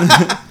fuck.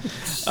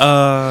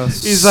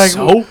 He's like,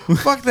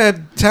 fuck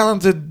that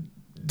talented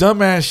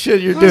dumbass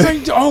shit you're I was doing.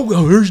 like,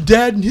 oh, here's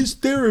dad and his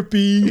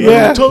therapy.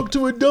 Yeah. Talk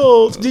to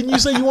adults. Didn't you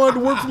say you wanted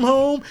to work from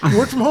home? You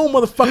work from home,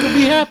 motherfucker.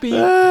 Be happy.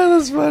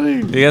 That's funny.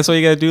 Yeah, that's what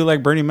you gotta do,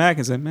 like Bernie Mac,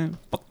 and say, man,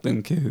 fuck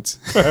them kids.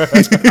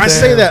 I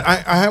say that.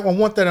 I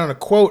want that on a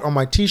quote on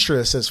my T-shirt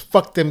that says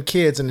 "fuck them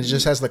kids," and it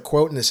just has the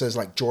quote, and it says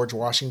like George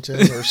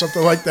Washington or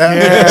something like that.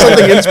 Yeah.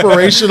 Something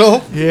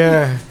inspirational.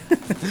 Yeah.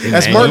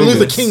 As Martin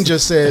Luther King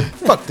just said,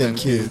 "Fuck them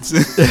kids."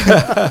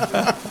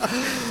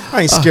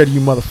 I ain't scared of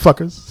you,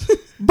 motherfuckers.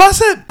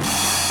 Bust it.